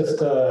 It's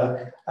just,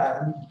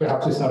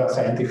 Perhaps it's not a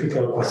scientific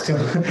question,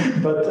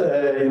 but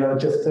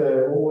just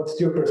what's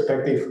your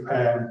perspective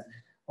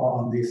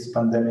on this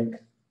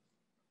pandemic?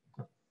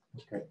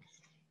 Okay.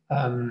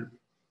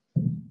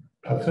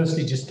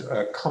 Firstly, just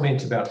a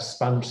comment about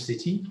Sponge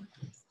City.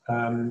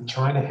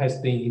 China has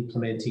been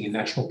implementing a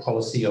national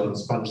policy on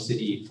Sponge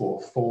City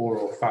for 4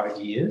 or 5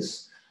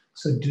 years.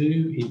 So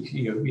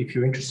if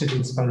you're interested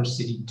in Sponge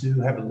City, do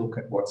have a look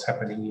at what's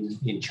happening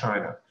in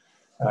China,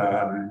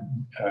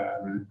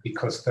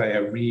 because they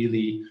are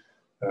really,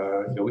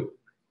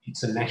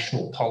 it's a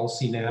national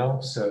policy now.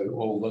 So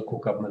all local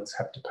governments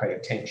have to pay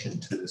attention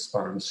to the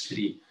Sponge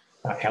City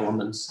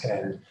elements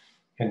and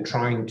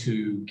trying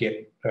to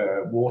get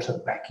water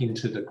back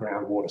into the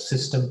groundwater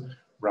system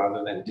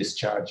rather than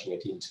discharging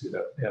it into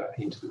the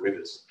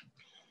rivers.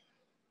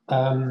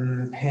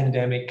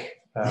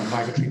 Pandemic,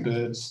 migratory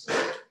birds.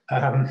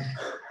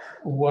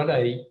 What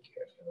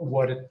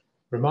it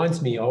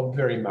reminds me of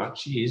very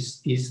much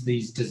is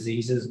these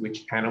diseases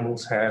which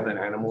animals have and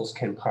animals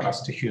can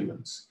pass to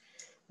humans.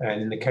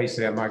 And in the case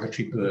of our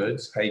migratory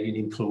birds, avian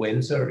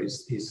influenza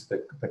is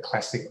the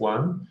classic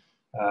one.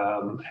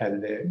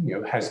 And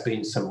there has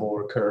been some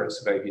more occurrence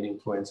of avian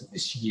influenza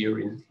this year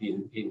in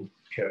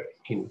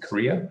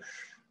Korea.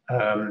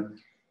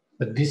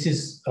 But this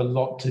is a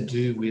lot to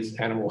do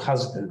with animal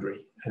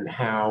husbandry and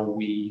how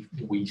we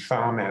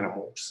farm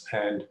animals.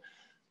 And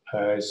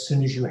as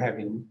soon as you have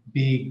in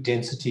big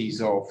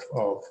densities of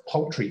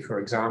poultry, for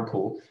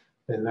example,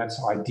 then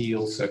that's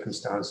ideal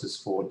circumstances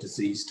for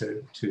disease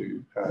to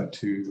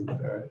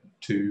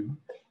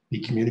be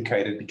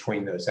communicated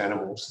between those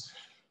animals.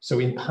 So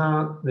in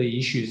part, the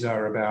issues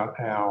are about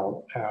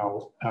our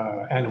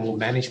animal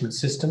management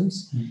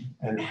systems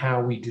and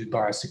how we do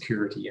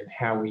biosecurity and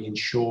how we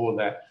ensure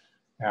that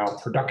our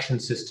production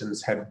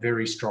systems have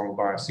very strong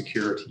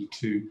biosecurity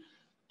to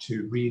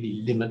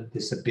really limit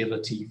this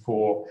ability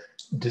for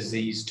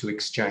disease to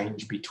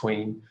exchange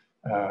between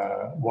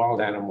wild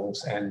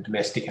animals and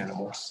domestic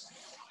animals.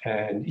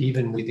 And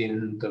even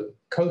within the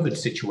COVID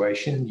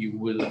situation, you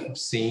will have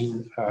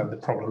seen the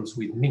problems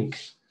with mink.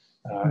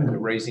 The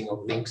raising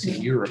of minks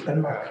in Europe,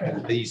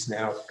 and these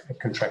now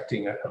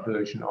contracting a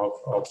version of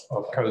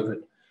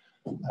COVID.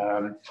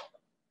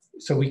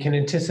 So we can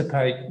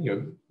anticipate,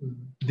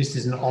 this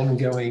is an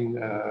ongoing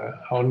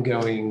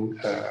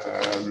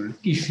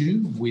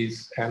issue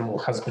with animal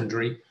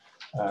husbandry,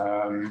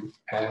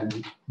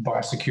 and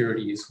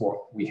biosecurity is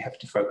what we have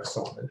to focus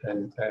on,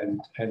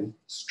 and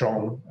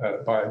strong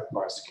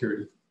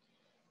biosecurity.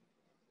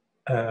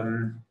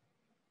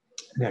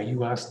 Now,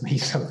 you asked me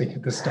something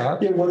at the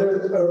start. Yeah, whether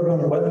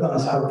urban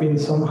wetlands have been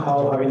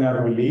somehow having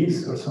a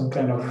release or some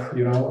kind of,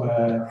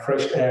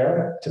 fresh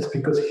air, just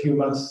because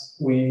humans,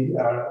 we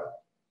are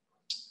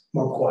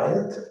more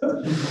quiet?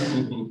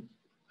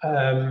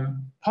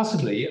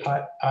 Possibly.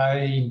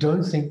 I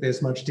don't think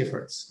there's much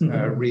difference,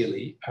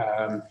 really.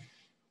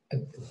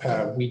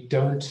 We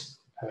don't,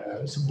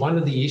 so one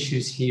of the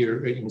issues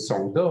here in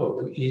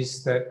Songdo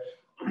is that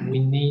we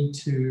need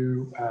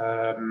to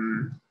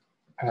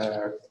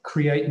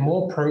create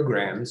more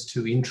programs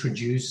to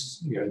introduce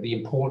the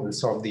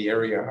importance of the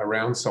area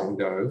around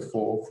Songdo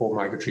for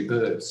migratory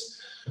birds.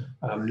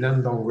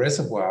 Nandong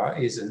Reservoir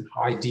is an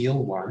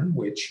ideal one,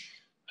 which,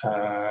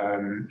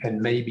 and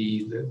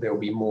maybe there'll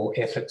be more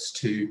efforts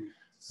to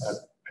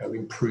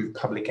improve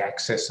public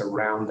access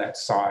around that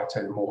site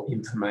and more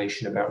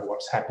information about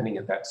what's happening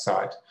at that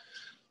site.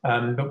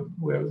 But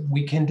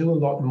we can do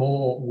a lot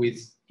more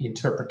with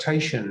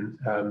interpretation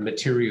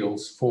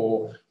materials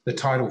for the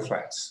tidal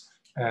flats.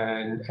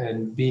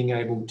 And being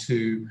able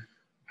to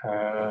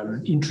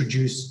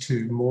introduce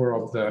to more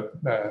of the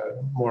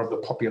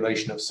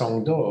population of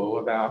Songdo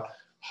about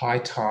high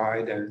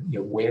tide and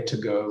where to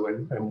go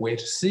and where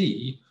to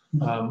see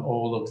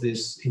all of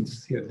this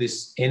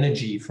this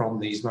energy from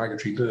these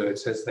migratory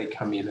birds as they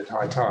come in at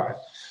high tide.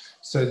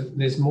 So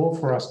there's more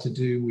for us to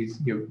do with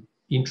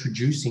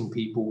introducing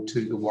people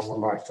to the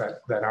wildlife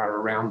that are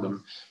around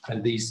them,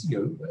 and these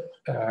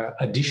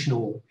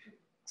additional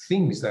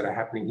things that are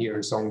happening here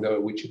in Songdo,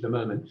 which at the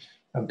moment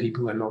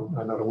people are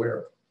not aware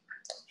of.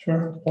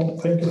 Sure. Well,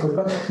 thank you for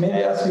that. May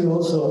I ask you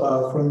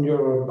also, from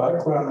your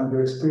background and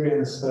your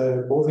experience,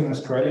 both in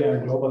Australia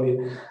and globally,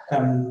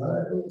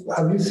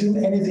 have you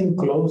seen anything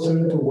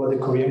closer to what the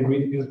Korean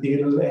Green New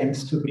Deal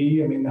aims to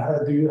be? I mean,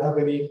 do you have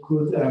any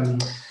good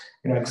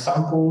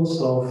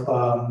examples of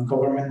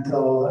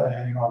governmental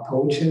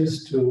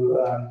approaches to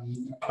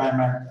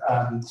climate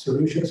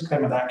solutions,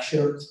 climate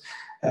actions?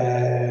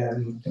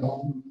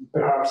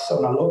 Perhaps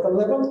on a local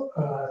level.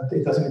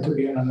 It doesn't need to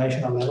be on a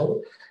national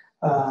level.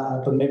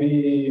 But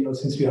maybe,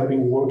 since you have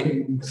been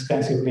working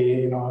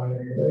extensively,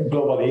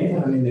 globally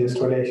and in the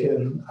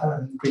Australian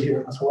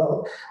region as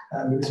well,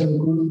 maybe some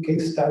good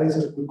case studies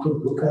that we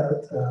could look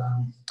at,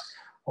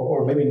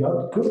 or maybe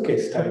not good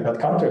case study, but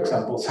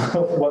counterexamples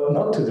of what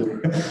not to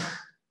do.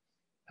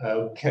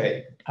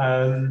 Okay.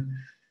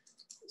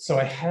 So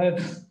I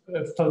have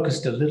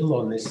focused a little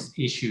on this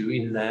issue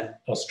in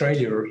that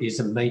Australia is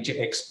a major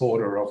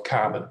exporter of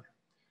carbon.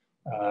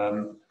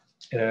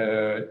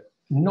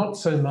 not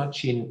so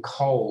much in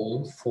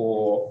coal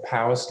for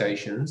power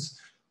stations,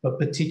 but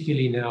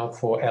particularly now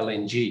for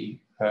LNG.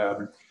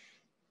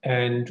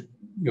 And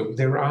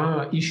there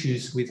are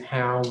issues with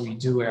how we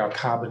do our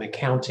carbon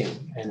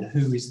accounting and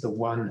who is the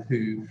one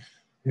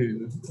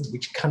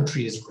which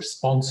country is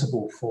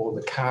responsible for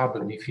the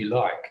carbon, if you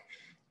like.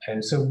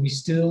 And so we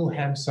still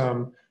have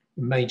some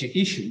major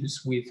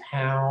issues with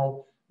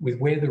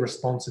where the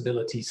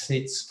responsibility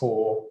sits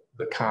for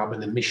the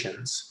carbon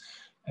emissions.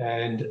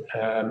 And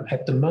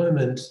at the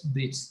moment,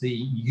 it's the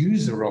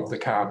user of the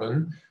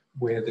carbon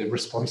where the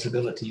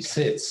responsibility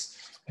sits.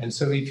 And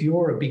so if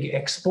you're a big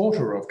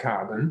exporter of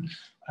carbon,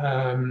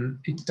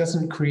 it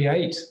doesn't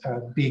create a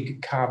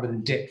big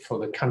carbon debt for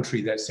the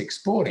country that's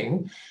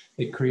exporting.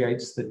 It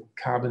creates the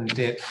carbon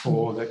debt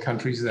for the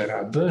countries that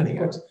are burning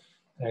it.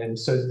 And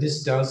so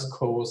this does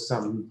cause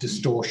some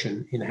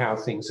distortion in how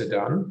things are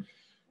done.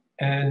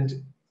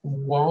 And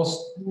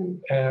whilst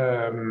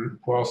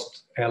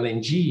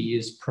LNG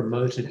is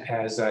promoted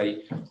as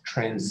a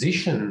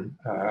transition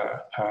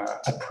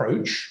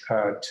approach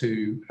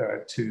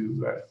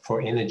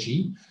for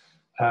energy,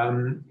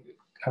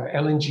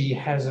 LNG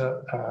has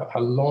a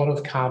lot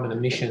of carbon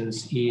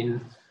emissions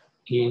during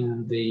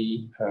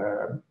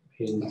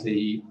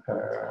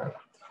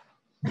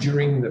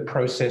the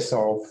process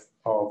of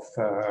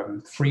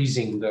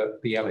freezing the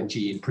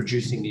LNG and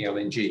producing the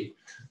LNG.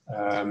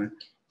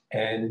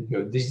 And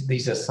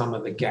these are some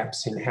of the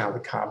gaps in how the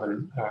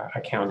carbon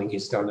accounting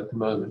is done at the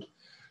moment.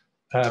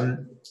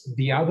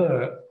 The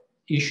other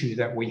issue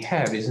that we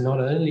have is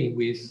not only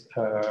with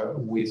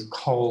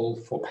coal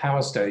for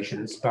power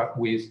stations, but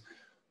with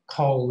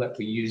coal that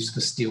we use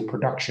for steel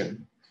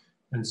production.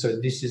 And so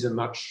this is a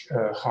much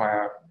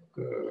higher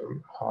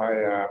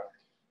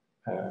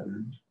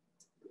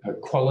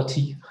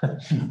quality,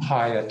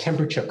 higher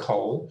temperature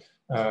coal,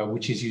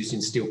 which is used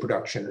in steel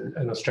production.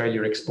 And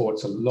Australia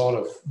exports a lot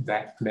of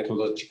that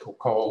metallurgical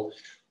coal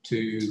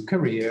to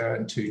Korea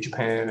and to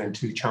Japan and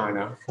to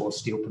China for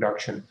steel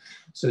production.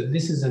 So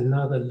this is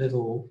another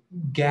little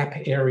gap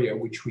area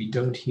which we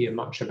don't hear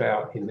much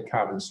about in the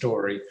carbon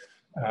story,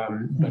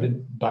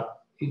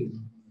 but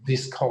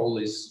this coal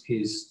is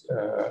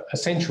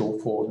essential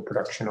for the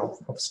production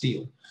of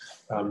steel.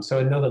 So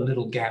another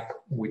little gap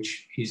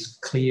which is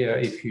clear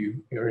if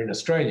you're in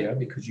Australia,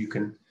 because you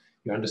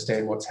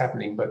understand what's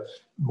happening, but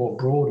more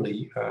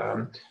broadly,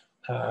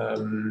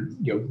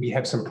 we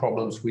have some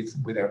problems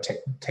with our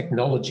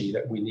technology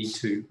that we need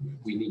to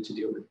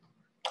deal with.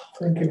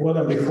 Thank you. Well,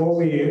 and before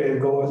we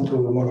go into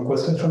more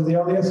questions from the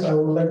audience, I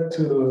would like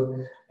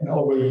to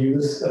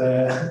overuse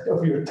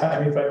of your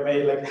time, if I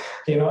may.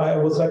 I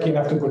was lucky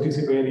enough to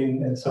participate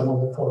in some of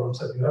the forums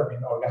that you have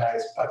been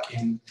organized back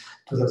in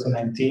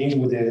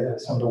 2019 with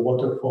some of the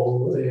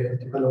waterfall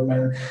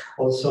development.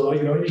 Also,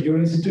 your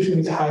institution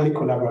is highly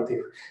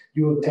collaborative.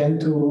 You tend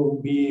to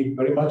be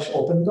very much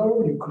open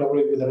door. You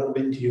collaborate with a lot of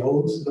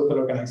NGOs, local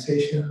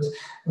organizations.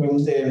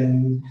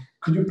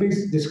 Could you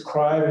please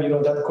describe,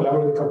 that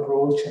collaborative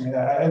approach?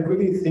 I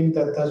really think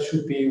that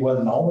should be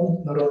well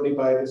known, not only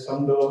by the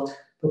Sondo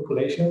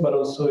population, but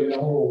also, a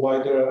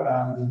wider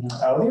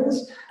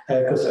audience,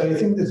 because I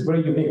think it's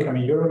very unique.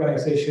 Your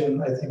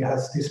organization, I think,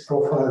 has this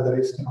profile that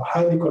is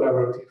highly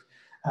collaborative.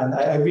 And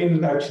I've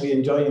been actually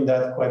enjoying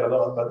that quite a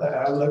lot, but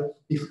I would like,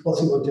 if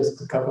possible, just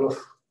a couple of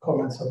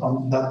comments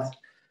on that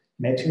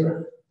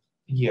nature.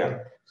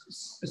 Yeah.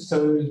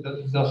 So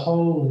the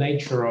whole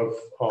nature of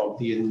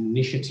the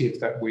initiative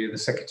that we're the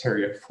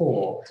Secretariat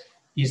for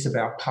is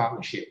about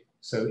partnership.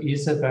 So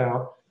is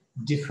about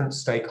different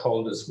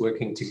stakeholders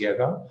working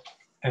together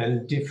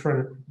and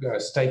different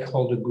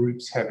stakeholder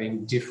groups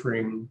having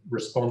differing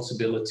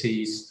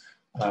responsibilities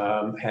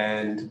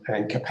and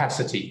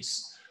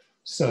capacities.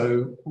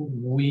 So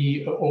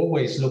we are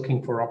always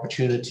looking for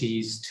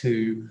opportunities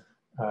to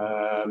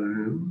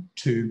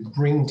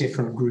bring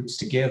different groups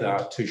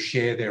together to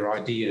share their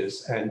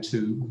ideas and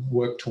to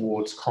work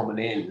towards common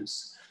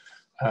ends.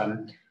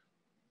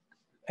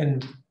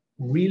 And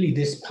really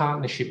this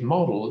partnership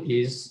model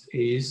is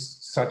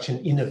such an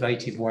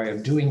innovative way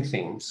of doing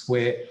things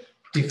where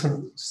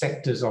different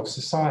sectors of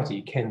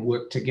society can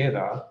work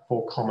together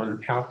for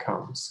common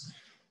outcomes.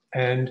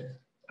 And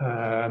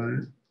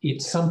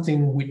it's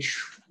something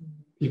which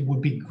it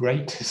would be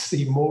great to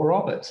see more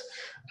of it.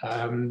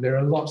 There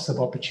are lots of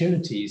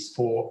opportunities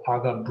for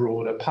other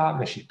broader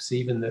partnerships.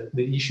 Even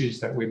the issues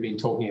that we've been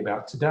talking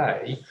about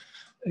today,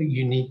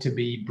 you need to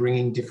be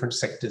bringing different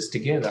sectors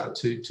together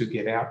to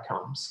get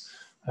outcomes.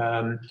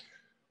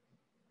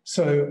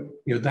 So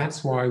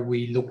that's why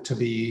we look to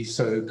be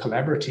so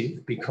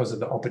collaborative, because of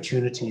the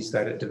opportunities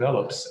that it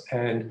develops,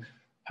 and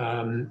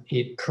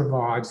it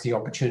provides the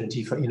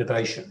opportunity for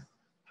innovation.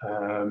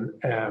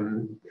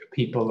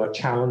 People are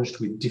challenged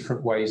with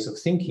different ways of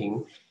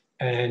thinking,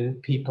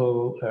 and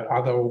people,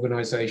 other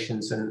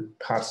organizations and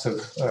parts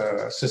of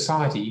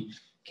society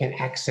can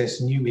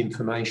access new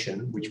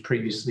information, which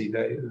previously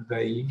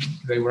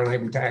they were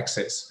unable to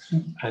access.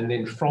 And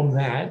then from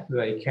that,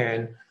 they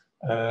can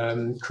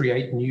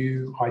create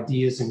new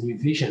ideas and new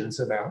visions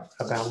about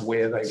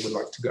where they would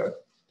like to go.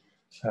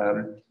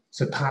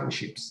 So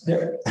partnerships.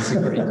 Yeah, it's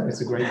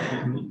a great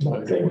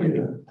mode.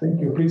 Thank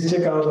you. Please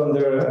check out on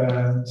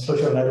their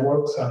social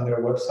networks and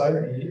their website,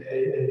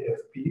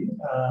 AAFP.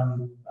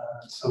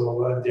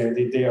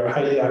 They are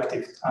highly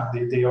active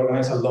and they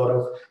organize a lot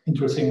of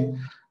interesting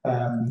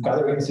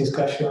gatherings,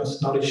 discussions,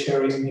 knowledge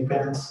sharing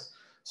events.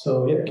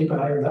 So yeah, keep an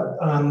eye on that.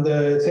 And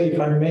if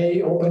I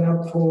may open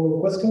up for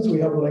questions, we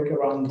have like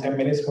around 10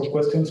 minutes for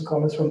questions,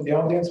 comments from the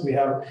audience. We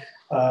have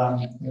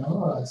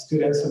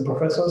students and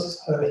professors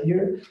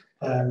here.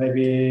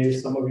 Maybe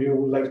some of you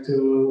would like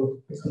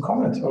to make some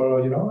comment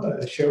or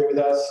share with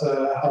us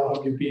how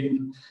have you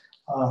been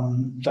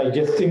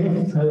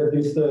digesting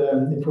this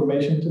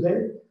information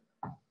today.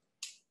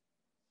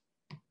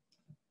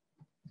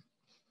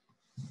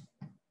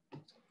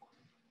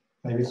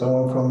 Maybe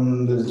someone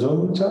from the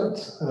Zoom chat.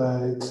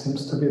 It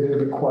seems to be a little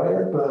bit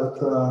quiet, but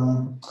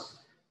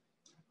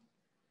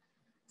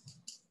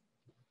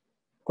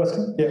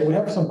question? Yeah, we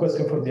have some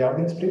question from the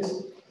audience,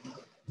 please.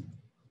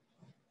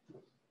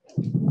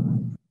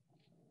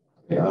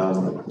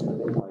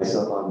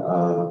 Myself,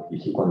 I'm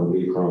Ikipon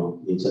Lee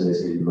from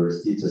International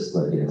University, just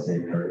like in the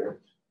same area.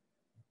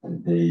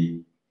 And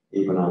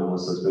even I'm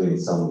also doing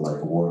some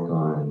like work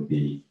on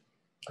the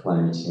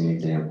climate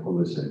change and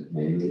pollution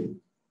mainly.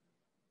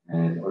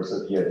 And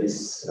also, yeah,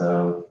 this,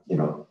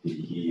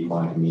 he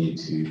wanted me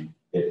to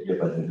get here,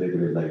 but a little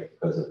bit late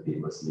because of the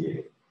US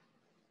meeting.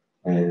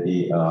 And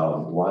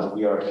while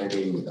we are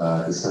having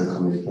this kind of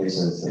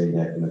communication, saying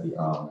that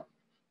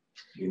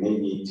you may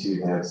need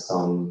to have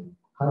some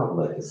kind of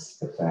like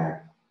the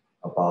fact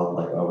about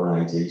like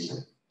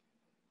urbanization,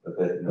 but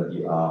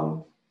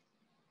that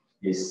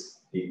is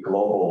the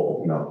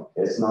global,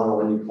 it's not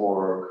only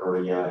for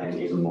Korea and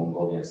even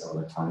Mongolia and some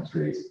other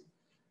countries.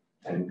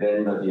 And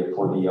then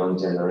for the young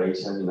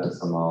generation,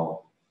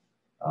 somehow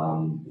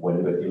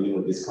when we're dealing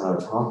with this kind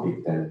of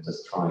topic, then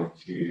just trying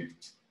to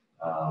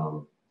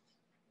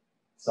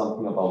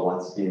something about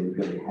what's been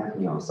really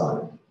happening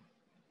outside.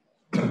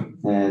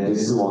 And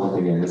this is one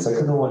thing. And the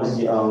second one is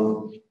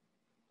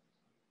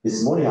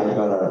this morning I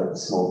got a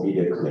small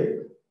video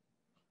clip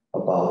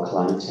about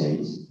climate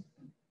change,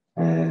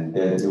 and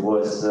then it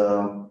was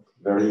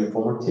very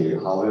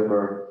informative.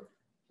 However,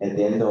 at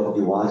the end of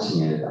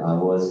watching it, I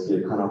was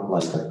kind of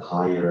like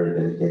tired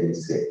and getting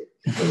sick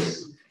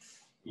because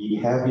we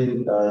have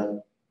been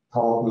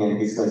talking and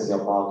discussing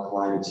about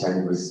climate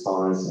change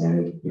response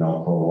and for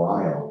a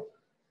while.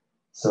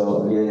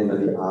 So again,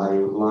 I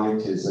would like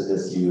to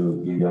suggest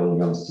you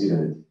young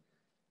student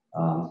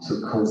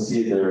to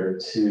consider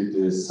to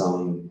do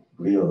some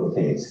real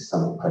things,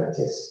 some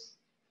practice,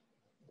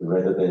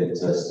 rather than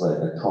just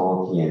like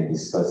talking and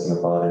discussing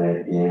about it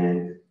at the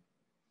end.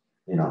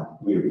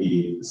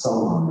 We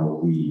somehow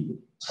we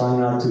try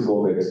not to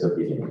go back to the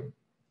beginning.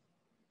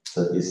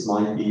 So this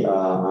might be,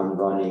 I'm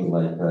running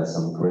like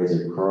some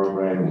graduate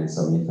program and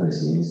some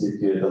international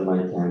institute on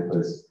my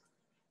campus,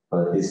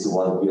 but this is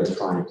what we are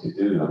trying to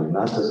do. I mean,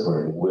 not just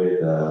working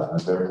with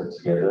Alberta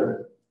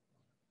together.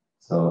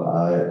 So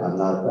I'm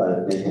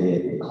not making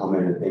any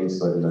comment on things,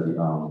 but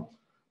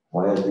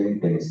while doing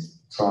things,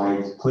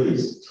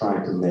 please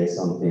try to make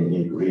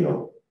something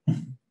real.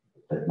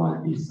 That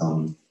might be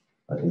some.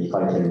 If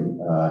I can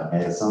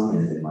add some,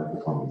 and it might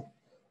be for me.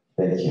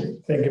 Thank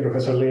you. Thank you,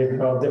 Professor Lee.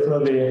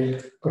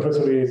 Definitely,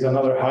 Professor Lee is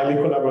another highly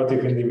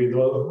collaborative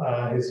individual.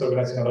 He's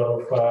organizing a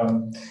lot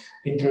of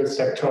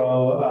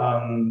intersectoral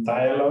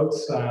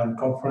dialogues and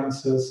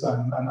conferences,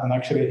 and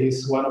actually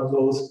he's one of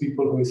those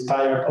people who is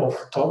tired of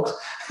talks,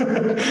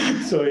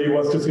 so he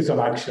wants to see some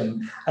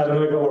action. I don't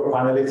know if our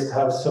panelists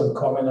have some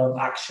comment on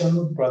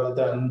action rather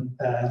than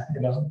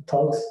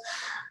talks.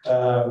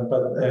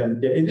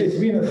 It's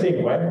been a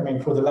thing, right? I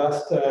mean, for the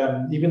last,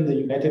 even the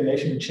United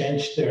Nations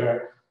changed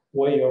their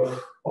way of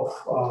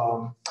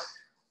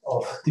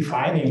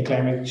defining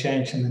climate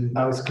change, and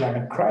now it's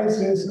climate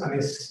crisis, and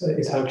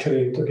it's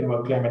actually talking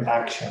about climate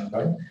action,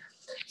 right?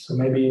 So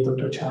maybe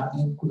Dr.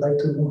 Chan would like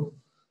to.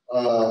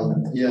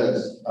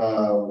 Yes.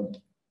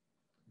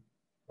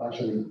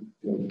 Actually,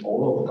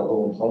 all of the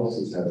government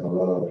policies have a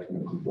lot of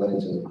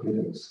complaints and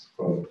critics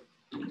from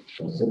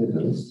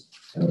citizens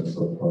and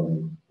also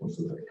from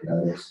the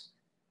academics.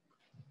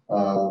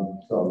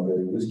 So I'm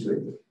very used to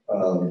it.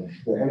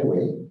 But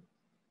anyway,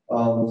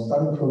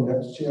 starting from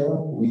next year,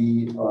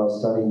 we are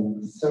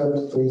starting the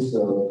third phase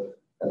of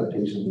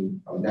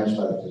adaptation,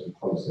 national adaptation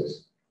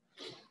policies.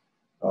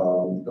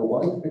 The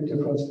one big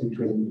difference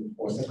between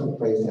our second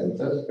phase and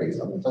third phase,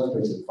 third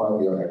phase is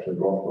 5-year actually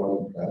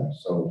running plan,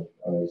 so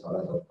it's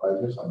another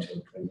 5 years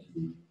until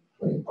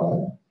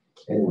 2025.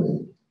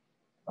 Anyway,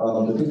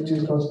 the big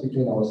difference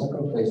between our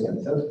second phase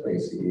and third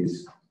phase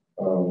is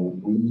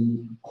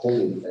we call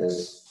it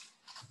as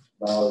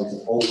now it's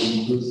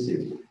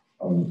all-inclusive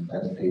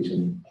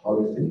adaptation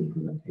policy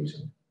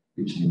implementation,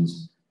 which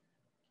means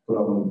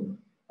from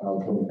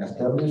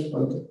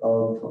establishment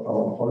of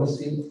our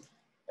policy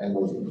and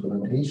also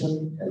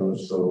implementation and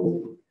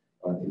also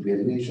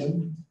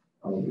evaluation,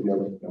 we have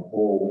a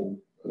whole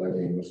like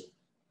the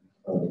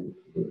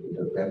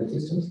value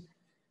systems.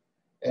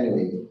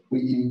 Anyway, we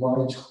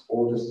invite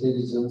all the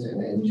citizens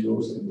and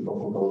NGOs and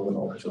local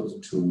government officials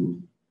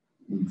to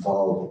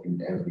involve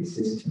in every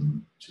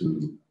system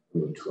to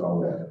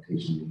our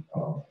adaptation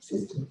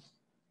systems.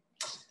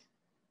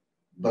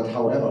 But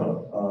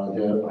however,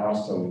 there are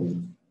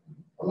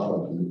a lot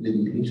of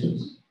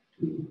limitations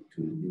to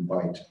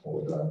invite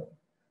all the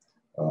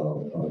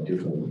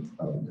different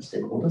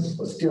stakeholders.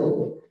 But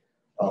still,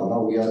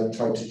 now we are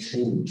trying to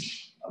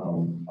change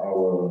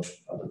our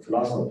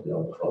philosophy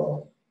of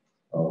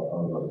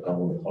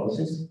government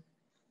policies.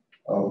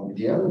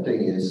 The other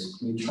thing is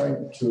we try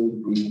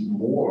to bring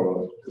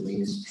more the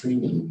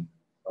mainstreaming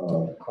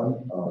the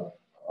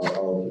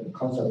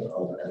concept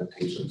of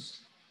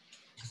adaptations.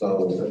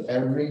 So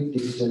every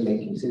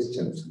decision-making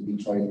systems we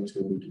try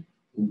to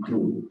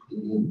include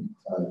in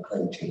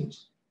climate change,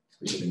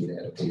 especially the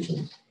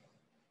adaptations.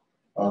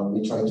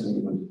 We try to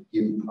even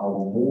give our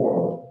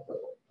more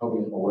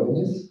public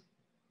awareness.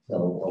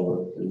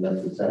 So,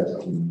 like we said,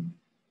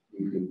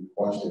 if you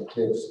watch the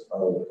clips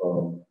of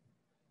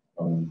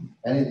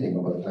anything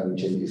about climate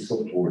change is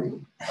so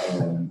boring.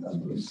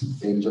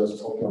 They just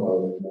talking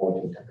about more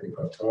in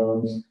technical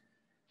terms.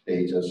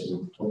 They just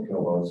talking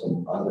about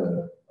some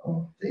other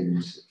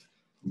things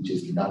which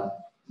is not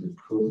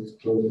closely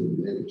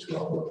related to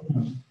our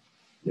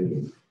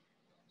living.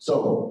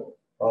 So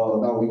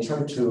now we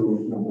try to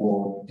in a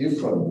more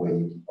different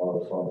way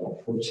of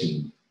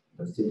approaching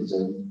the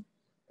citizen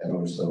and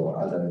also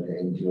other the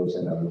NGOs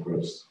and other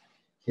groups.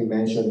 He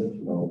mentioned,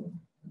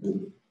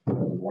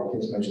 what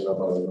he's mentioned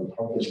about the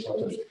published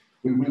projects.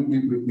 We like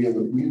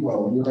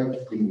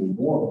to bring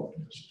more,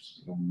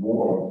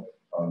 more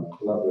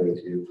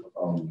collaborative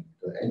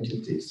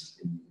entities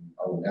in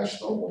our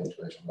national or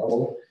international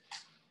level.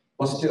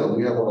 But still,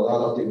 we have a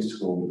lot of things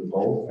to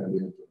evolve and we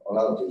have a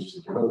lot of things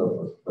to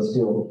develop. But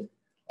still,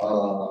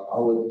 I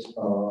would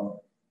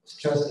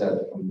stress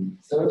that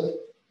third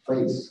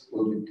phase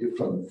will be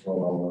different from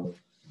our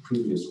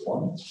previous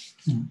one,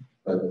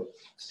 but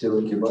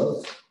still give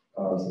us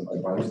some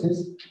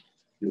advices,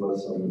 give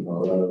us some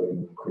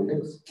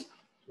critics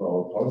to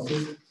our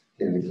policies,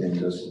 then we can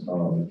just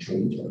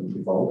change and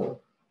evolve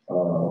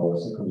our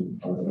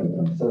second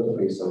and third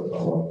phase of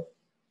our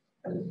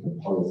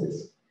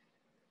policies.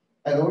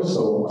 And also,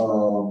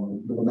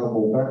 now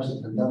go back to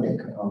the pandemic.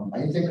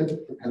 I think that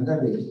the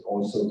pandemic is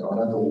also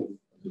another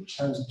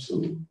chance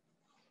to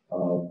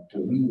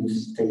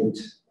reinstate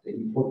the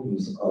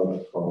importance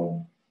of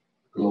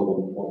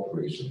global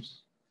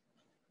corporations.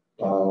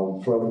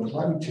 From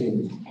climate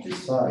change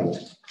side,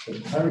 the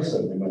Paris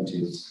Agreement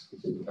is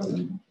the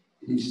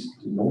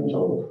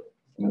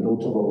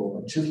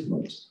notable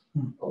achievement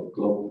of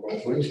global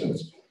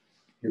corporations.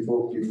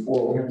 Before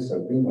Paris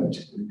Agreement,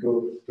 the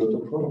Kyoto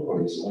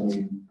Protocol is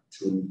only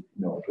to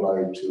apply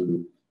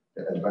to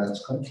the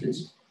advanced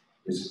countries.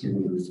 It's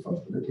given the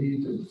responsibility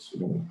that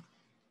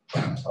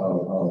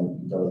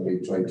they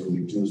try to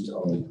reduce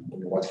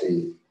what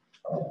they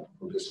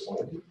produce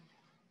already.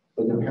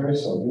 But the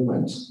Paris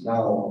Agreement,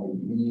 now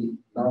we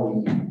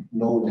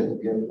know that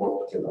we have to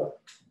work together.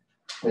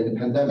 But the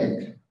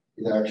pandemic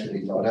is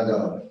actually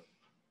another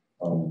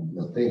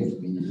thing.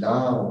 We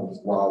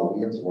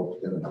have to work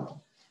together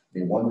now.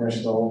 In one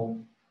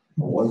national,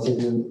 one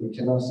citizen, we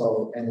cannot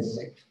solve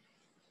anything.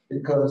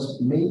 Because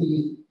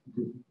maybe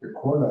the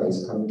corona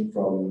is coming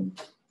from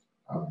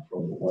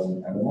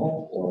one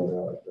animal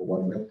or the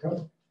one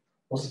vector,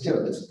 but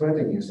still the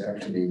spreading is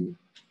actually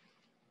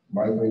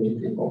migrating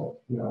people.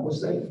 I would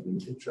say we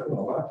should travel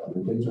a lot.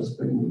 They're just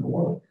spreading in the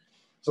world.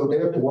 So they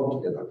have to work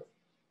together.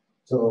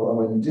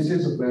 So this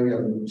is a very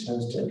good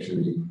chance to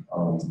actually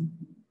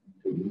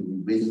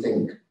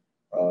rethink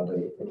the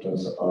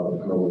importance of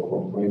global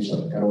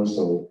cooperation and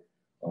also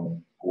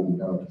going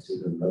down to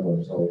citizen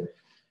level. So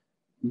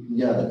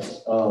yeah,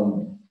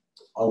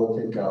 I would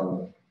take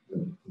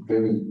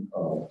very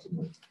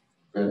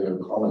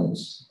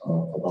comments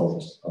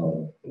about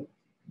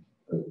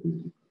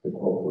the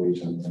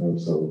cooperation and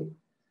also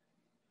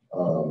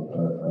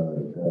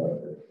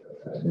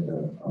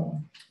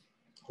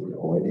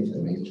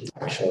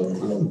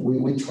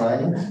we try.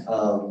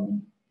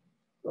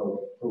 So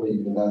probably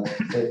not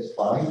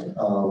satisfied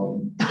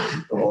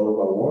for all of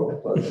our work,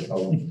 but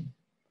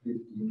be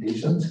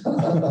patient.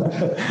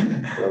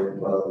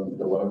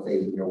 The one thing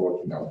we are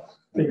working on.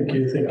 Thank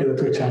you,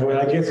 Dr. Chan. Well,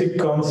 I guess it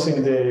comes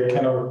in the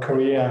kind of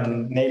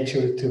Korean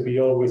nature to be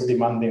always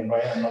demanding,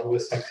 right? And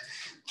always like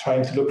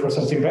trying to look for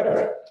something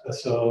better.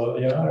 So,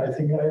 I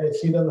think I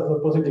see that as a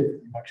positive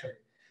thing, actually.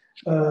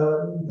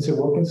 Mr.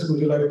 Wilkins,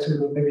 would you like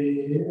to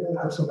maybe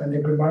have some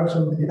ending remarks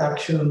on the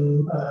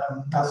action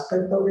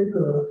aspect of it,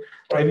 or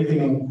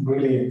anything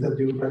really that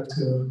you would like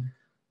to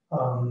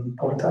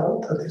point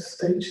out at this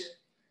stage?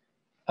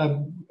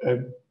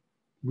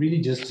 Really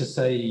just to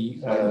say,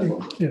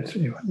 yes,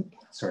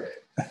 sorry.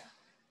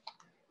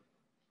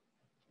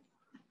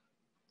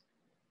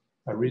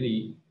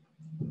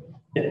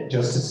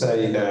 Just to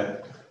say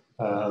that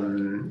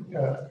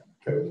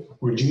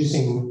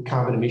reducing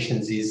carbon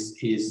emissions is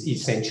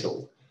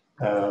essential.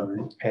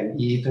 And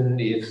even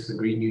if the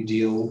Green New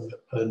Deal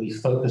only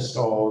focused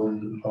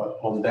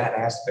on that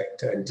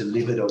aspect and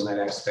delivered on that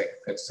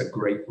aspect, that's a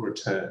great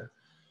return.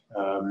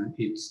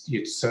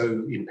 It's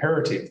so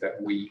imperative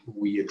that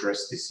we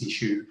address this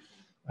issue,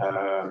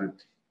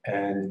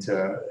 and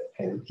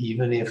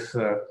even if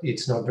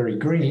it's not very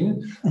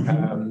green,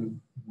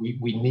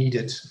 we need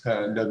it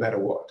no matter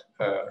what.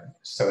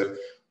 So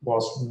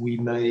whilst we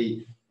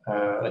may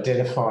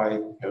identify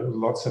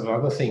lots of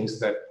other things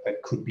that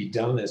could be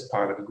done as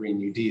part of a Green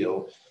New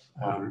Deal,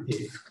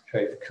 if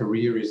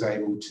Korea is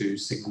able to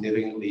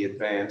significantly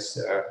advance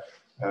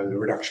the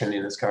reduction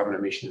in its carbon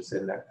emissions,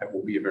 then that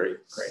will be a very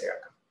great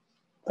outcome.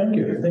 Thank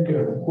you, thank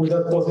you. With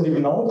that positive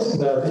note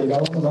that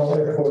no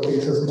effort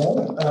is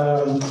small,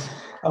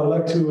 I would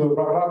like to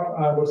wrap up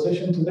our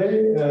session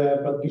today,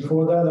 but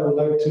before that, I would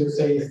like to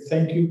say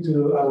thank you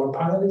to our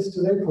panelists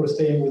today for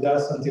staying with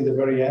us until the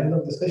very end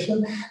of the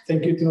session.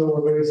 Thank you to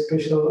our very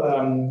special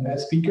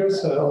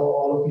speakers.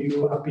 All of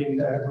you have been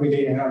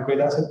really a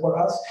great asset for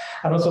us.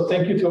 And also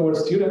thank you to our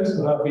students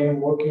who have been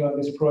working on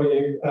this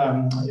project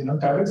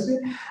tirelessly.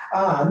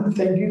 And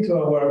thank you to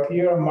our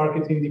PR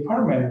marketing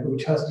department,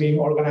 which has been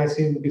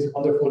organizing this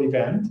wonderful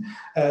event.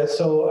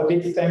 So a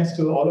big thanks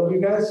to all of you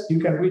guys.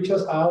 You can reach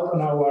us out on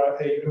our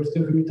University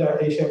of Utah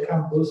Asia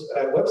Campus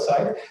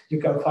website. You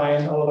can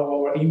find all of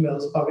our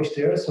emails published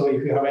there. So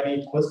if you have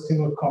any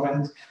question or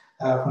comment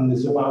from the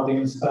Zoom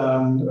audience,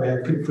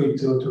 feel free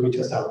to reach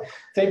us out.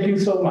 Thank you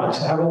so much.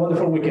 Have a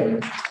wonderful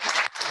weekend.